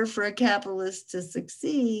order for a capitalist to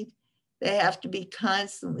succeed, they have to be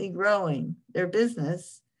constantly growing their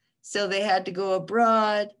business. So they had to go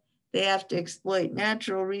abroad. They have to exploit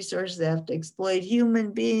natural resources. They have to exploit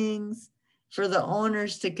human beings for the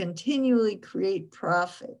owners to continually create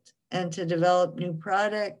profit and to develop new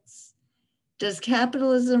products. Does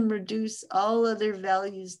capitalism reduce all other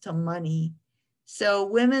values to money? So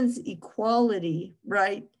women's equality,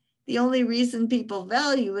 right? The only reason people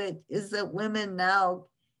value it is that women now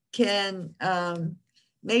can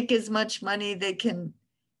make as much money. They can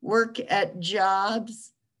work at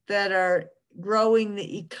jobs that are growing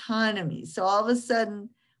the economy. So all of a sudden,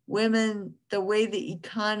 women, the way the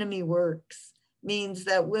economy works means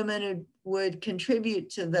that women would contribute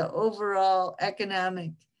to the overall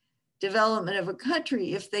economic development of a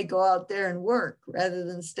country if they go out there and work rather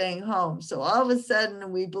than staying home. So all of a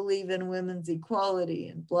sudden we believe in women's equality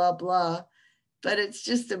and blah, blah, but it's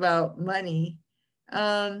just about money.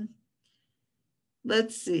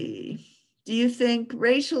 Let's see. Do you think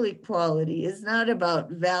racial equality is not about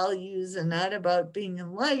values and not about being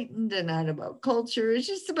enlightened and not about culture? It's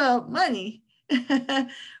just about money.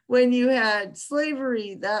 When you had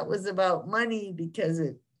slavery, that was about money because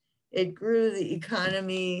it grew the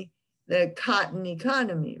economy, the cotton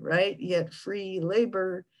economy, right? You had free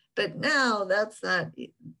labor, but now that's not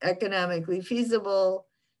economically feasible.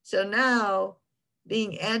 So now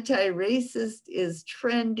being anti-racist is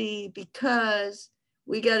trendy because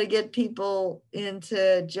we got to get people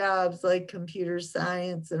into jobs like computer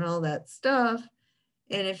science and all that stuff.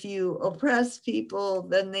 And if you oppress people,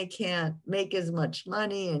 then they can't make as much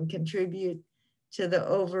money and contribute to the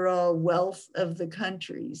overall wealth of the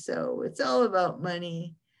country. So it's all about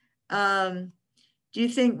money. Do you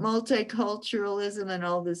think multiculturalism and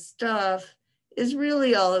all this stuff is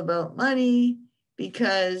really all about money?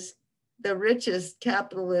 Because the richest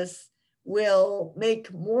capitalists will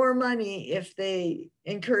make more money if they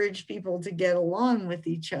encourage people to get along with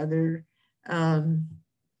each other. And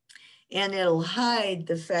it'll hide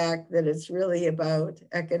the fact that it's really about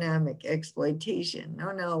economic exploitation.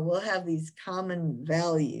 No, we'll have these common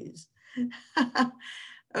values.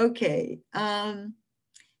 Okay.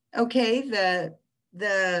 Okay,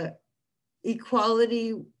 the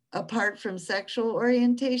equality apart from sexual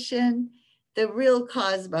orientation, the real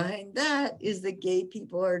cause behind that is that gay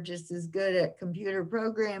people are just as good at computer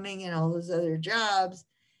programming and all those other jobs.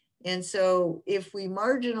 And so if we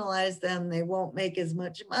marginalize them, they won't make as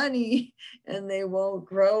much money and they won't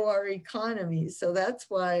grow our economy. So that's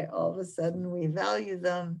why all of a sudden we value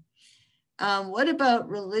them. What about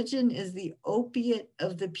religion is the opiate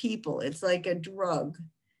of the people? It's like a drug.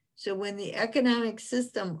 So when the economic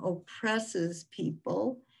system oppresses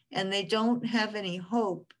people and they don't have any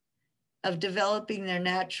hope of developing their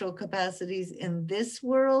natural capacities in this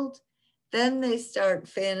world, Then they start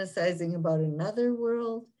fantasizing about another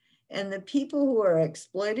world, and the people who are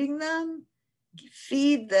exploiting them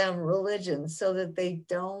feed them religion so that they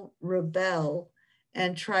don't rebel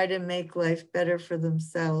and try to make life better for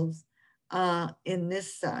themselves in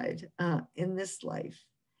this side, in this life.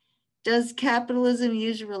 Does capitalism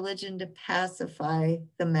use religion to pacify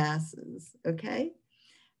the masses? Okay.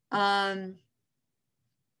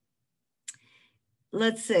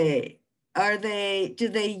 Let's say, do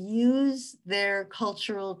they use their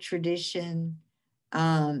cultural tradition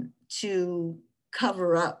to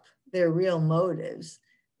cover up their real motives,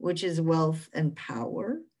 which is wealth and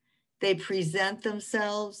power? They present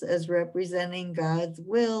themselves as representing God's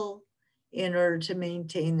will in order to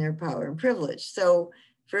maintain their power and privilege. So,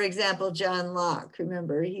 for example, John Locke,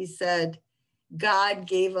 remember, he said, God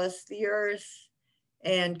gave us the earth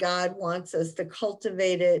and God wants us to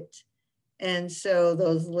cultivate it. And so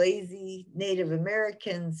those lazy Native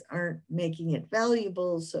Americans aren't making it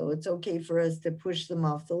valuable. So it's okay for us to push them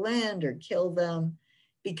off the land or kill them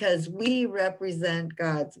because we represent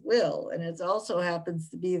God's will. And it also happens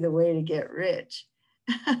to be the way to get rich.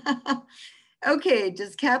 Okay,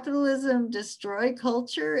 does capitalism destroy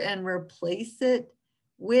culture and replace it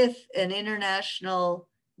with an international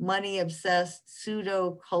money-obsessed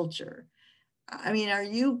pseudo-culture? I mean, are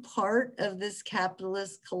you part of this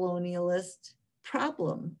capitalist colonialist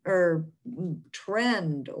problem or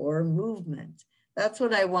trend or movement? That's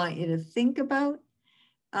what I want you to think about.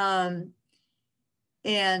 And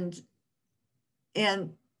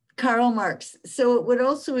Karl Marx. So it would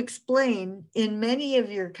also explain in many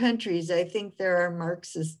of your countries, I think there are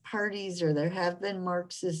Marxist parties or there have been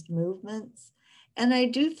Marxist movements. And I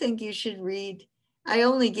do think you should read, I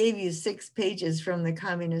only gave you 6 pages from the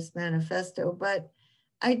Communist Manifesto, but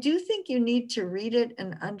I do think you need to read it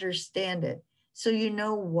and understand it so you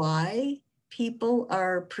know why people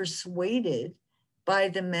are persuaded by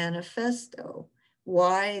the manifesto,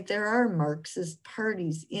 why there are Marxist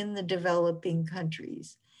parties in the developing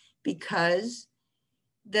countries. Because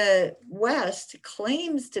the West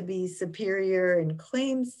claims to be superior and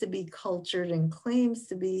claims to be cultured and claims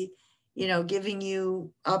to be, you know, giving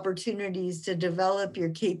you opportunities to develop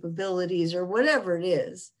your capabilities or whatever it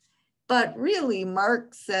is. But really,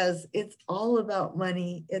 Marx says it's all about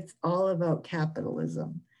money. It's all about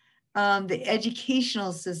capitalism. The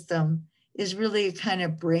educational system is really a kind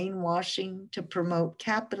of brainwashing to promote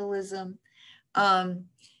capitalism.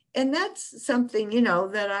 And that's something, you know,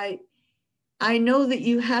 that I know that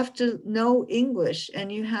you have to know English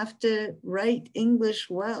and you have to write English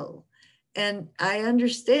well. And I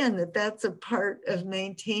understand that that's a part of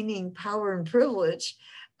maintaining power and privilege.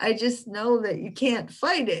 I just know that you can't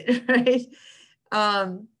fight it, right?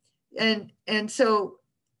 And so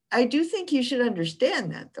I do think you should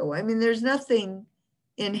understand that, though. I mean, there's nothing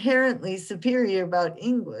inherently superior about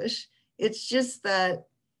English. It's just that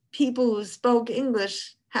people who spoke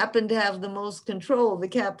English happen to have the most control of the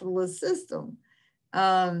capitalist system.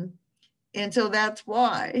 And so that's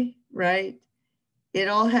why, right? It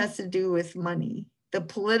all has to do with money. The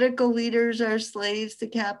political leaders are slaves to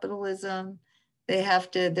capitalism.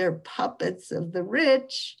 They're puppets of the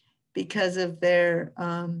rich because of their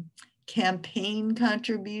campaign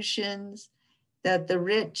contributions, that the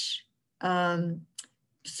rich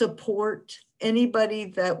support anybody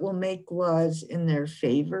that will make laws in their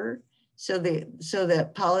favor. So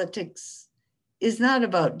that politics is not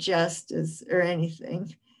about justice or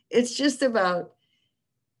anything. It's just about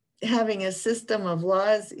having a system of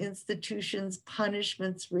laws, institutions,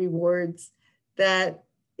 punishments, rewards that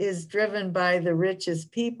is driven by the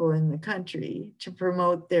richest people in the country to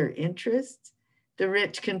promote their interests. The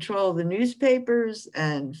rich control the newspapers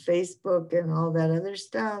and Facebook and all that other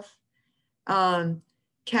stuff.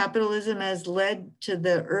 Capitalism has led to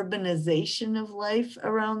the urbanization of life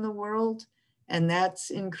around the world, and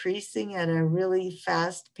that's increasing at a really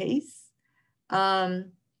fast pace.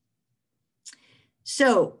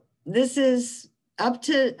 So this is up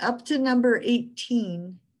to number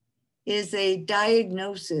 18 is a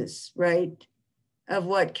diagnosis, right, of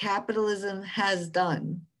what capitalism has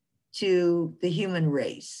done to the human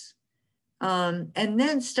race. And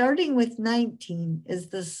then starting with 19 is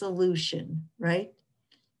the solution, right?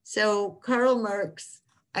 So Karl Marx,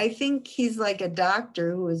 I think he's like a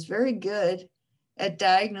doctor who is very good at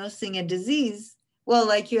diagnosing a disease. Well,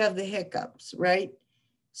 like you have the hiccups, right?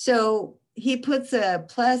 So he puts a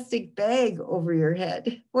plastic bag over your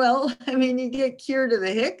head. Well, I mean, you get cured of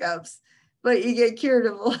the hiccups, but you get cured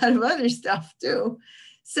of a lot of other stuff too.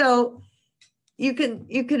 So you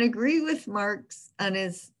can agree with Marx on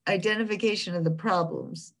his identification of the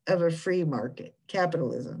problems of a free market,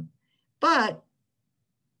 capitalism. But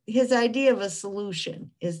his idea of a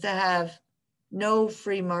solution is to have no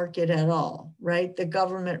free market at all, right? The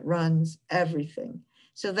government runs everything.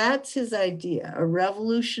 So that's his idea, a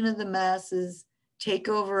revolution of the masses,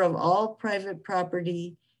 takeover of all private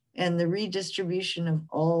property, and the redistribution of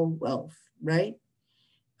all wealth, right?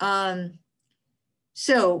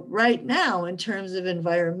 So right now, in terms of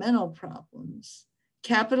environmental problems,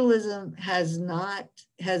 capitalism has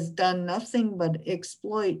done nothing but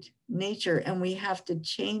exploit nature, and we have to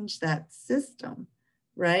change that system,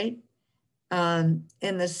 right? And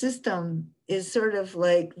the system is sort of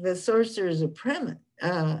like the sorcerer's apprentice.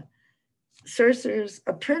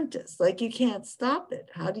 Like, you can't stop it.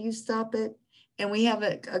 How do you stop it? And we have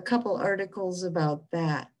a couple articles about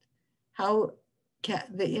that. How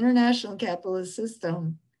the international capitalist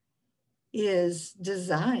system is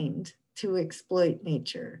designed to exploit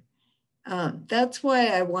nature. That's why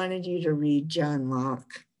I wanted you to read John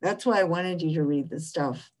Locke. That's why I wanted you to read the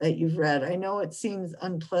stuff that you've read. I know it seems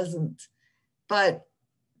unpleasant, but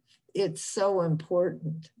it's so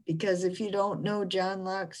important, because if you don't know John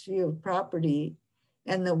Locke's view of property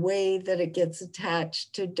and the way that it gets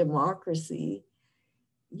attached to democracy,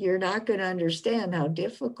 you're not going to understand how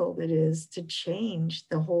difficult it is to change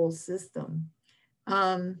the whole system.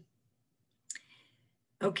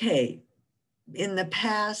 Okay, in the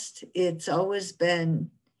past, it's always been,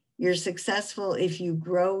 you're successful if you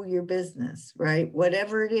grow your business, right?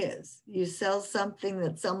 Whatever it is, you sell something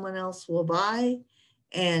that someone else will buy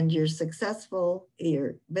and you're successful,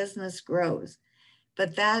 your business grows.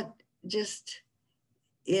 But that just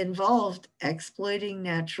involved exploiting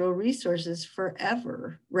natural resources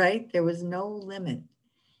forever, right? There was no limit.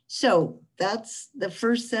 So that's the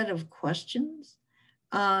first set of questions.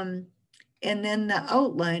 And then the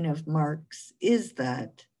outline of Marx is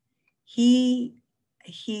that he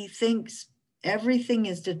thinks everything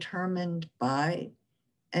is determined by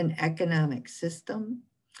an economic system.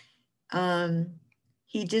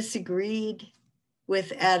 He disagreed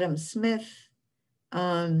with Adam Smith.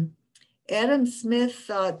 Adam Smith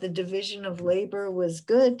thought the division of labor was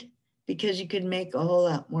good because you could make a whole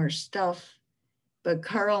lot more stuff. But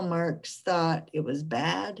Karl Marx thought it was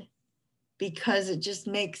bad because it just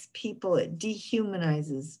makes people, it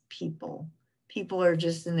dehumanizes people. People are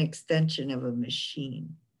just an extension of a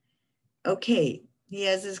machine. Okay, he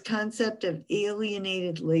has this concept of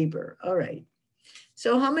alienated labor. All right.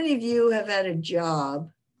 So how many of you have had a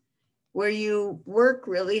job where you work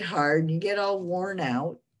really hard, you get all worn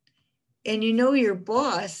out, and you know your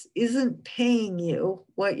boss isn't paying you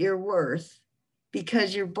what you're worth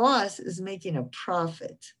because your boss is making a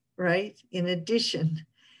profit, right? In addition.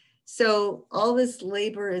 So all this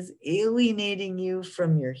labor is alienating you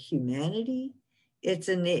from your humanity. It's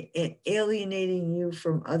alienating you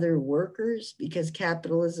from other workers because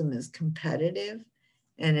capitalism is competitive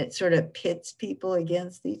and it sort of pits people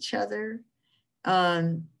against each other.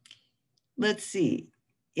 Let's see.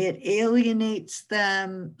 It alienates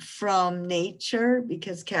them from nature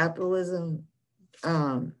because capitalism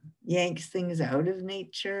yanks things out of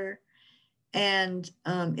nature. And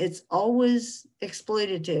it's always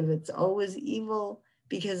exploitative. It's always evil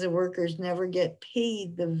because the workers never get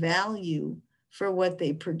paid the value for what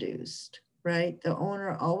they produced, right? The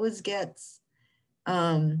owner always gets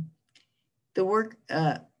some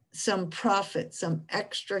profit, some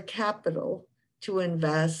extra capital to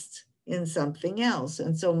invest in something else.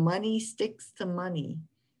 And so money sticks to money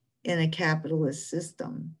in a capitalist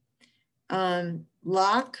system.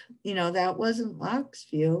 Locke, that wasn't Locke's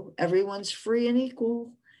view. Everyone's free and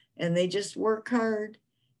equal, and they just work hard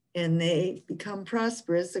and they become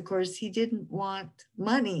prosperous. Of course, he didn't want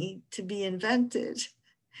money to be invented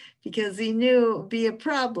because he knew it would be a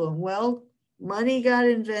problem. Well, money got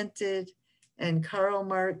invented, and Karl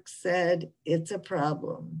Marx said it's a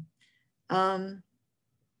problem. All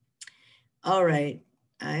right,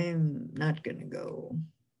 I'm not going to go.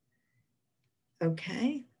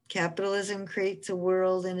 Okay. Capitalism creates a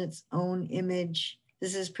world in its own image.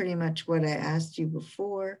 This is pretty much what I asked you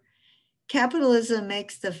before. Capitalism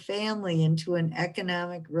makes the family into an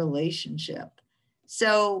economic relationship.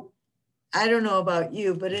 So I don't know about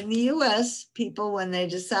you, but in the US, people, when they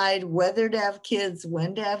decide whether to have kids,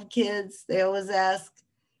 when to have kids, they always ask,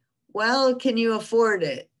 well, can you afford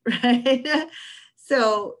it, right?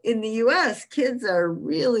 So in the US, kids are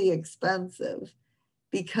really expensive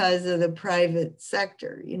because of the private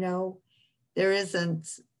sector.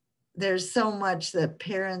 There's so much that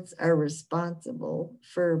parents are responsible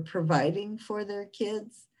for providing for their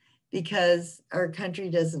kids because our country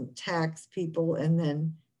doesn't tax people and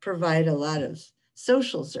then provide a lot of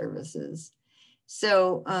social services.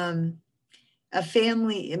 So a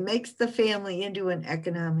family, it makes the family into an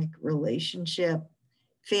economic relationship.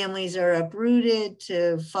 Families are uprooted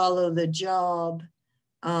to follow the job.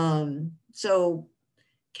 So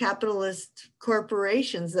capitalist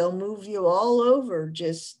corporations, they'll move you all over,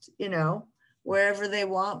 just, you know, wherever they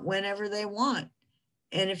want, whenever they want.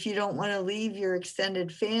 And if you don't want to leave your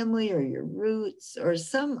extended family or your roots or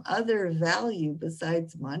some other value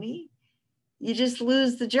besides money, you just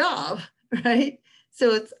lose the job, right?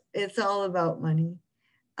 So it's all about money.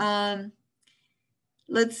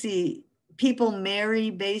 Let's see, people marry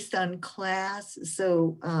based on class.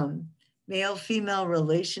 So male-female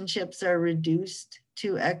relationships are reduced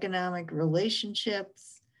to economic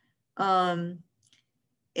relationships. And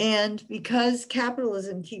because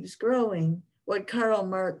capitalism keeps growing, what Karl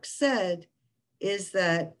Marx said is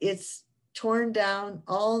that it's torn down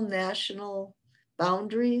all national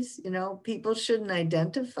boundaries. You know, people shouldn't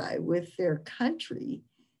identify with their country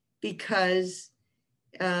because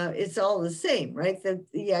it's all the same, right?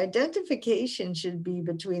 The identification should be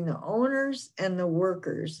between the owners and the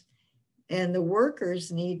workers. And the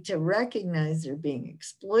workers need to recognize they're being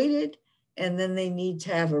exploited, and then they need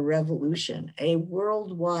to have a revolution, a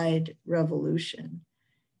worldwide revolution.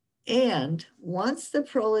 And once the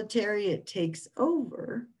proletariat takes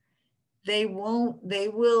over, they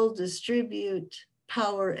will distribute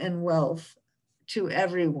power and wealth to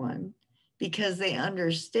everyone because they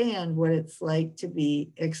understand what it's like to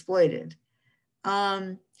be exploited.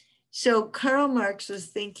 So Karl Marx was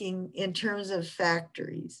thinking in terms of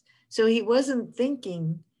factories. So he wasn't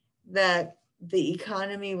thinking that the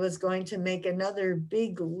economy was going to make another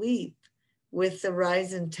big leap with the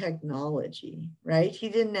rise in technology, right? He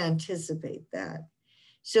didn't anticipate that.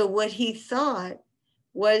 So what he thought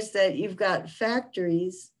was that you've got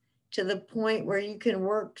factories to the point where you can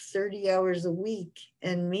work 30 hours a week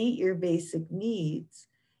and meet your basic needs.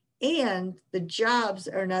 And the jobs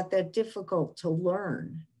are not that difficult to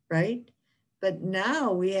learn, right? But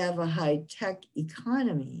now we have a high-tech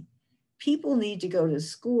economy. People need to go to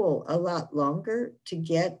school a lot longer to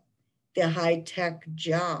get the high-tech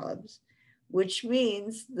jobs, which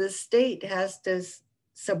means the state has to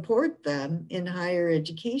support them in higher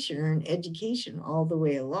education or in education all the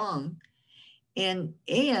way along. And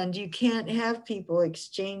you can't have people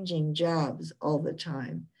exchanging jobs all the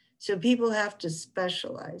time. So people have to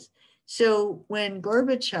specialize. So when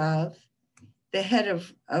Gorbachev, the head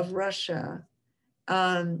of Russia,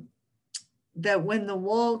 that when the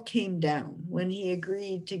wall came down, when he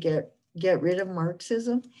agreed to get rid of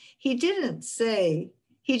Marxism, he didn't say,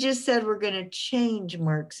 he just said, we're going to change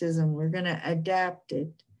Marxism. We're going to adapt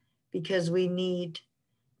it because we need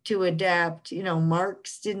to adapt. You know,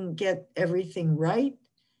 Marx didn't get everything right,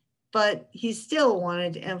 but he still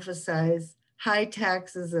wanted to emphasize high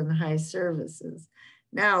taxes and high services.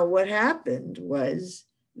 Now, what happened was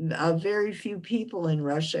very few people in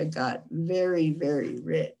Russia got very, very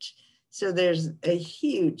rich. So there's a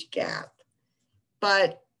huge gap.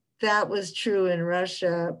 But that was true in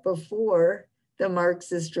Russia before the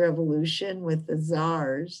Marxist revolution with the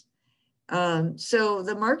czars. So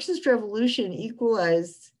the Marxist revolution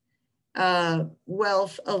equalized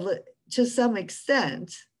wealth to some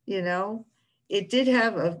extent. You know, it did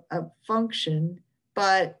have a function,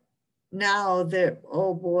 but now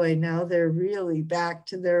oh boy, now they're really back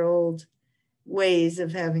to their old ways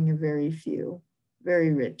of having a very few,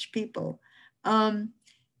 very rich people. Then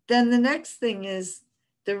the next thing is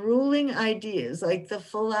the ruling ideas, like the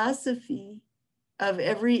philosophy of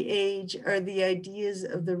every age are the ideas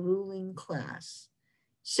of the ruling class.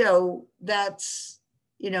 So that's,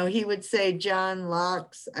 you know, he would say John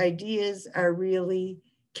Locke's ideas are really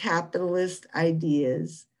capitalist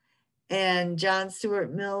ideas. And John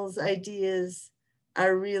Stuart Mill's ideas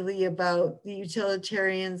are really about the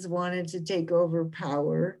utilitarians wanted to take over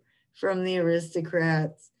power from the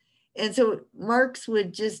aristocrats. And so Marx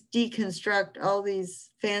would just deconstruct all these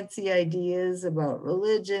fancy ideas about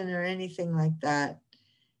religion or anything like that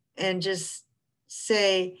and just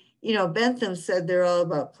say, you know, Bentham said they're all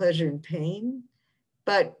about pleasure and pain,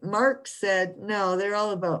 but Marx said, no, they're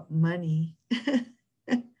all about money.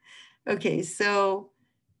 Okay, so,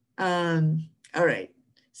 all right.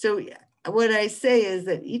 So what I say is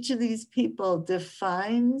that each of these people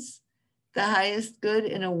defines the highest good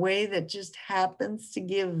in a way that just happens to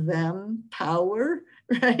give them power,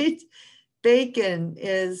 right? Bacon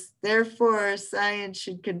is, therefore, science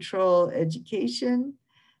should control education.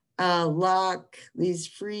 Locke, these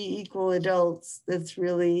free equal adults, that's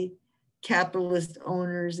really capitalist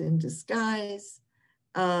owners in disguise.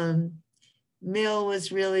 Mill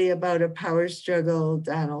was really about a power struggle.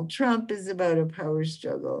 Donald Trump is about a power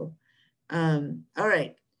struggle. All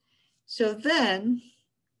right. So then,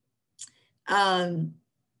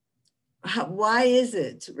 why is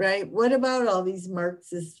it, right? What about all these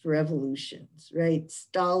Marxist revolutions, right?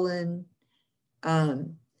 Stalin.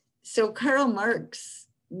 So Karl Marx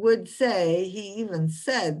would say, he even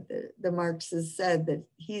said, the Marxists said that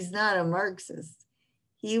he's not a Marxist.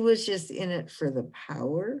 He was just in it for the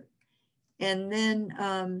power. And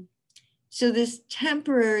then, so this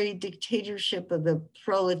temporary dictatorship of the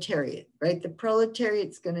proletariat, right? The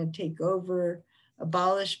proletariat's going to take over,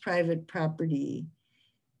 abolish private property.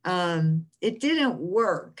 It didn't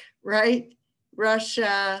work, right?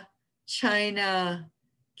 Russia, China,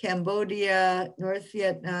 Cambodia, North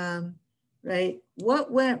Vietnam, right?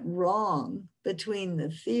 What went wrong between the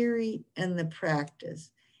theory and the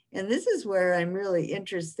practice? And this is where I'm really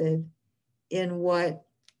interested in what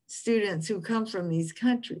students who come from these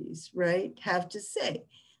countries, right, have to say.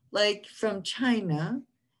 Like from China,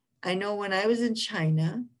 I know when I was in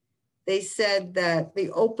China, they said that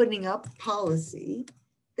the opening up policy,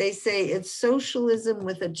 they say it's socialism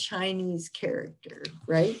with a Chinese character,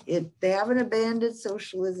 right? They haven't abandoned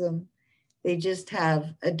socialism. They just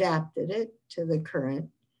have adapted it to the current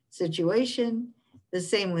situation. The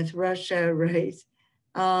same with Russia, right?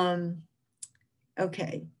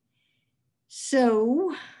 Okay.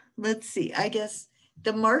 So let's see, I guess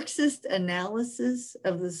the Marxist analysis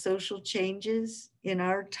of the social changes in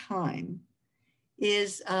our time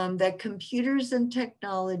is that computers and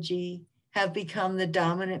technology have become the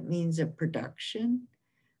dominant means of production.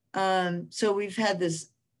 So we've had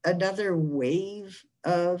another wave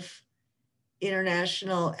of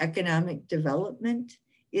international economic development.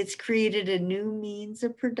 It's created a new means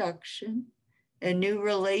of production, a new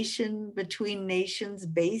relation between nations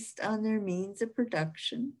based on their means of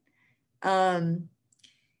production,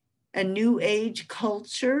 a new age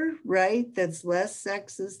culture, right? That's less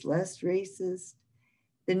sexist, less racist.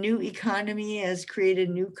 The new economy has created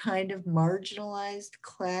a new kind of marginalized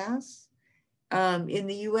class. In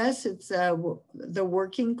the US, it's the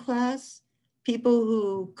working class, people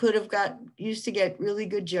who could have used to get really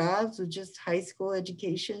good jobs with just high school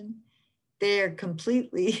education. They're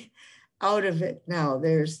completely out of it now.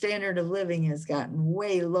 Their standard of living has gotten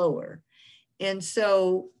way lower. And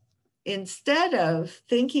so instead of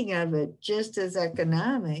thinking of it just as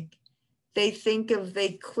economic, they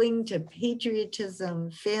cling to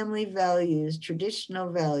patriotism, family values, traditional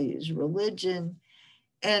values, religion.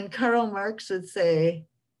 And Karl Marx would say,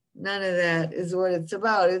 none of that is what it's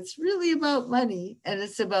about. It's really about money, and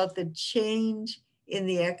it's about the change in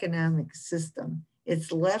the economic system.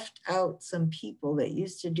 It's left out some people that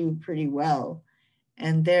used to do pretty well,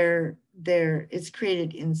 and it's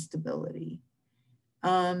created instability.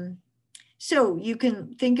 So you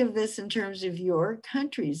can think of this in terms of your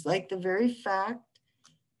countries, like the very fact,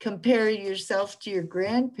 compare yourself to your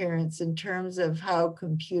grandparents in terms of how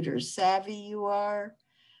computer savvy you are,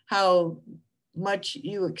 how much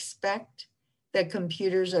you expect that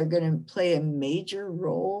computers are going to play a major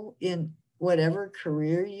role in whatever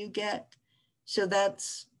career you get. So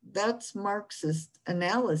that's Marxist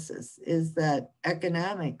analysis, is that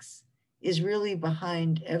economics is really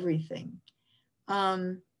behind everything.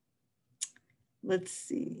 Let's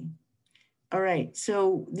see. All right,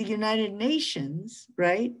 so the United Nations,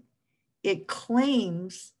 right? It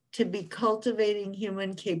claims to be cultivating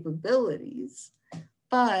human capabilities,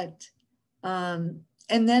 but, and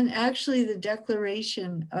then actually the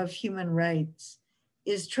Declaration of Human Rights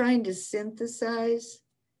is trying to synthesize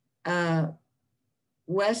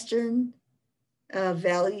Western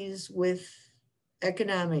values with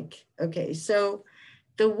economic. Okay, so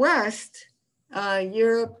the West,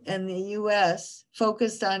 Europe and the US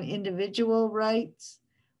focused on individual rights,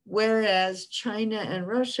 whereas China and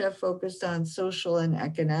Russia focused on social and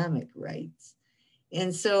economic rights.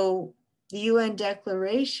 And so the UN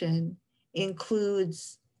Declaration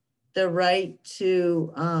includes the right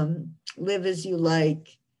to live as you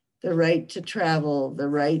like, the right to travel, the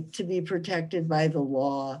right to be protected by the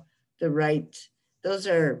law, those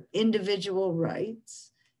are individual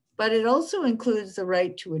rights, but it also includes the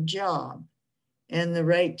right to a job and the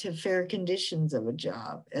right to fair conditions of a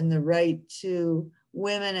job and the right to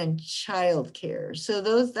women and childcare. So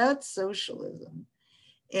that's socialism,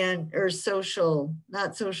 or social,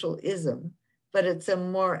 not socialism, but it's a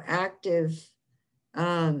more active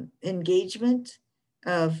engagement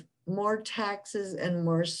of more taxes and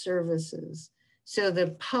more services. So the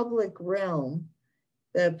public realm,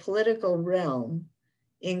 the political realm,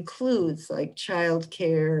 includes like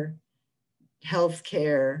childcare,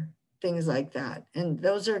 healthcare, things like that. And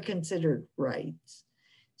those are considered rights.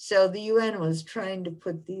 So the UN was trying to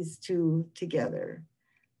put these two together.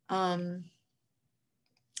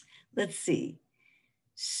 let's see.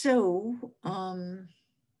 So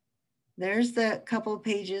there's the couple of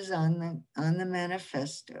pages on the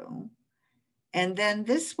manifesto. And then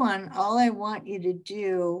this one, all I want you to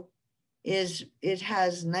do is, it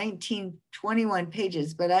has 21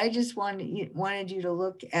 pages, but I just wanted you to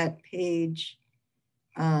look at page,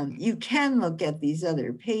 you can look at these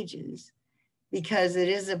other pages because it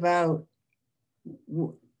is about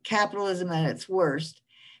capitalism at its worst.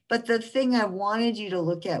 But the thing I wanted you to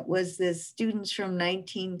look at was this: students from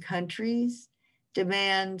 19 countries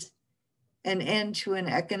demand an end to an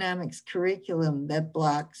economics curriculum that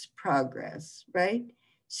blocks progress, right?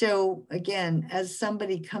 So again, as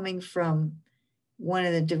somebody coming from one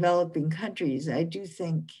of the developing countries, I do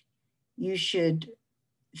think you should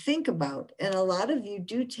think about, and a lot of you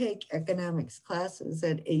do take economics classes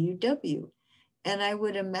at AUW, and I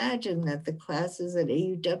would imagine that the classes at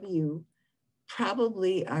AUW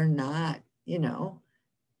probably are not,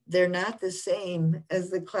 they're not the same as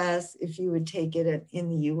the class if you would take it in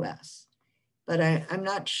the US. But I'm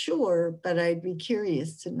not sure, but I'd be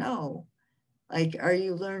curious to know, like, are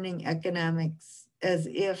you learning economics as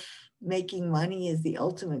if making money is the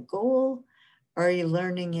ultimate goal? Or are you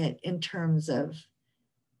learning it in terms of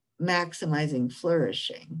maximizing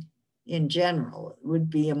flourishing in general? It would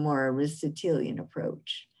be a more Aristotelian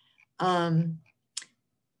approach. And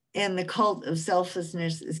the cult of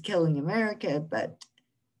selflessness is killing America, but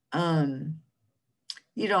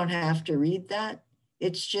you don't have to read that.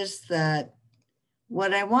 It's just that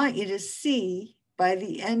what I want you to see by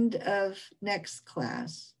the end of next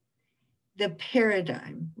class, the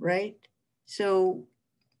paradigm, right? So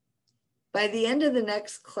by the end of the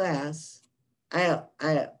next class, I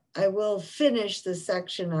will finish the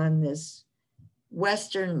section on this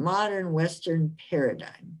modern Western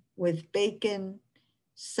paradigm with Bacon,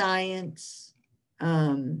 science,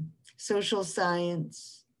 social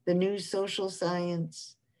science, the new social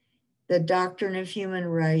science, the doctrine of human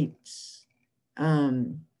rights,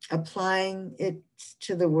 applying it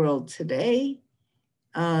to the world today,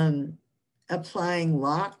 applying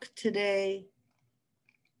Locke today,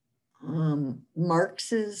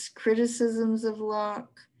 Marx's criticisms of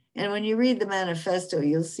Locke. And when you read the manifesto,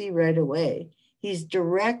 you'll see right away, he's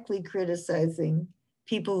directly criticizing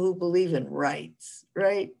people who believe in rights,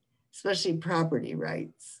 right? Especially property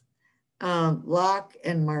rights. Locke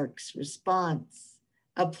and Marx's response,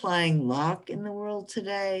 applying Locke in the world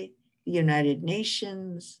today, the United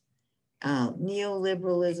Nations,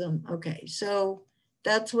 neoliberalism. Okay, so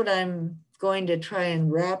that's what I'm going to try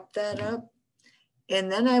and wrap that up.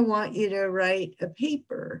 And then I want you to write a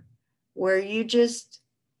paper where you just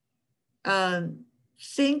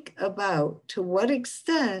think about, to what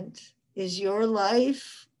extent is your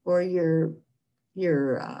life or your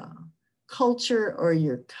culture or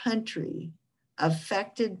your country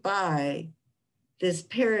affected by this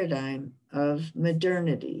paradigm of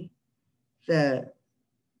modernity,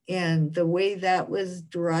 and the way that was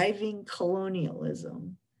driving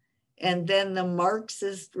colonialism, and then the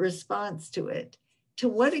Marxist response to it. To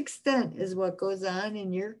what extent is what goes on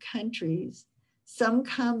in your countries some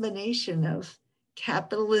combination of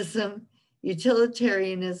capitalism,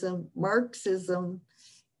 utilitarianism, Marxism,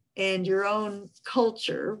 and your own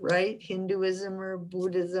culture, right? Hinduism or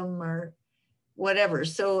Buddhism or whatever.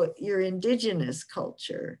 So your indigenous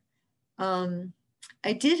culture.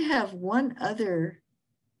 I did have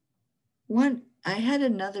I had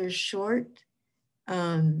another short,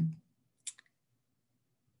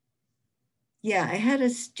 yeah, I had a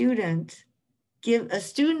student at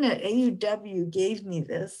AUW gave me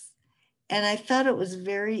this, and I thought it was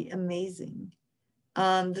very amazing.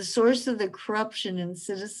 The source of the corruption in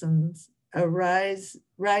citizens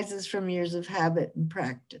rises from years of habit and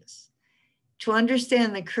practice. To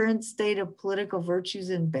understand the current state of political virtues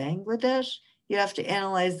in Bangladesh, you have to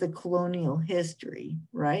analyze the colonial history,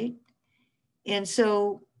 right? And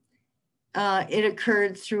so it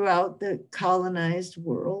occurred throughout the colonized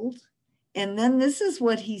world. And then this is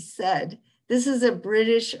what he said. This is a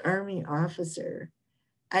British Army officer.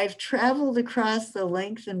 I've traveled across the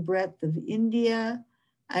length and breadth of India.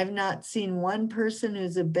 I've not seen one person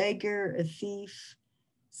who's a beggar, a thief.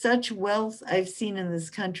 Such wealth I've seen in this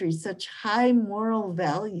country, such high moral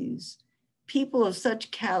values. People of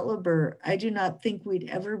such caliber, I do not think we'd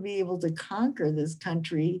ever be able to conquer this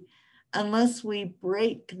country unless we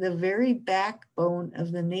break the very backbone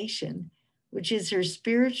of the nation, which is her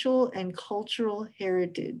spiritual and cultural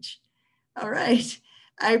heritage. All right,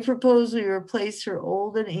 I propose we replace her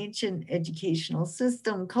old and ancient educational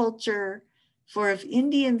system, culture, for if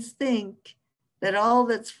Indians think that all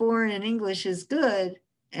that's foreign and English is good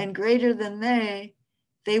and greater than they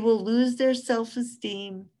will lose their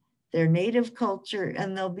self-esteem, their native culture,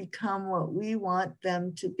 and they'll become what we want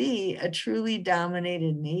them to be, a truly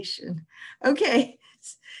dominated nation. Okay,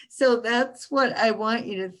 so that's what I want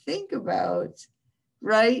you to think about,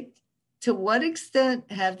 right? To what extent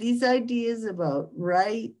have these ideas about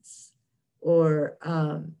rights or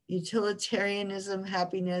utilitarianism,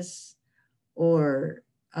 happiness, or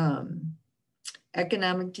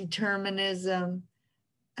economic determinism?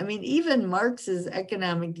 I mean, even Marx's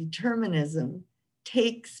economic determinism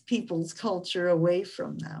takes people's culture away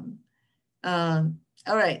from them. All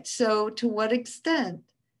right, so to what extent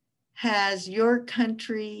has your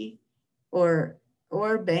country or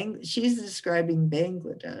she's describing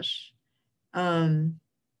Bangladesh.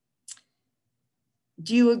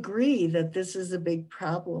 Do you agree that this is a big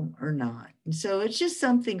problem or not? And so it's just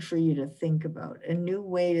something for you to think about, a new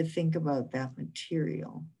way to think about that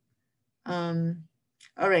material. All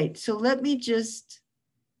right, so let me just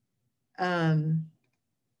ask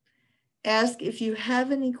if you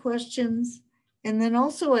have any questions. And then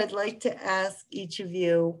also I'd like to ask each of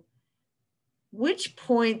you, which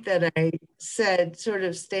point that I said sort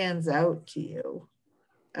of stands out to you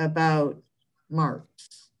about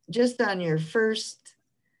Marx? Just on your first,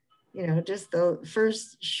 you know, just the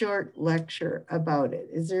first short lecture about it.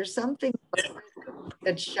 Is there something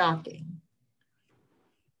that's shocking?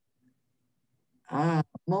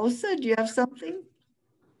 Mosa, do you have something?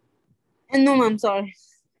 No, ma'am, sorry.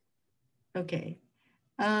 Okay.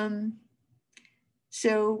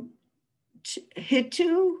 So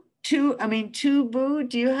Hitu, Tubu,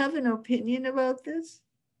 do you have an opinion about this?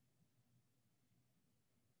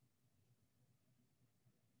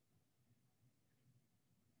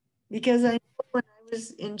 Because I know when I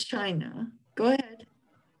was in China, go ahead.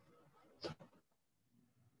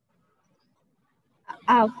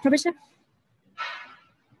 Professor?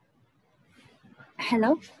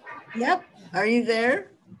 Hello? Yep, are you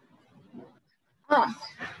there? Oh,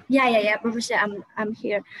 yeah, Professor, I'm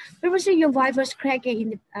here. Professor, your voice was cracking in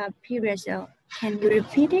the previous, can you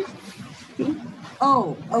repeat it?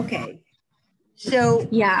 Oh, okay. So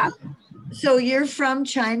yeah. So you're from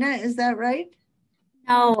China, is that right?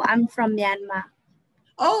 No, I'm from Myanmar.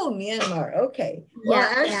 Oh, Myanmar, okay. Well,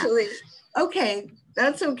 actually, okay,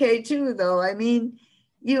 that's okay too, though. I mean,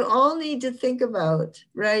 you all need to think about,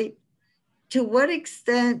 right? To what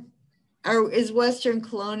extent is Western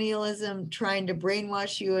colonialism trying to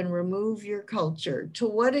brainwash you and remove your culture? To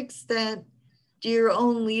what extent do your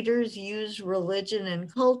own leaders use religion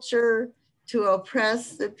and culture to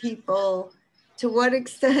oppress the people? To what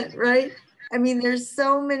extent, right? I mean, there's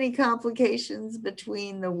so many complications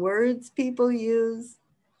between the words people use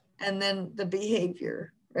and then the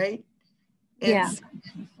behavior, right? And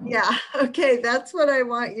yeah, okay, that's what I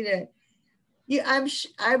want you to,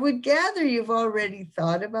 I would gather you've already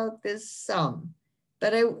thought about this some,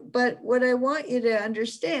 but what I want you to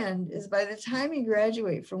understand is by the time you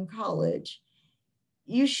graduate from college,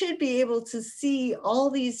 you should be able to see all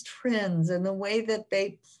these trends and the way that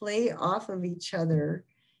they play off of each other,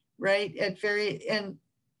 right? At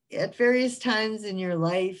various times in your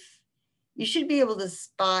life, you should be able to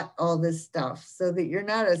spot all this stuff so that you're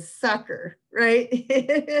not a sucker,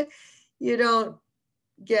 right? You don't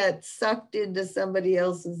get sucked into somebody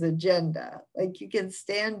else's agenda. Like you can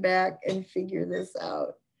stand back and figure this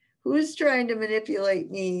out. Who's trying to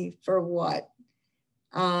manipulate me for what?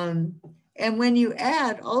 And when you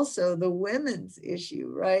add also the women's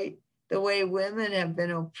issue, right? The way women have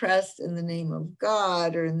been oppressed in the name of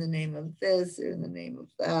God or in the name of this or in the name of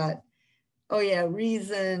that. Oh yeah,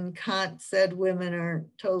 reason, Kant said women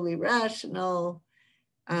aren't totally rational.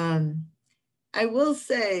 I will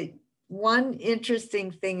say one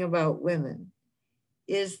interesting thing about women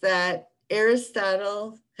is that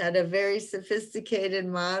Aristotle had a very sophisticated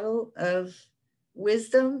model of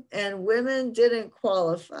wisdom and women didn't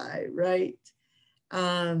qualify, right?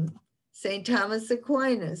 St. Thomas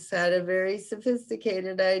Aquinas had a very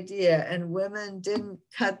sophisticated idea and women didn't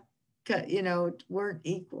cut, weren't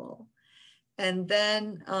equal. And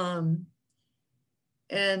then,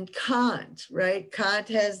 and Kant, right? Kant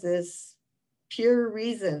has this pure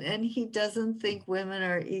reason and he doesn't think women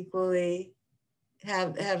are equally,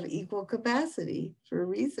 have equal capacity for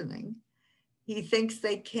reasoning. He thinks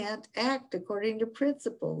they can't act according to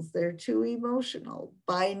principles. They're too emotional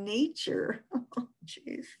by nature. Oh,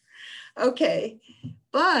 geez. Okay,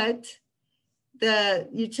 but the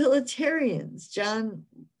utilitarians, John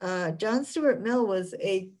Stuart Mill was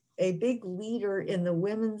a big leader in the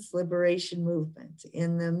women's liberation movement,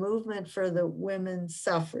 in the movement for the women's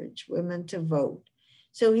suffrage, women to vote.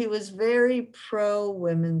 So he was very pro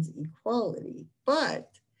women's equality,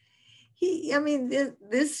 but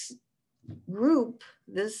this group,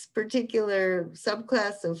 this particular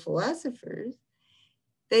subclass of philosophers,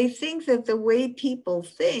 they think that the way people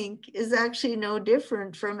think is actually no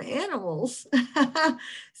different from animals.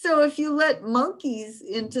 So if you let monkeys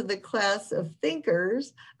into the class of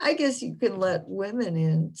thinkers, I guess you can let women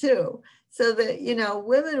in too. So that, you know,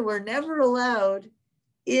 women were never allowed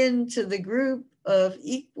into the group of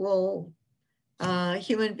equal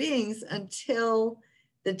human beings until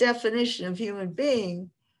the definition of human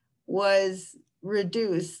being was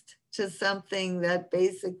reduced to something that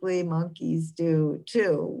basically monkeys do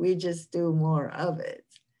too. We just do more of it.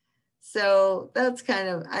 So that's kind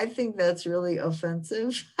of, I think that's really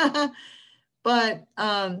offensive. But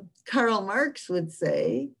Karl Marx would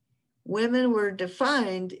say women were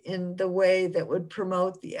defined in the way that would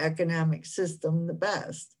promote the economic system the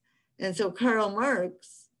best. And so Karl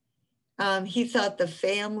Marx, he thought the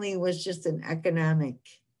family was just an economic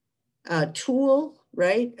tool,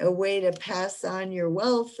 right? A way to pass on your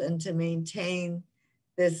wealth and to maintain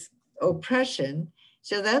this oppression.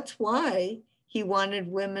 So that's why he wanted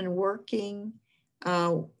women working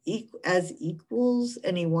as equals,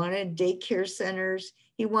 and he wanted daycare centers.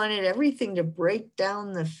 He wanted everything to break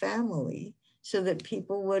down the family so that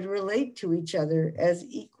people would relate to each other as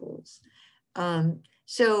equals.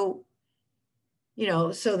 So, you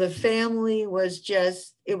know, so the family was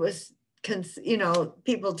just, it was, you know,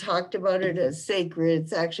 people talked about it as sacred.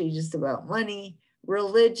 It's actually just about money.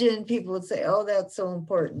 Religion, people would say, oh, that's so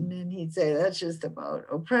important. And he'd say, that's just about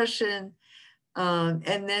oppression.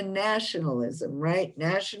 And then nationalism, right?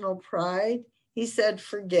 National pride. He said,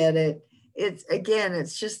 forget it. It's, again,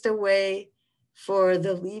 it's just a way for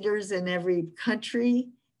the leaders in every country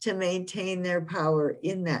to maintain their power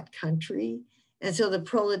in that country. And so the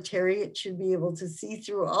proletariat should be able to see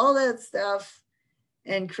through all that stuff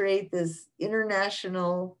and create this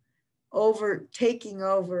international taking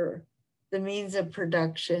over the means of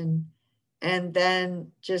production and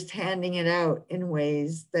then just handing it out in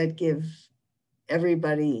ways that give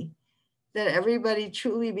everybody, that everybody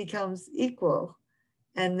truly becomes equal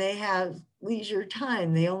and they have leisure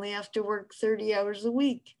time. They only have to work 30 hours a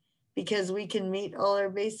week because we can meet all our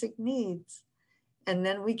basic needs. And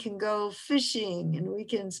then we can go fishing and we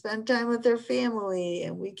can spend time with our family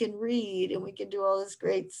and we can read and we can do all this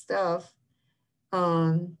great stuff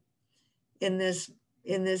in this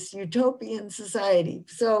utopian society.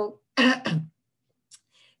 So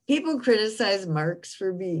people criticize Marx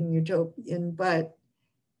for being utopian, but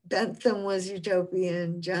Bentham was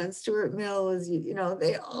utopian, John Stuart Mill was, you know,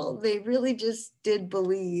 they really just did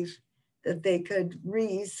believe that they could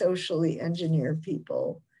socially engineer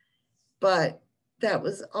people. But that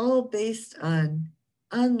was all based on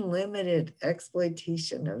unlimited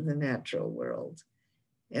exploitation of the natural world.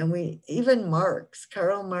 And even Marx,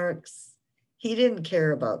 Karl Marx, he didn't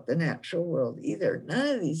care about the natural world either. None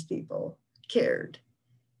of these people cared.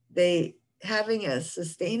 Having a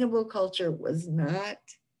sustainable culture was not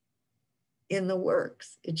in the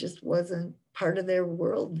works. It just wasn't part of their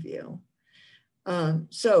worldview.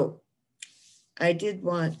 So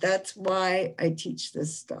that's why I teach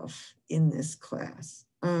this stuff in this class.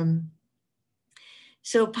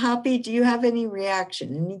 So Poppy, do you have any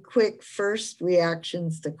reaction, any quick first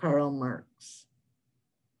reactions to Karl Marx?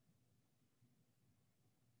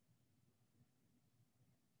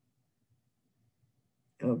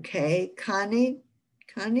 Okay, Conage?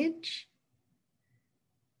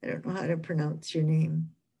 I don't know how to pronounce your name.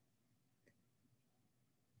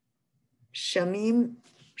 Shamima,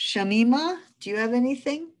 do you have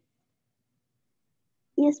anything?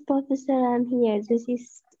 Yes, Professor, I'm here.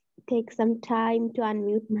 Just take some time to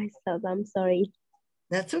unmute myself. I'm sorry.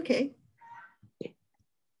 That's okay.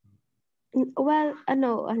 Well,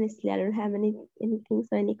 no, honestly, I don't have anything,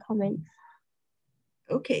 so any comments.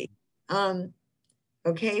 Okay.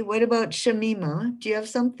 Okay, what about Shamima? Do you have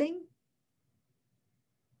something?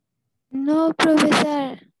 No,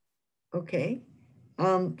 Professor. Okay.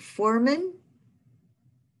 Foreman?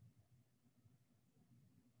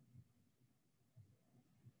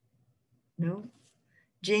 No.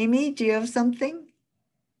 Jamie, do you have something?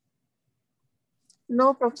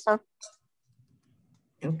 No, Professor.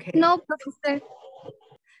 Okay. No, Professor.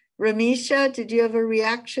 Ramisha, did you have a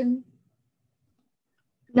reaction?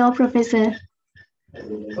 No, Professor.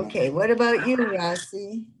 Okay, what about you,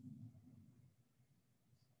 Rasi?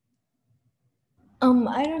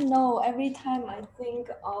 I don't know. Every time I think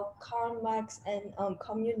of Karl Marx and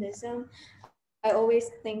communism, I always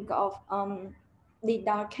think of the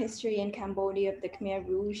dark history in Cambodia of the Khmer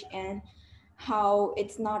Rouge and how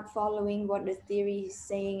it's not following what the theory is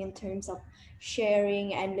saying in terms of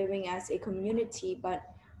sharing and living as a community, but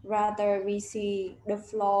rather we see the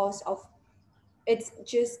flaws of it's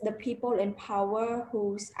just the people in power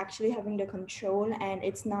who's actually having the control, and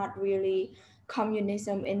it's not really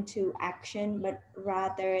communism into action, but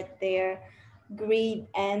rather their greed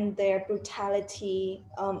and their brutality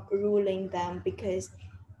ruling them, because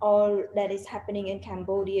all that is happening in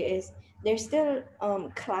Cambodia is there's still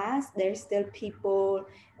class, there's still people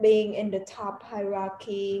being in the top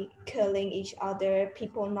hierarchy, killing each other,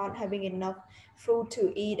 people not having enough food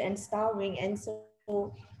to eat and starving. And so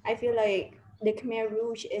I feel like the Khmer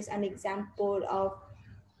Rouge is an example of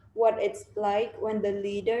what it's like when the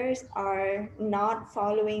leaders are not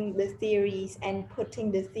following the theories and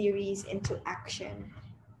putting the theories into action.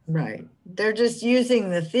 Right. They're just using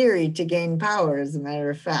the theory to gain power, as a matter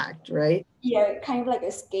of fact, right? Yeah, kind of like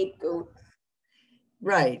a scapegoat.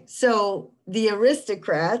 Right. So the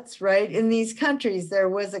aristocrats, right, in these countries, there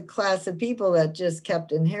was a class of people that just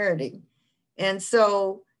kept inheriting. And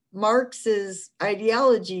so Marx's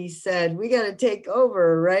ideology said, we got to take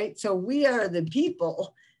over, right? So we are the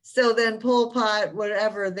people. So then Pol Pot,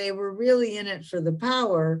 whatever, they were really in it for the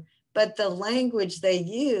power, but the language they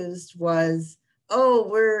used was, oh,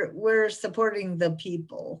 we're supporting the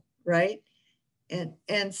people, right?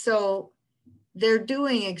 And so they're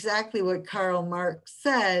doing exactly what Karl Marx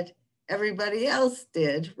said everybody else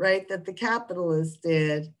did, right? That the capitalists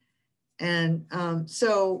did. And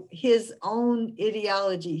so his own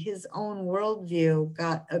ideology, his own worldview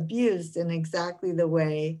got abused in exactly the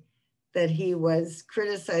way that he was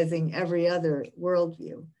criticizing every other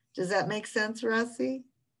worldview. Does that make sense, Rossi?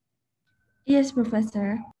 Yes,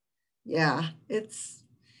 Professor. Yeah, it's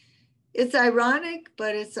ironic,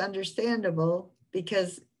 but it's understandable,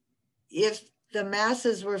 because if the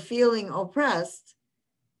masses were feeling oppressed,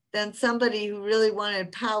 then somebody who really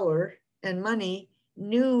wanted power and money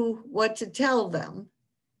knew what to tell them.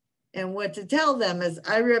 And what to tell them is,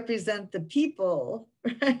 I represent the people,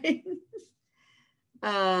 right?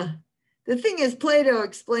 The thing is, Plato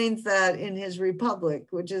explains that in his Republic,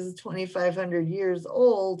 which is 2,500 years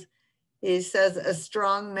old. He says a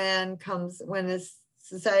strong man comes when his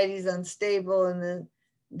society is unstable and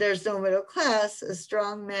there's no middle class. A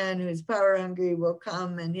strong man who's power hungry will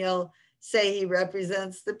come and he'll say he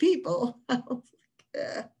represents the people.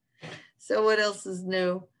 Yeah. So what else is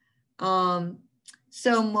new?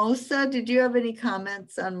 So Mosa, did you have any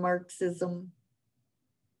comments on Marxism?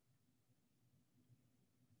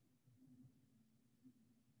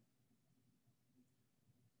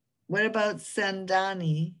 What about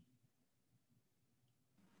Sandani?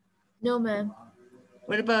 No, ma'am.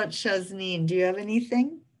 What about Shazneen? Do you have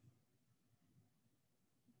anything?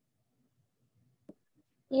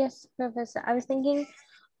 Yes, Professor. I was thinking,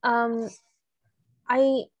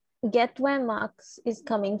 I get where Marx is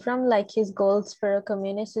coming from, like his goals for a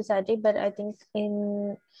communist society, but I think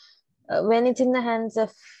in when it's in the hands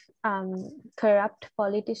of corrupt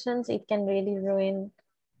politicians, it can really ruin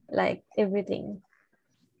like everything.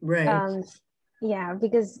 Right. Yeah,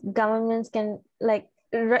 because governments can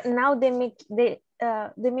now they make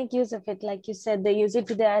use of it, like you said, they use it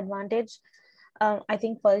to their advantage. I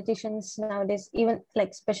think politicians nowadays, even like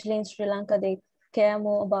especially in Sri Lanka, they care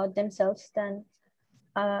more about themselves than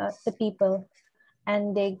the people,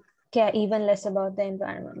 and they care even less about the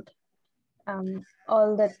environment.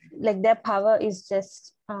 All that, like their power is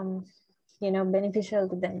just beneficial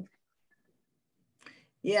to them.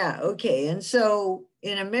 Yeah, okay. And so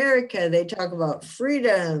in America, they talk about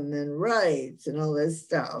freedom and rights and all this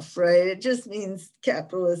stuff, right? It just means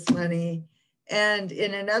capitalist money. And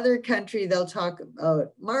in another country, they'll talk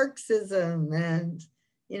about Marxism and,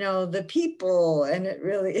 the people. And it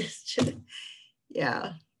really is just,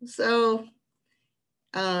 yeah. So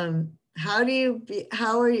how are you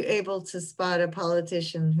able to spot a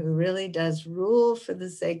politician who really does rule for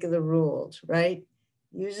the sake of the ruled, right?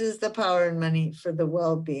 Uses the power and money for the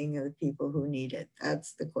well-being of the people who need it?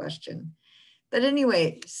 That's the question. But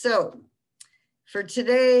anyway, so for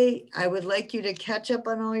today, I would like you to catch up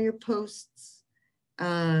on all your posts,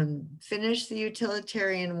 finish the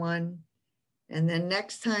utilitarian one, and then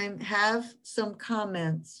next time have some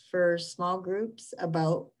comments for small groups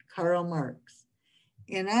about Karl Marx.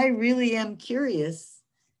 And I really am curious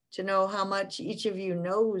to know how much each of you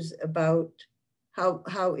knows about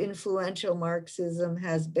how influential Marxism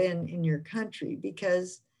has been in your country,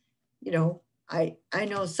 because, I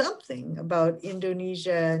know something about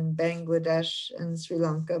Indonesia and Bangladesh and Sri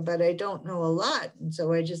Lanka, but I don't know a lot. And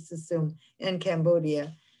so I just assume, and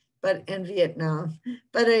Cambodia, and Vietnam,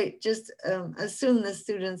 but I just assume the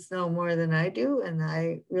students know more than I do. And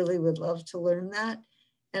I really would love to learn that.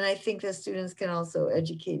 And I think the students can also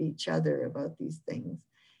educate each other about these things.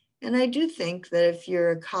 And I do think that if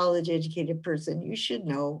you're a college educated person, you should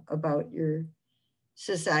know about your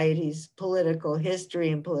society's political history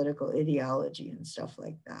and political ideology and stuff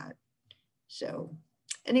like that. So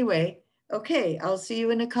anyway, okay, I'll see you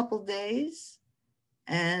in a couple days.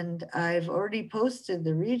 And I've already posted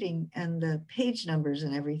the reading and the page numbers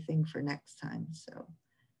and everything for next time. So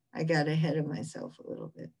I got ahead of myself a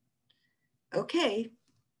little bit. Okay,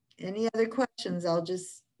 any other questions? I'll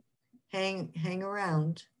just hang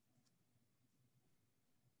around.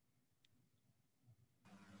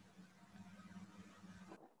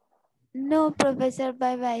 No, Professor.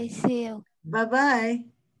 Bye-bye. See you. Bye-bye.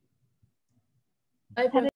 Bye,